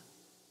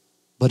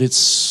 But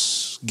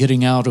it's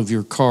getting out of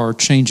your car,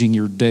 changing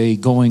your day,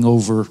 going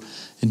over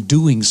and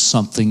doing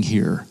something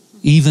here.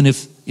 Even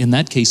if, in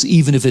that case,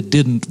 even if it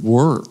didn't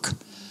work,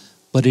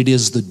 but it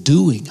is the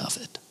doing of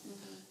it.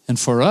 And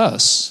for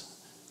us,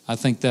 I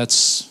think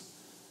that's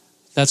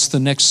the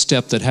next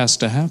step that has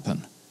to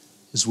happen.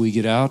 Is we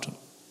get out,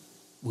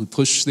 we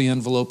push the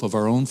envelope of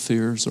our own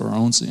fears or our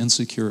own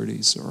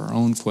insecurities or our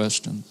own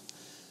questions,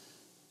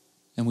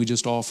 and we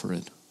just offer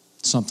it.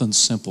 It's something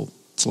simple.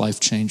 It's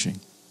life-changing.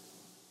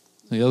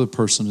 The other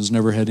person has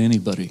never had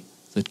anybody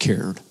that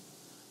cared,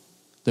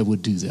 that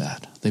would do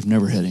that. They've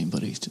never had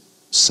anybody to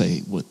say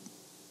what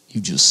you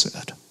just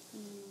said.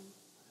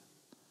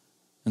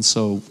 And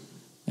so,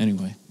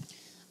 anyway.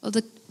 Well,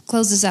 to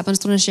close this up, I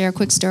just want to share a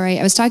quick story.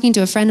 I was talking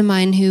to a friend of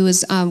mine who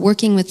was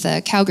working with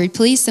the Calgary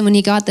Police, and when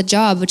he got the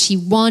job, which he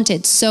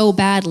wanted so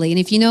badly, and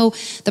if you know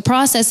the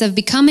process of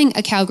becoming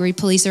a Calgary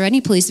Police or any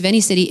police of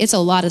any city, it's a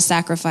lot of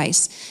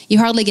sacrifice. You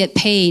hardly get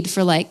paid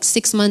for like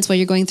 6 months while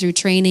you're going through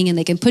training, and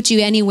they can put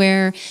you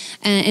anywhere,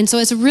 and so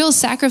it's a real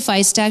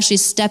sacrifice to actually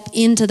step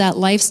into that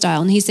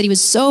lifestyle. And he said he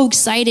was so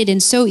excited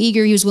and so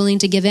eager, he was willing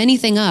to give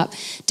anything up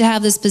to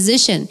have this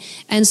position.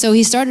 And so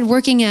he started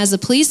working as a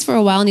police for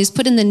a while, and he was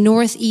put in the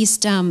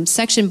northeast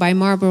section by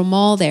Marlborough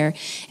Mall there.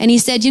 And he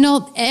said, you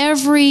know,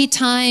 every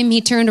time he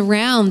turned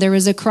around, there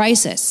was a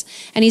crisis.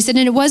 And he said,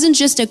 and it wasn't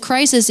just a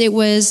crisis, it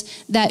was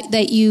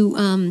that you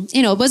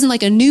know, it wasn't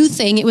like a new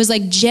thing. It was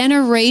like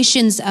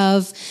generations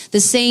of the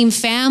same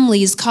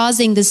families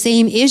causing the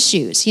same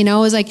issues. You know,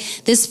 it was like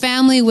this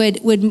family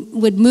would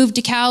move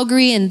to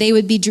Calgary, and they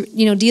would be,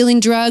 you know, dealing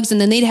drugs, and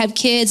then they'd have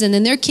kids, and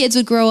then their kids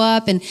would grow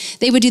up, and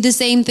they would do the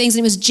same things. And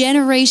it was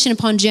generation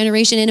upon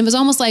generation. And it was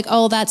almost like,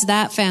 oh, that's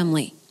that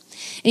family.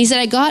 And he said,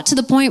 I got to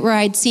the point where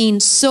I'd seen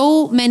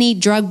so many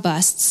drug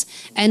busts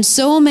and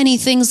so many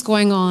things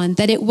going on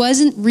that it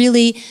wasn't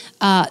really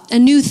a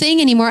new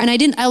thing anymore.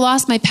 And I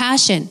lost my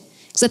passion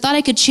because I thought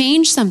I could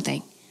change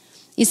something.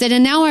 He said,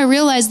 and now I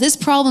realize this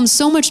problem's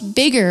so much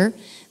bigger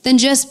than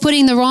just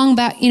putting the wrong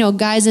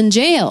guys in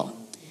jail.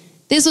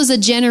 This was a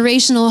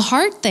generational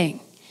heart thing.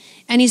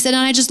 And he said,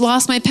 and I just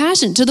lost my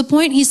passion to the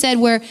point, he said,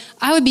 where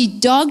I would be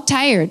dog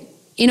tired.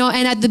 You know,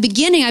 and at the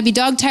beginning, I'd be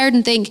dog tired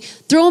and think,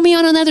 throw me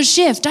on another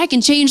shift. I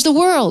can change the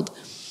world.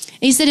 And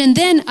he said, and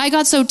then I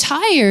got so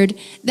tired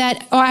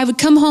that, or I would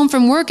come home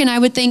from work and I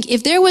would think,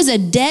 if there was a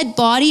dead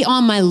body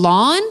on my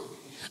lawn,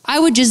 I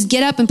would just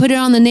get up and put it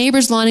on the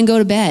neighbor's lawn and go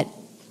to bed.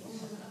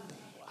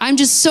 I'm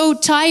just so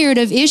tired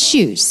of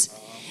issues.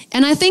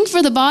 And I think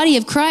for the body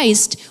of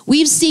Christ,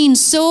 we've seen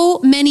so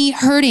many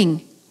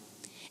hurting.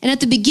 And at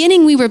the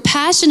beginning, we were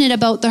passionate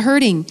about the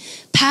hurting,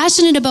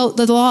 passionate about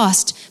the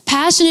lost,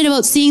 passionate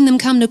about seeing them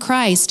come to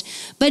Christ.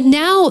 But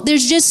now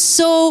there's just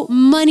so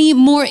many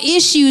more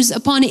issues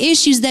upon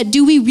issues that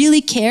do we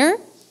really care?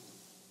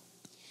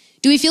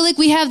 Do we feel like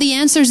we have the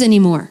answers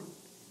anymore?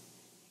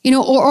 You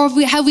know, or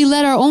have we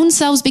let our own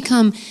selves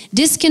become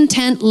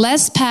discontent,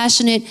 less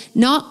passionate,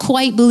 not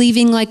quite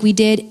believing like we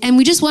did, and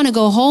we just want to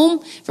go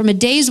home from a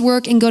day's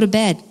work and go to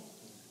bed?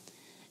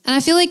 And I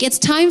feel like it's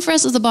time for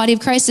us as the body of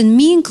Christ, and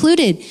me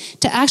included,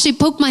 to actually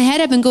poke my head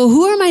up and go,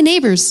 who are my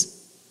neighbors?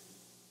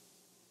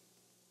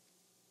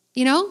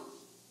 You know?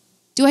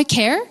 Do I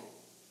care?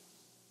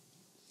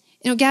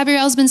 You know,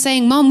 Gabrielle's been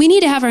saying, Mom, we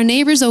need to have our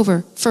neighbors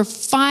over for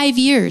 5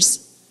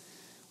 years.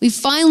 We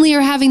finally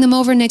are having them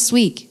over next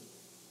week.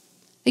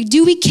 Like,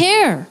 do we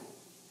care?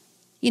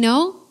 You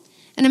know?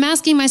 And I'm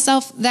asking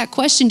myself that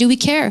question, do we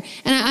care?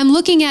 And I'm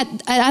looking at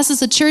us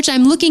as a church,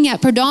 I'm looking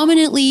at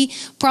predominantly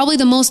probably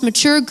the most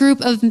mature group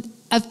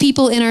of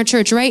people in our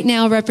church right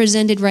now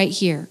represented right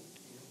here.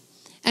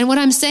 And what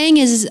I'm saying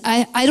is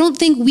I don't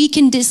think we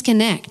can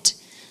disconnect.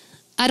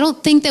 I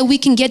don't think that we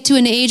can get to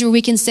an age where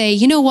we can say,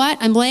 you know what,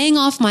 I'm laying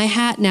off my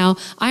hat now,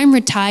 I'm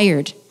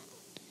retired.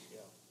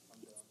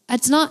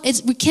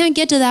 We can't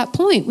get to that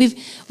point.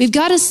 We've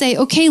got to say,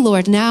 okay,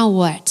 Lord, now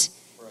what?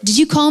 Did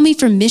you call me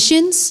for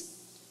missions?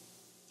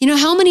 You know,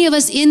 how many of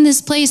us in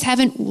this place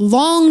haven't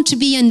longed to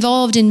be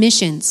involved in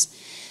missions?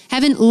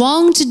 Haven't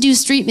longed to do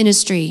street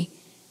ministry?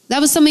 That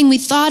was something we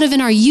thought of in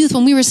our youth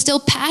when we were still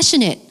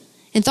passionate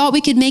and thought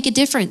we could make a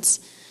difference.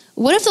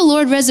 What if the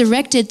Lord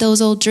resurrected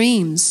those old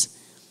dreams?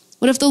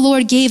 What if the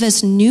Lord gave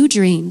us new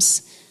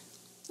dreams?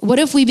 What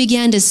if we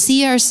began to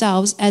see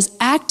ourselves as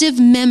active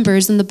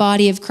members in the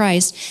body of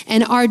Christ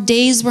and our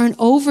days weren't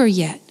over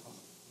yet?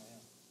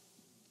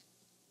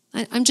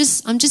 I'm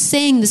just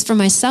saying this for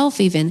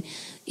myself even,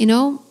 you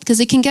know, because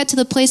it can get to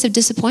the place of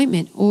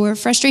disappointment or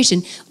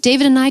frustration.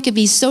 David and I could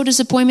be so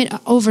disappointed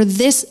over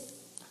this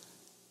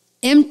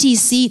empty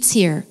seats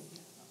here.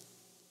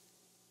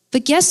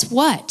 But guess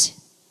what?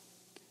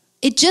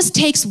 It just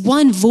takes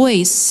one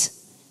voice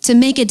to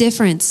make a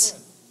difference.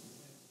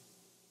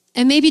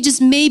 And maybe,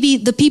 just maybe,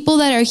 the people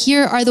that are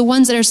here are the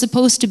ones that are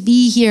supposed to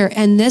be here,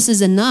 and this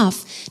is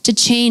enough to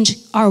change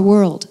our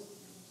world.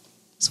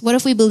 So what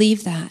if we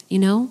believe that, you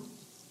know?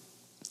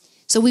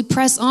 So we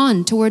press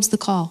on towards the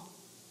call,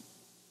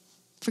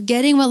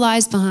 forgetting what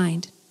lies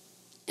behind,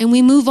 and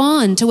we move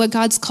on to what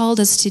God's called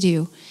us to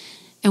do,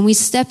 and we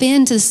step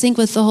into sync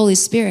with the Holy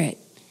Spirit,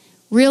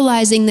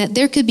 realizing that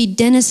there could be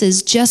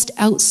Dennis's just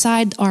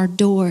outside our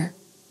door.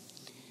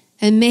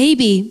 And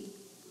maybe,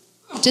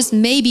 just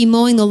maybe,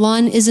 mowing the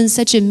lawn isn't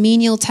such a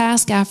menial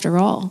task after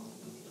all.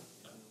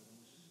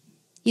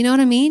 You know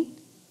what I mean?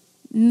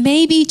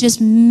 Maybe,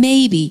 just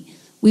maybe,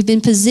 we've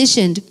been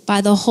positioned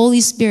by the Holy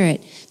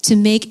Spirit to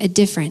make a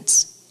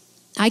difference.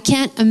 I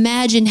can't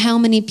imagine how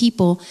many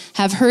people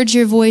have heard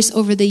your voice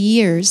over the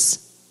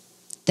years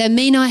that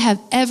may not have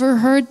ever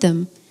heard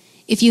them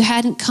if you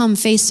hadn't come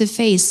face to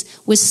face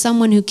with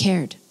someone who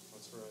cared.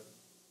 That's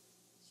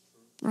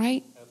right.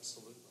 Right?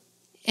 Absolutely.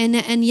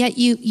 And yet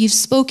you've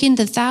spoken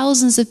to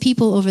thousands of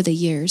people over the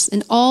years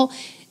in all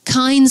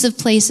kinds of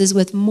places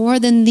with more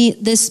than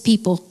this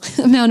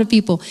amount of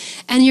people.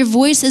 And your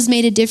voice has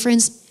made a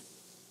difference.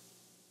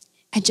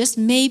 And just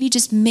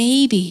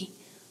maybe,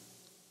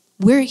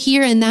 we're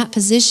here in that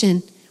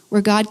position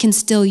where God can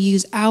still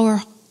use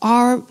our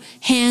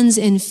hands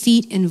and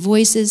feet and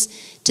voices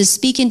to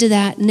speak into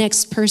that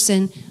next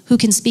person who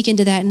can speak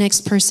into that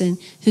next person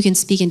who can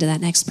speak into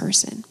that next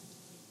person.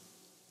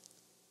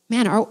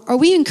 Man, are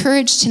we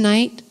encouraged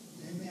tonight?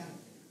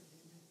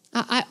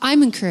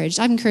 I'm encouraged.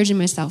 I'm encouraging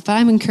myself, but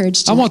I'm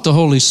encouraged tonight. I want the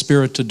Holy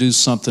Spirit to do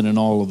something in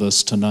all of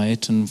us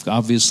tonight, and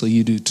obviously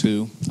you do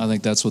too. I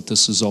think that's what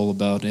this is all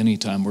about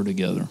anytime we're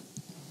together.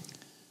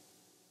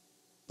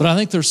 But I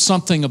think there's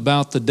something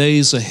about the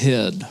days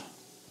ahead.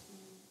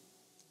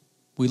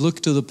 We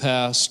look to the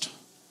past,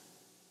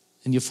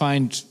 and you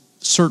find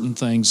certain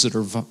things that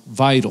are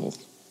vital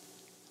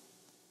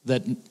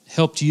that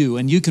helped you.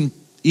 And you can,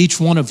 each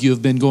one of you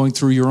have been going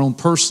through your own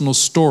personal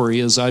story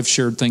as I've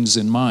shared things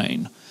in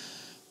mine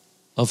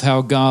of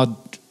how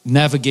God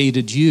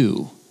navigated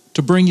you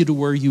to bring you to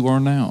where you are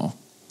now.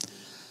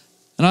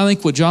 And I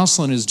think what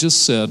Jocelyn has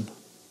just said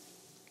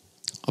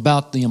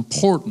about the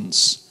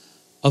importance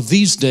of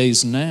these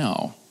days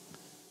now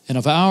and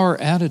of our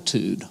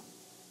attitude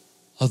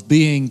of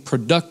being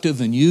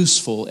productive and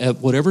useful at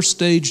whatever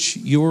stage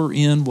you're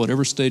in,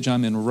 whatever stage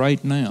I'm in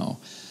right now.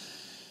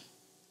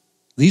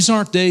 These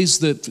aren't days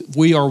that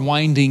we are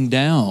winding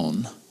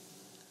down.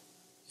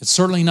 It's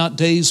certainly not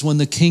days when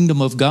the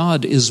kingdom of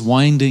God is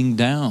winding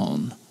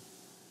down.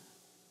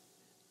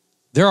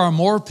 There are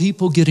more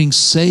people getting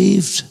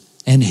saved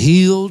and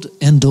healed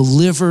and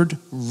delivered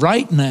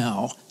right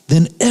now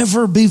than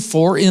ever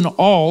before in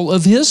all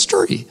of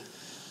history.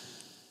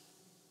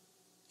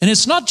 And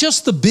it's not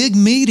just the big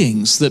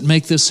meetings that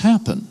make this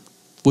happen,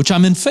 which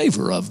I'm in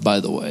favor of, by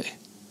the way.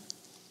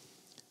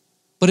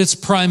 But it's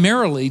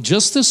primarily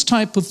just this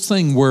type of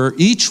thing where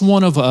each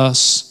one of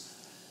us,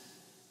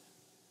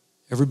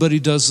 everybody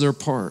does their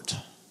part.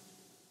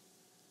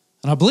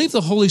 And I believe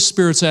the Holy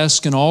Spirit's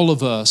asking all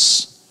of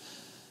us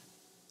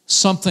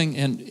something,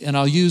 and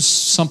I'll use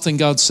something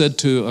God said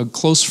to a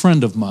close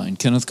friend of mine,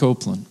 Kenneth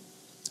Copeland,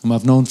 whom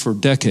I've known for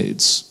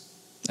decades.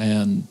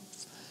 And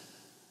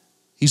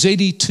he's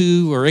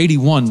 82 or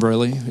 81,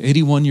 really,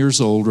 81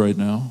 years old right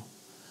now,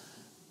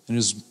 and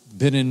has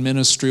been in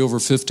ministry over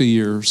 50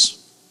 years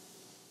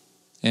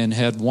and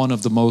had one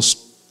of the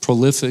most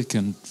prolific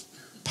and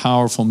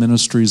powerful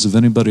ministries of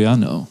anybody I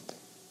know.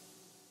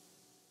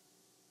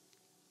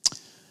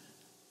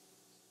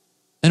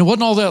 And it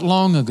wasn't all that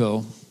long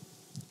ago,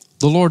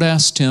 the Lord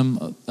asked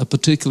him a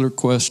particular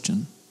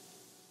question.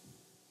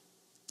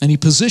 And he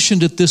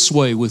positioned it this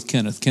way with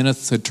Kenneth.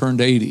 Kenneth had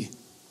turned 80.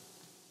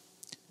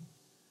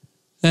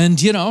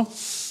 And, you know,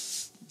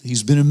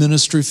 he's been in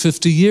ministry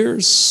 50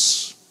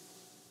 years.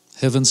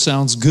 Heaven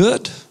sounds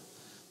good.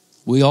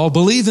 We all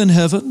believe in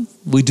heaven.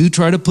 We do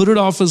try to put it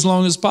off as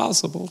long as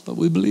possible, but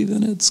we believe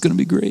in it. It's going to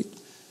be great.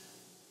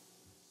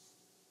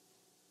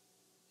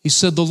 He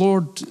said the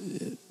Lord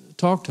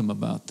talked to him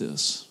about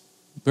this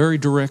very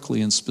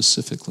directly and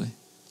specifically.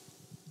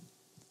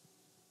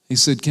 He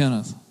said,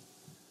 Kenneth,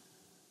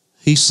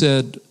 he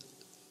said,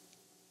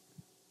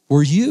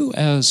 were you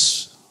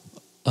as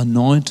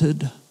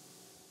anointed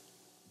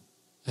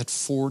at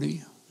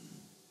 40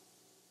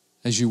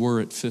 as you were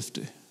at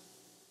 50?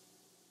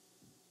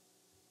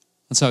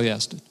 That's how he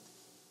asked it.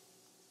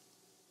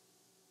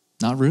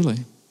 Not really,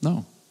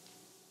 no.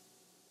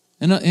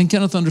 And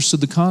Kenneth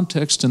understood the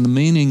context, and the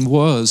meaning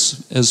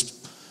was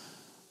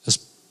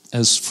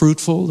as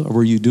fruitful, or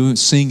were you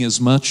seeing as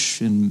much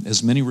and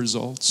as many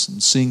results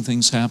and seeing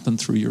things happen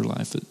through your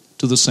life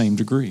to the same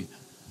degree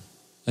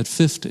at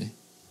 50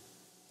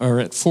 or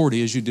at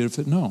 40 as you did at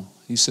 50? No.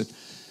 He said,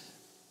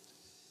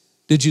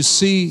 did you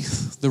see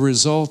the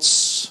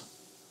results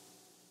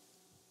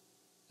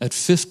at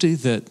 50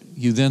 that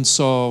you then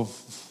saw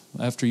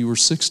after you were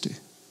 60?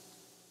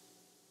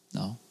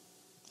 No,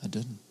 I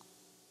didn't.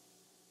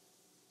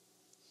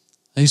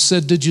 He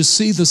said, did you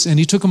see this? And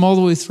he took them all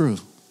the way through.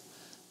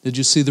 Did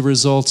you see the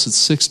results at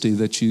 60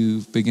 that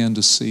you began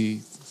to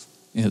see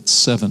at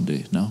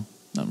 70? No,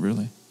 not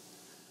really.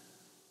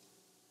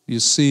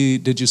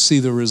 Did you see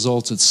the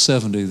results at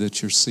 70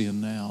 that you're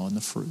seeing now in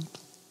the fruit?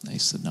 And he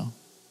said, no,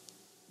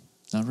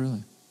 not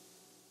really.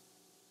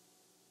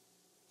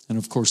 And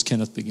of course,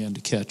 Kenneth began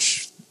to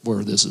catch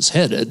where this is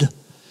headed.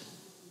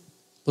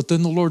 But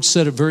then the Lord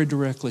said it very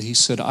directly. He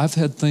said, I've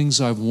had things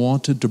I've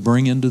wanted to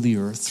bring into the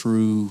earth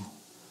through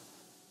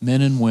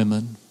men and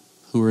women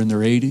who are in their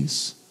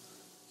 80s,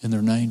 in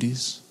their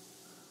 90s,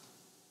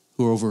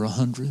 who are over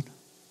 100,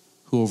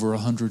 who are over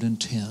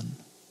 110.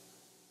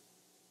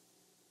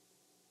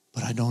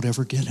 But I don't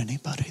ever get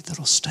anybody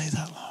that'll stay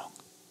that long.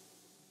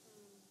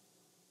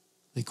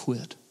 They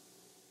quit.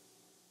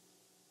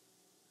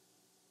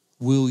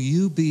 Will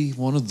you be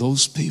one of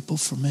those people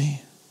for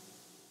me?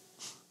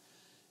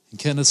 And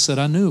Kenneth said,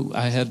 I knew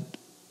I had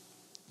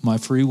my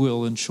free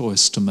will and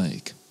choice to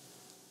make,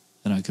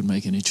 and I could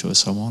make any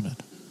choice I wanted.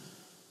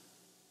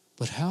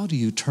 But how do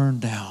you turn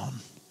down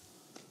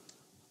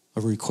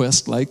a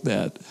request like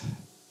that?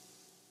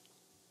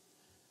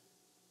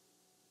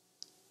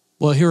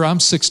 Well, here I'm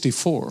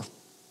 64.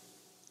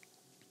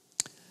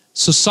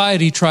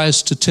 Society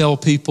tries to tell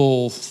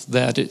people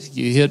that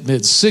you hit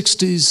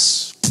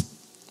mid-60s,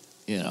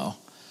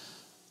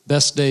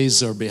 best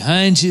days are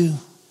behind you.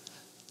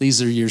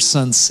 These are your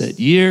sunset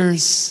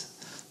years.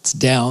 It's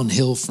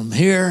downhill from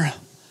here.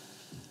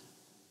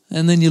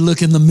 And then you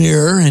look in the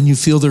mirror and you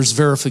feel there's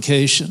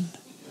verification.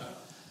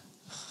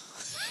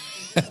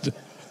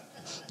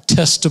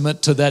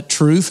 Testament to that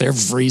truth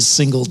every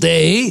single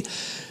day.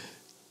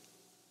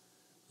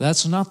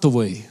 That's not the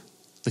way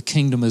the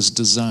kingdom is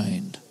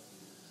designed.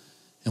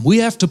 And we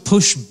have to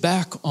push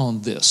back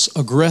on this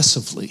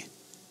aggressively.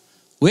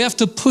 We have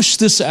to push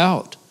this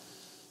out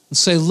and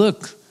say,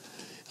 look,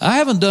 I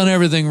haven't done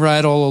everything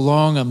right all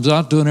along. I'm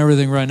not doing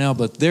everything right now,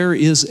 but there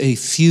is a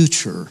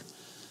future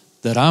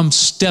that I'm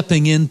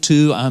stepping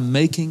into. I'm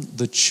making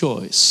the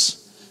choice.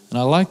 And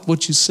I like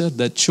what you said,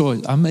 that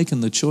choice. I'm making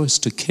the choice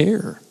to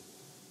care.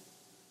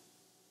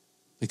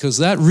 Because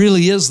that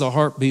really is the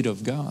heartbeat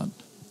of God.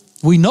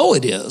 We know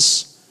it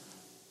is.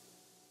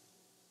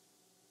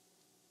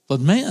 But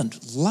man,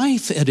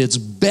 life at its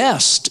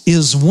best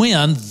is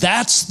when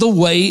that's the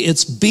way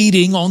it's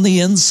beating on the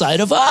inside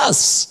of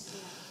us.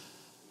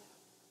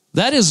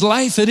 That is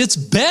life at its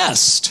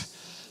best.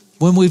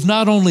 When we've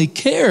not only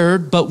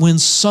cared, but when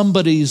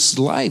somebody's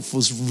life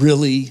was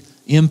really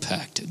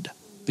impacted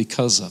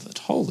because of it.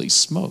 Holy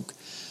smoke.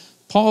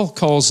 Paul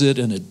calls it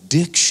an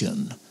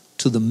addiction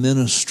to the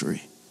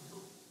ministry.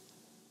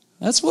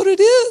 That's what it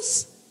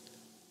is.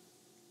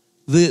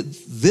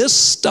 This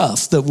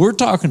stuff that we're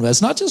talking about,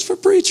 it's not just for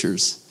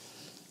preachers.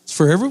 It's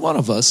for every one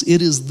of us.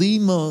 It is the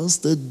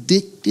most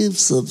addictive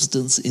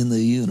substance in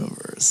the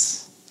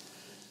universe.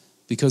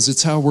 Because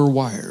it's how we're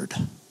wired.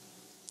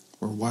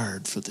 We're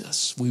wired for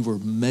this. We were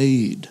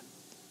made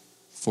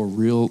for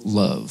real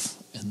love.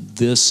 And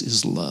this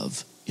is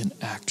love in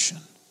action.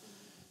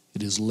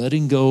 It is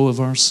letting go of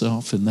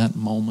ourselves in that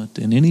moment,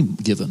 in any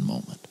given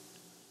moment.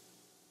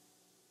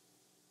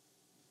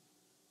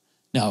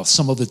 Now,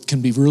 some of it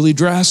can be really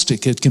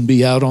drastic. It can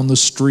be out on the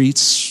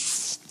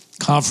streets,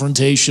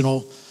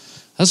 confrontational.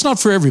 That's not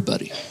for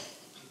everybody.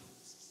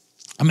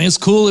 I mean, it's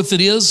cool if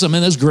it is. I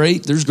mean, that's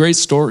great. There's great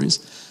stories.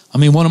 I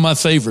mean, one of my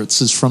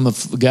favorites is from a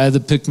guy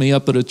that picked me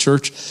up at a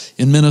church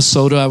in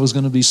Minnesota I was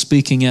going to be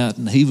speaking at,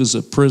 and he was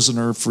a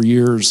prisoner for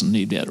years, and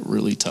he'd had a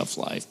really tough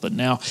life. But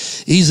now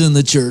he's in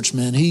the church,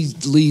 man. He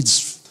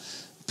leads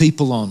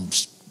people on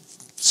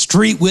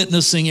street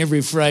witnessing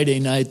every Friday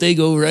night. They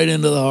go right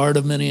into the heart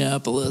of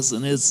Minneapolis,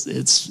 and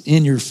it's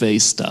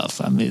in-your-face stuff.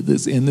 I mean,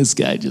 this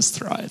guy just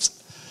thrives.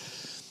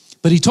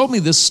 But he told me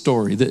this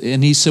story,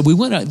 and he said,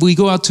 we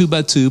go out 2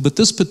 by 2, but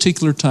this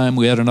particular time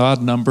we had an odd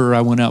number.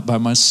 I went out by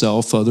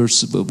myself,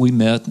 others, but we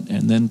met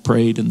and then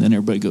prayed, and then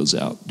everybody goes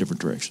out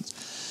different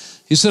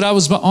directions. He said, I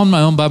was on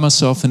my own by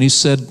myself, and he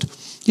said,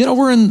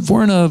 we're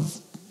in a,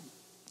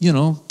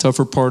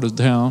 tougher part of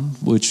town,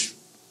 which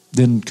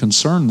didn't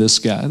concern this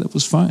guy. That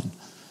was fine.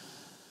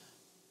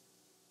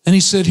 And he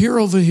said,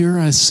 over here,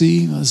 I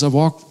see, as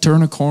I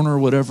turn a corner or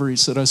whatever, he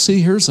said, I see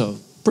here's a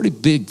pretty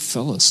big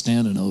fella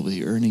standing over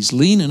here, and he's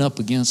leaning up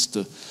against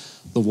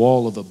the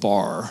wall of a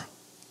bar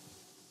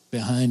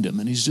behind him,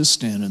 and he's just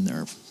standing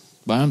there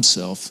by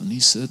himself. And he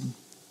said,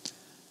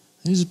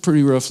 he's a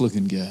pretty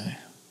rough-looking guy.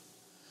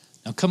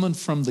 Now, coming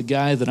from the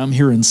guy that I'm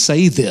hearing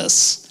say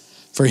this,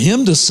 for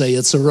him to say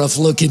it's a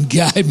rough-looking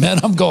guy, man,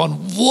 I'm going,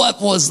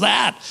 what was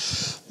that?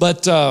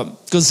 But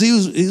because he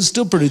was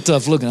still pretty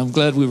tough-looking. I'm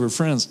glad we were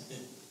friends.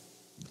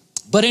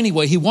 But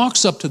anyway, he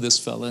walks up to this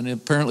fella, and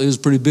apparently he was a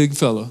pretty big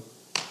fella.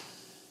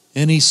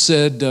 And he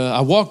said,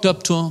 I walked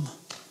up to him,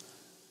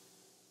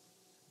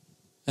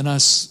 and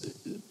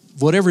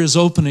whatever his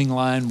opening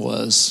line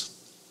was,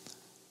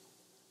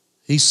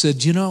 he said,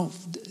 do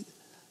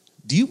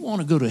you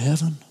want to go to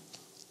heaven?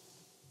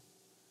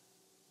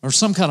 Or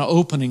some kind of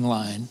opening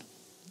line.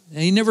 And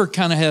he never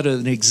kind of had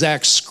an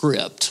exact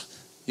script.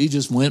 He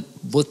just went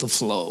with the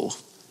flow.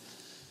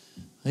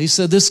 He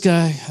said this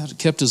guy had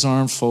kept his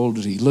arms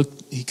folded.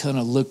 He kind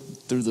of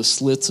looked through the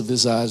slits of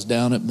his eyes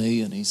down at me,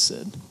 and he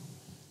said,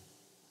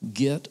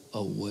 get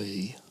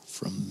away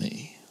from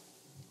me.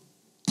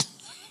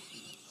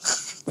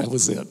 That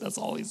was it. That's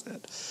all he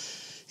said.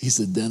 He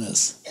said,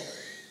 Dennis,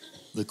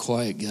 the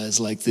quiet guys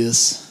like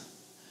this,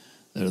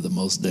 they're the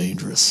most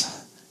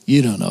dangerous.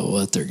 You don't know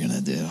what they're going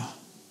to do.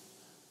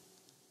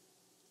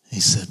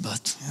 He said,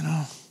 but,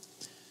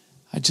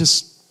 I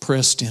just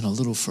pressed in a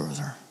little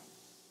further.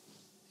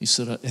 He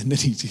said, and then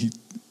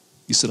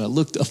he said, I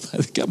looked up. I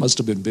think I must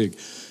have been big.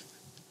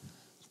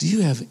 Do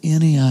you have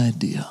any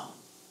idea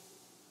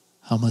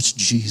how much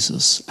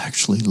Jesus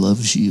actually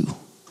loves you?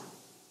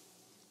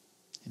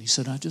 And he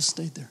said, I just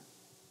stayed there.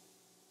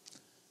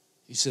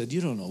 He said,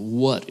 you don't know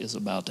what is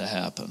about to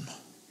happen.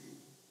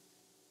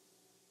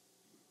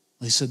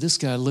 He said, this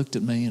guy looked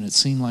at me, and it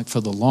seemed like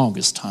for the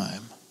longest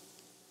time.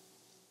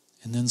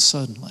 And then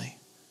suddenly,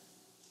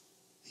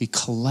 he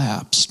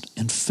collapsed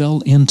and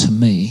fell into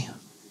me.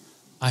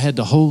 I had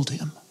to hold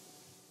him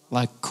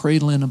like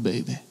cradling a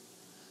baby.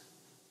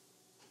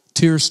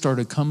 Tears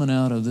started coming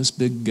out of this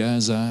big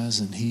guy's eyes,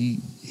 and he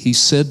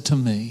said to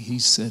me, he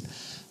said,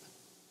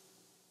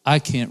 I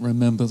can't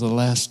remember the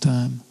last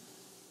time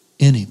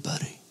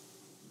anybody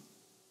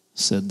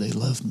said they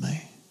loved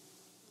me.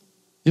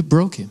 It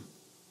broke him.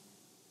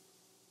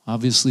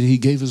 Obviously, he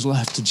gave his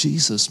life to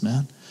Jesus,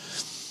 man.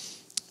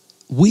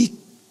 We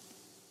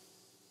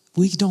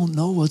don't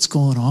know what's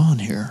going on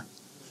here,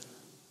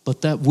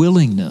 but that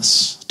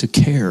willingness to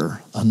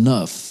care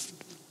enough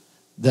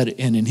that,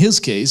 and in his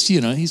case,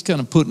 he's kind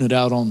of putting it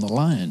out on the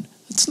line.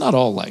 It's not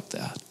all like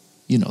that.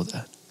 You know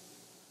that.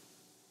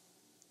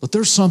 But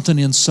there's something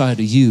inside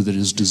of you that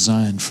is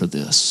designed for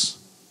this.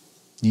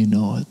 You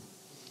know it.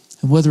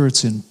 And whether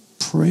it's in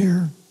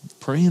prayer,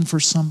 praying for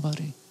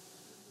somebody,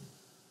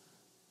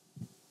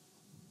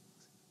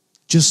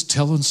 just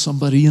telling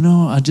somebody, I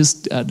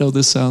know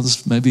this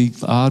sounds maybe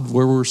odd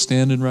where we're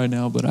standing right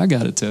now, but I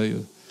got to tell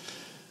you,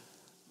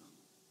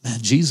 man,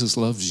 Jesus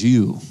loves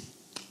you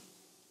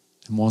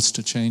and wants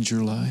to change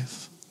your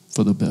life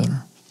for the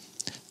better.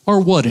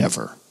 Or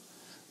whatever.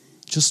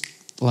 Just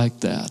like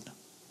that.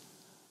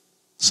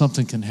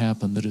 Something can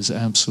happen that is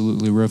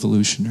absolutely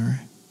revolutionary.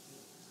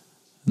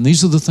 And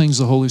these are the things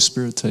the Holy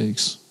Spirit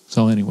takes.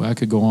 So anyway, I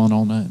could go on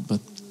all night,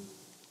 but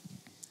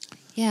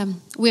yeah,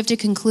 we have to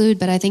conclude,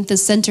 but I think the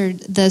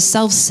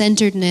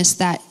self-centeredness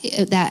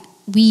that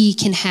we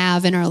can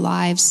have in our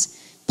lives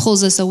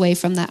pulls us away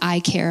from that I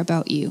care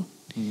about you.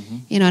 Mm-hmm.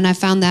 And I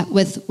found that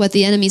with what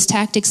the enemy's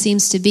tactic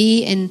seems to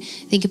be, and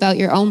think about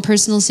your own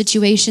personal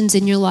situations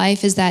in your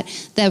life, is that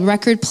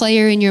record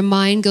player in your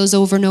mind goes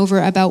over and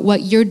over about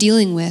what you're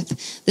dealing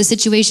with, the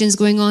situations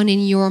going on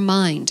in your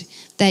mind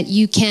that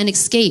you can't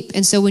escape.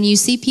 And so when you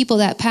see people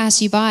that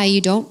pass you by,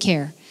 you don't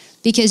care.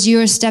 Because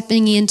you're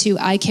stepping into,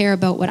 I care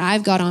about what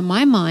I've got on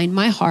my mind,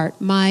 my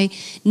heart, my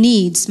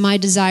needs, my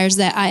desires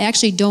that I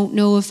actually don't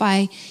know if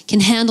I can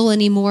handle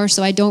anymore,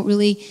 so I don't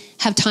really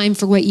have time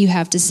for what you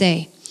have to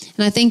say.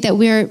 And I think that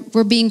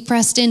we're being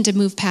pressed in to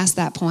move past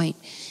that point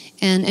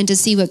and to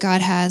see what God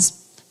has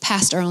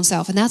past our own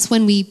self. And that's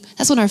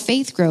when our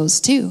faith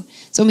grows too.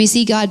 So when we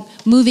see God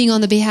moving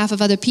on the behalf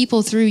of other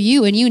people through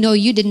you, and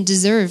you didn't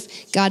deserve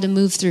God to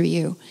move through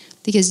you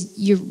because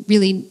you're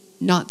really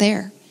not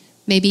there.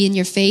 Maybe in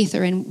your faith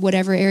or in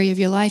whatever area of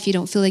your life, you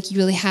don't feel like you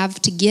really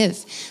have to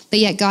give. But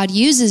yet God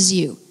uses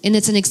you, and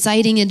it's an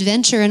exciting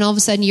adventure, and all of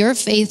a sudden your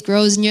faith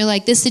grows, and you're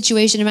like, this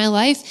situation in my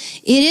life,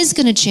 it is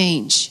going to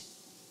change.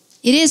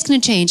 It is going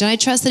to change, and I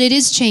trust that it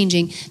is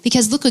changing,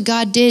 because look what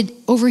God did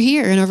over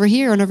here and over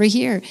here and over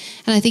here.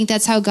 And I think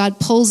that's how God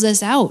pulls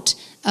us out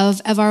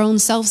of our own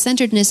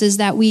self-centeredness, is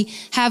that we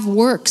have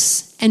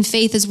works, and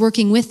faith is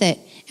working with it,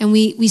 and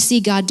we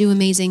see God do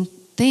amazing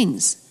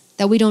things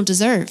that we don't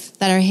deserve,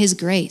 that are His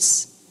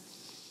grace.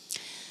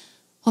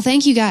 Well,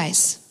 thank you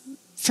guys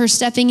for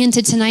stepping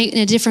into tonight in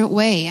a different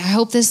way. I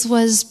hope this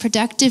was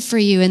productive for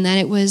you, and that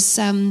it was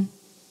that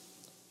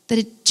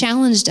it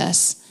challenged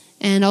us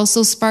and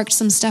also sparked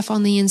some stuff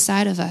on the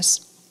inside of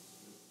us.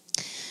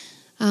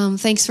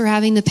 Thanks for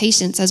having the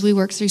patience as we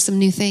work through some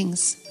new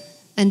things.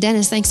 And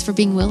Dennis, thanks for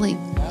being willing.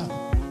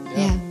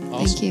 Yeah, awesome.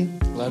 Thank you.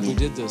 Glad we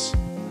did this.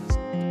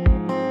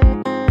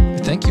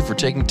 Thank you for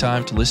taking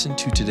time to listen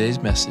to today's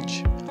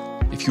message.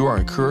 If you are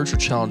encouraged or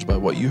challenged by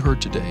what you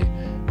heard today,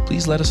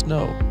 please let us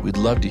know. We'd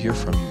love to hear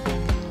from you.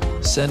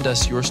 Send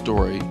us your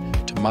story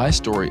to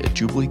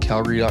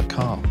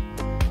mystory@jubileecalgary.com.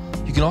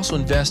 You can also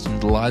invest in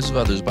the lives of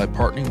others by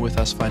partnering with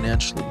us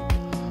financially.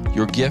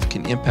 Your gift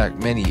can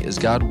impact many as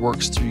God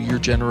works through your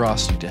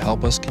generosity to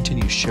help us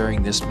continue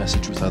sharing this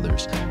message with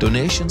others.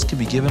 Donations can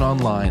be given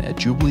online at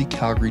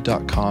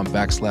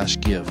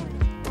jubileecalgary.com/give.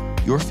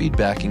 Your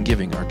feedback and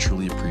giving are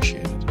truly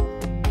appreciated.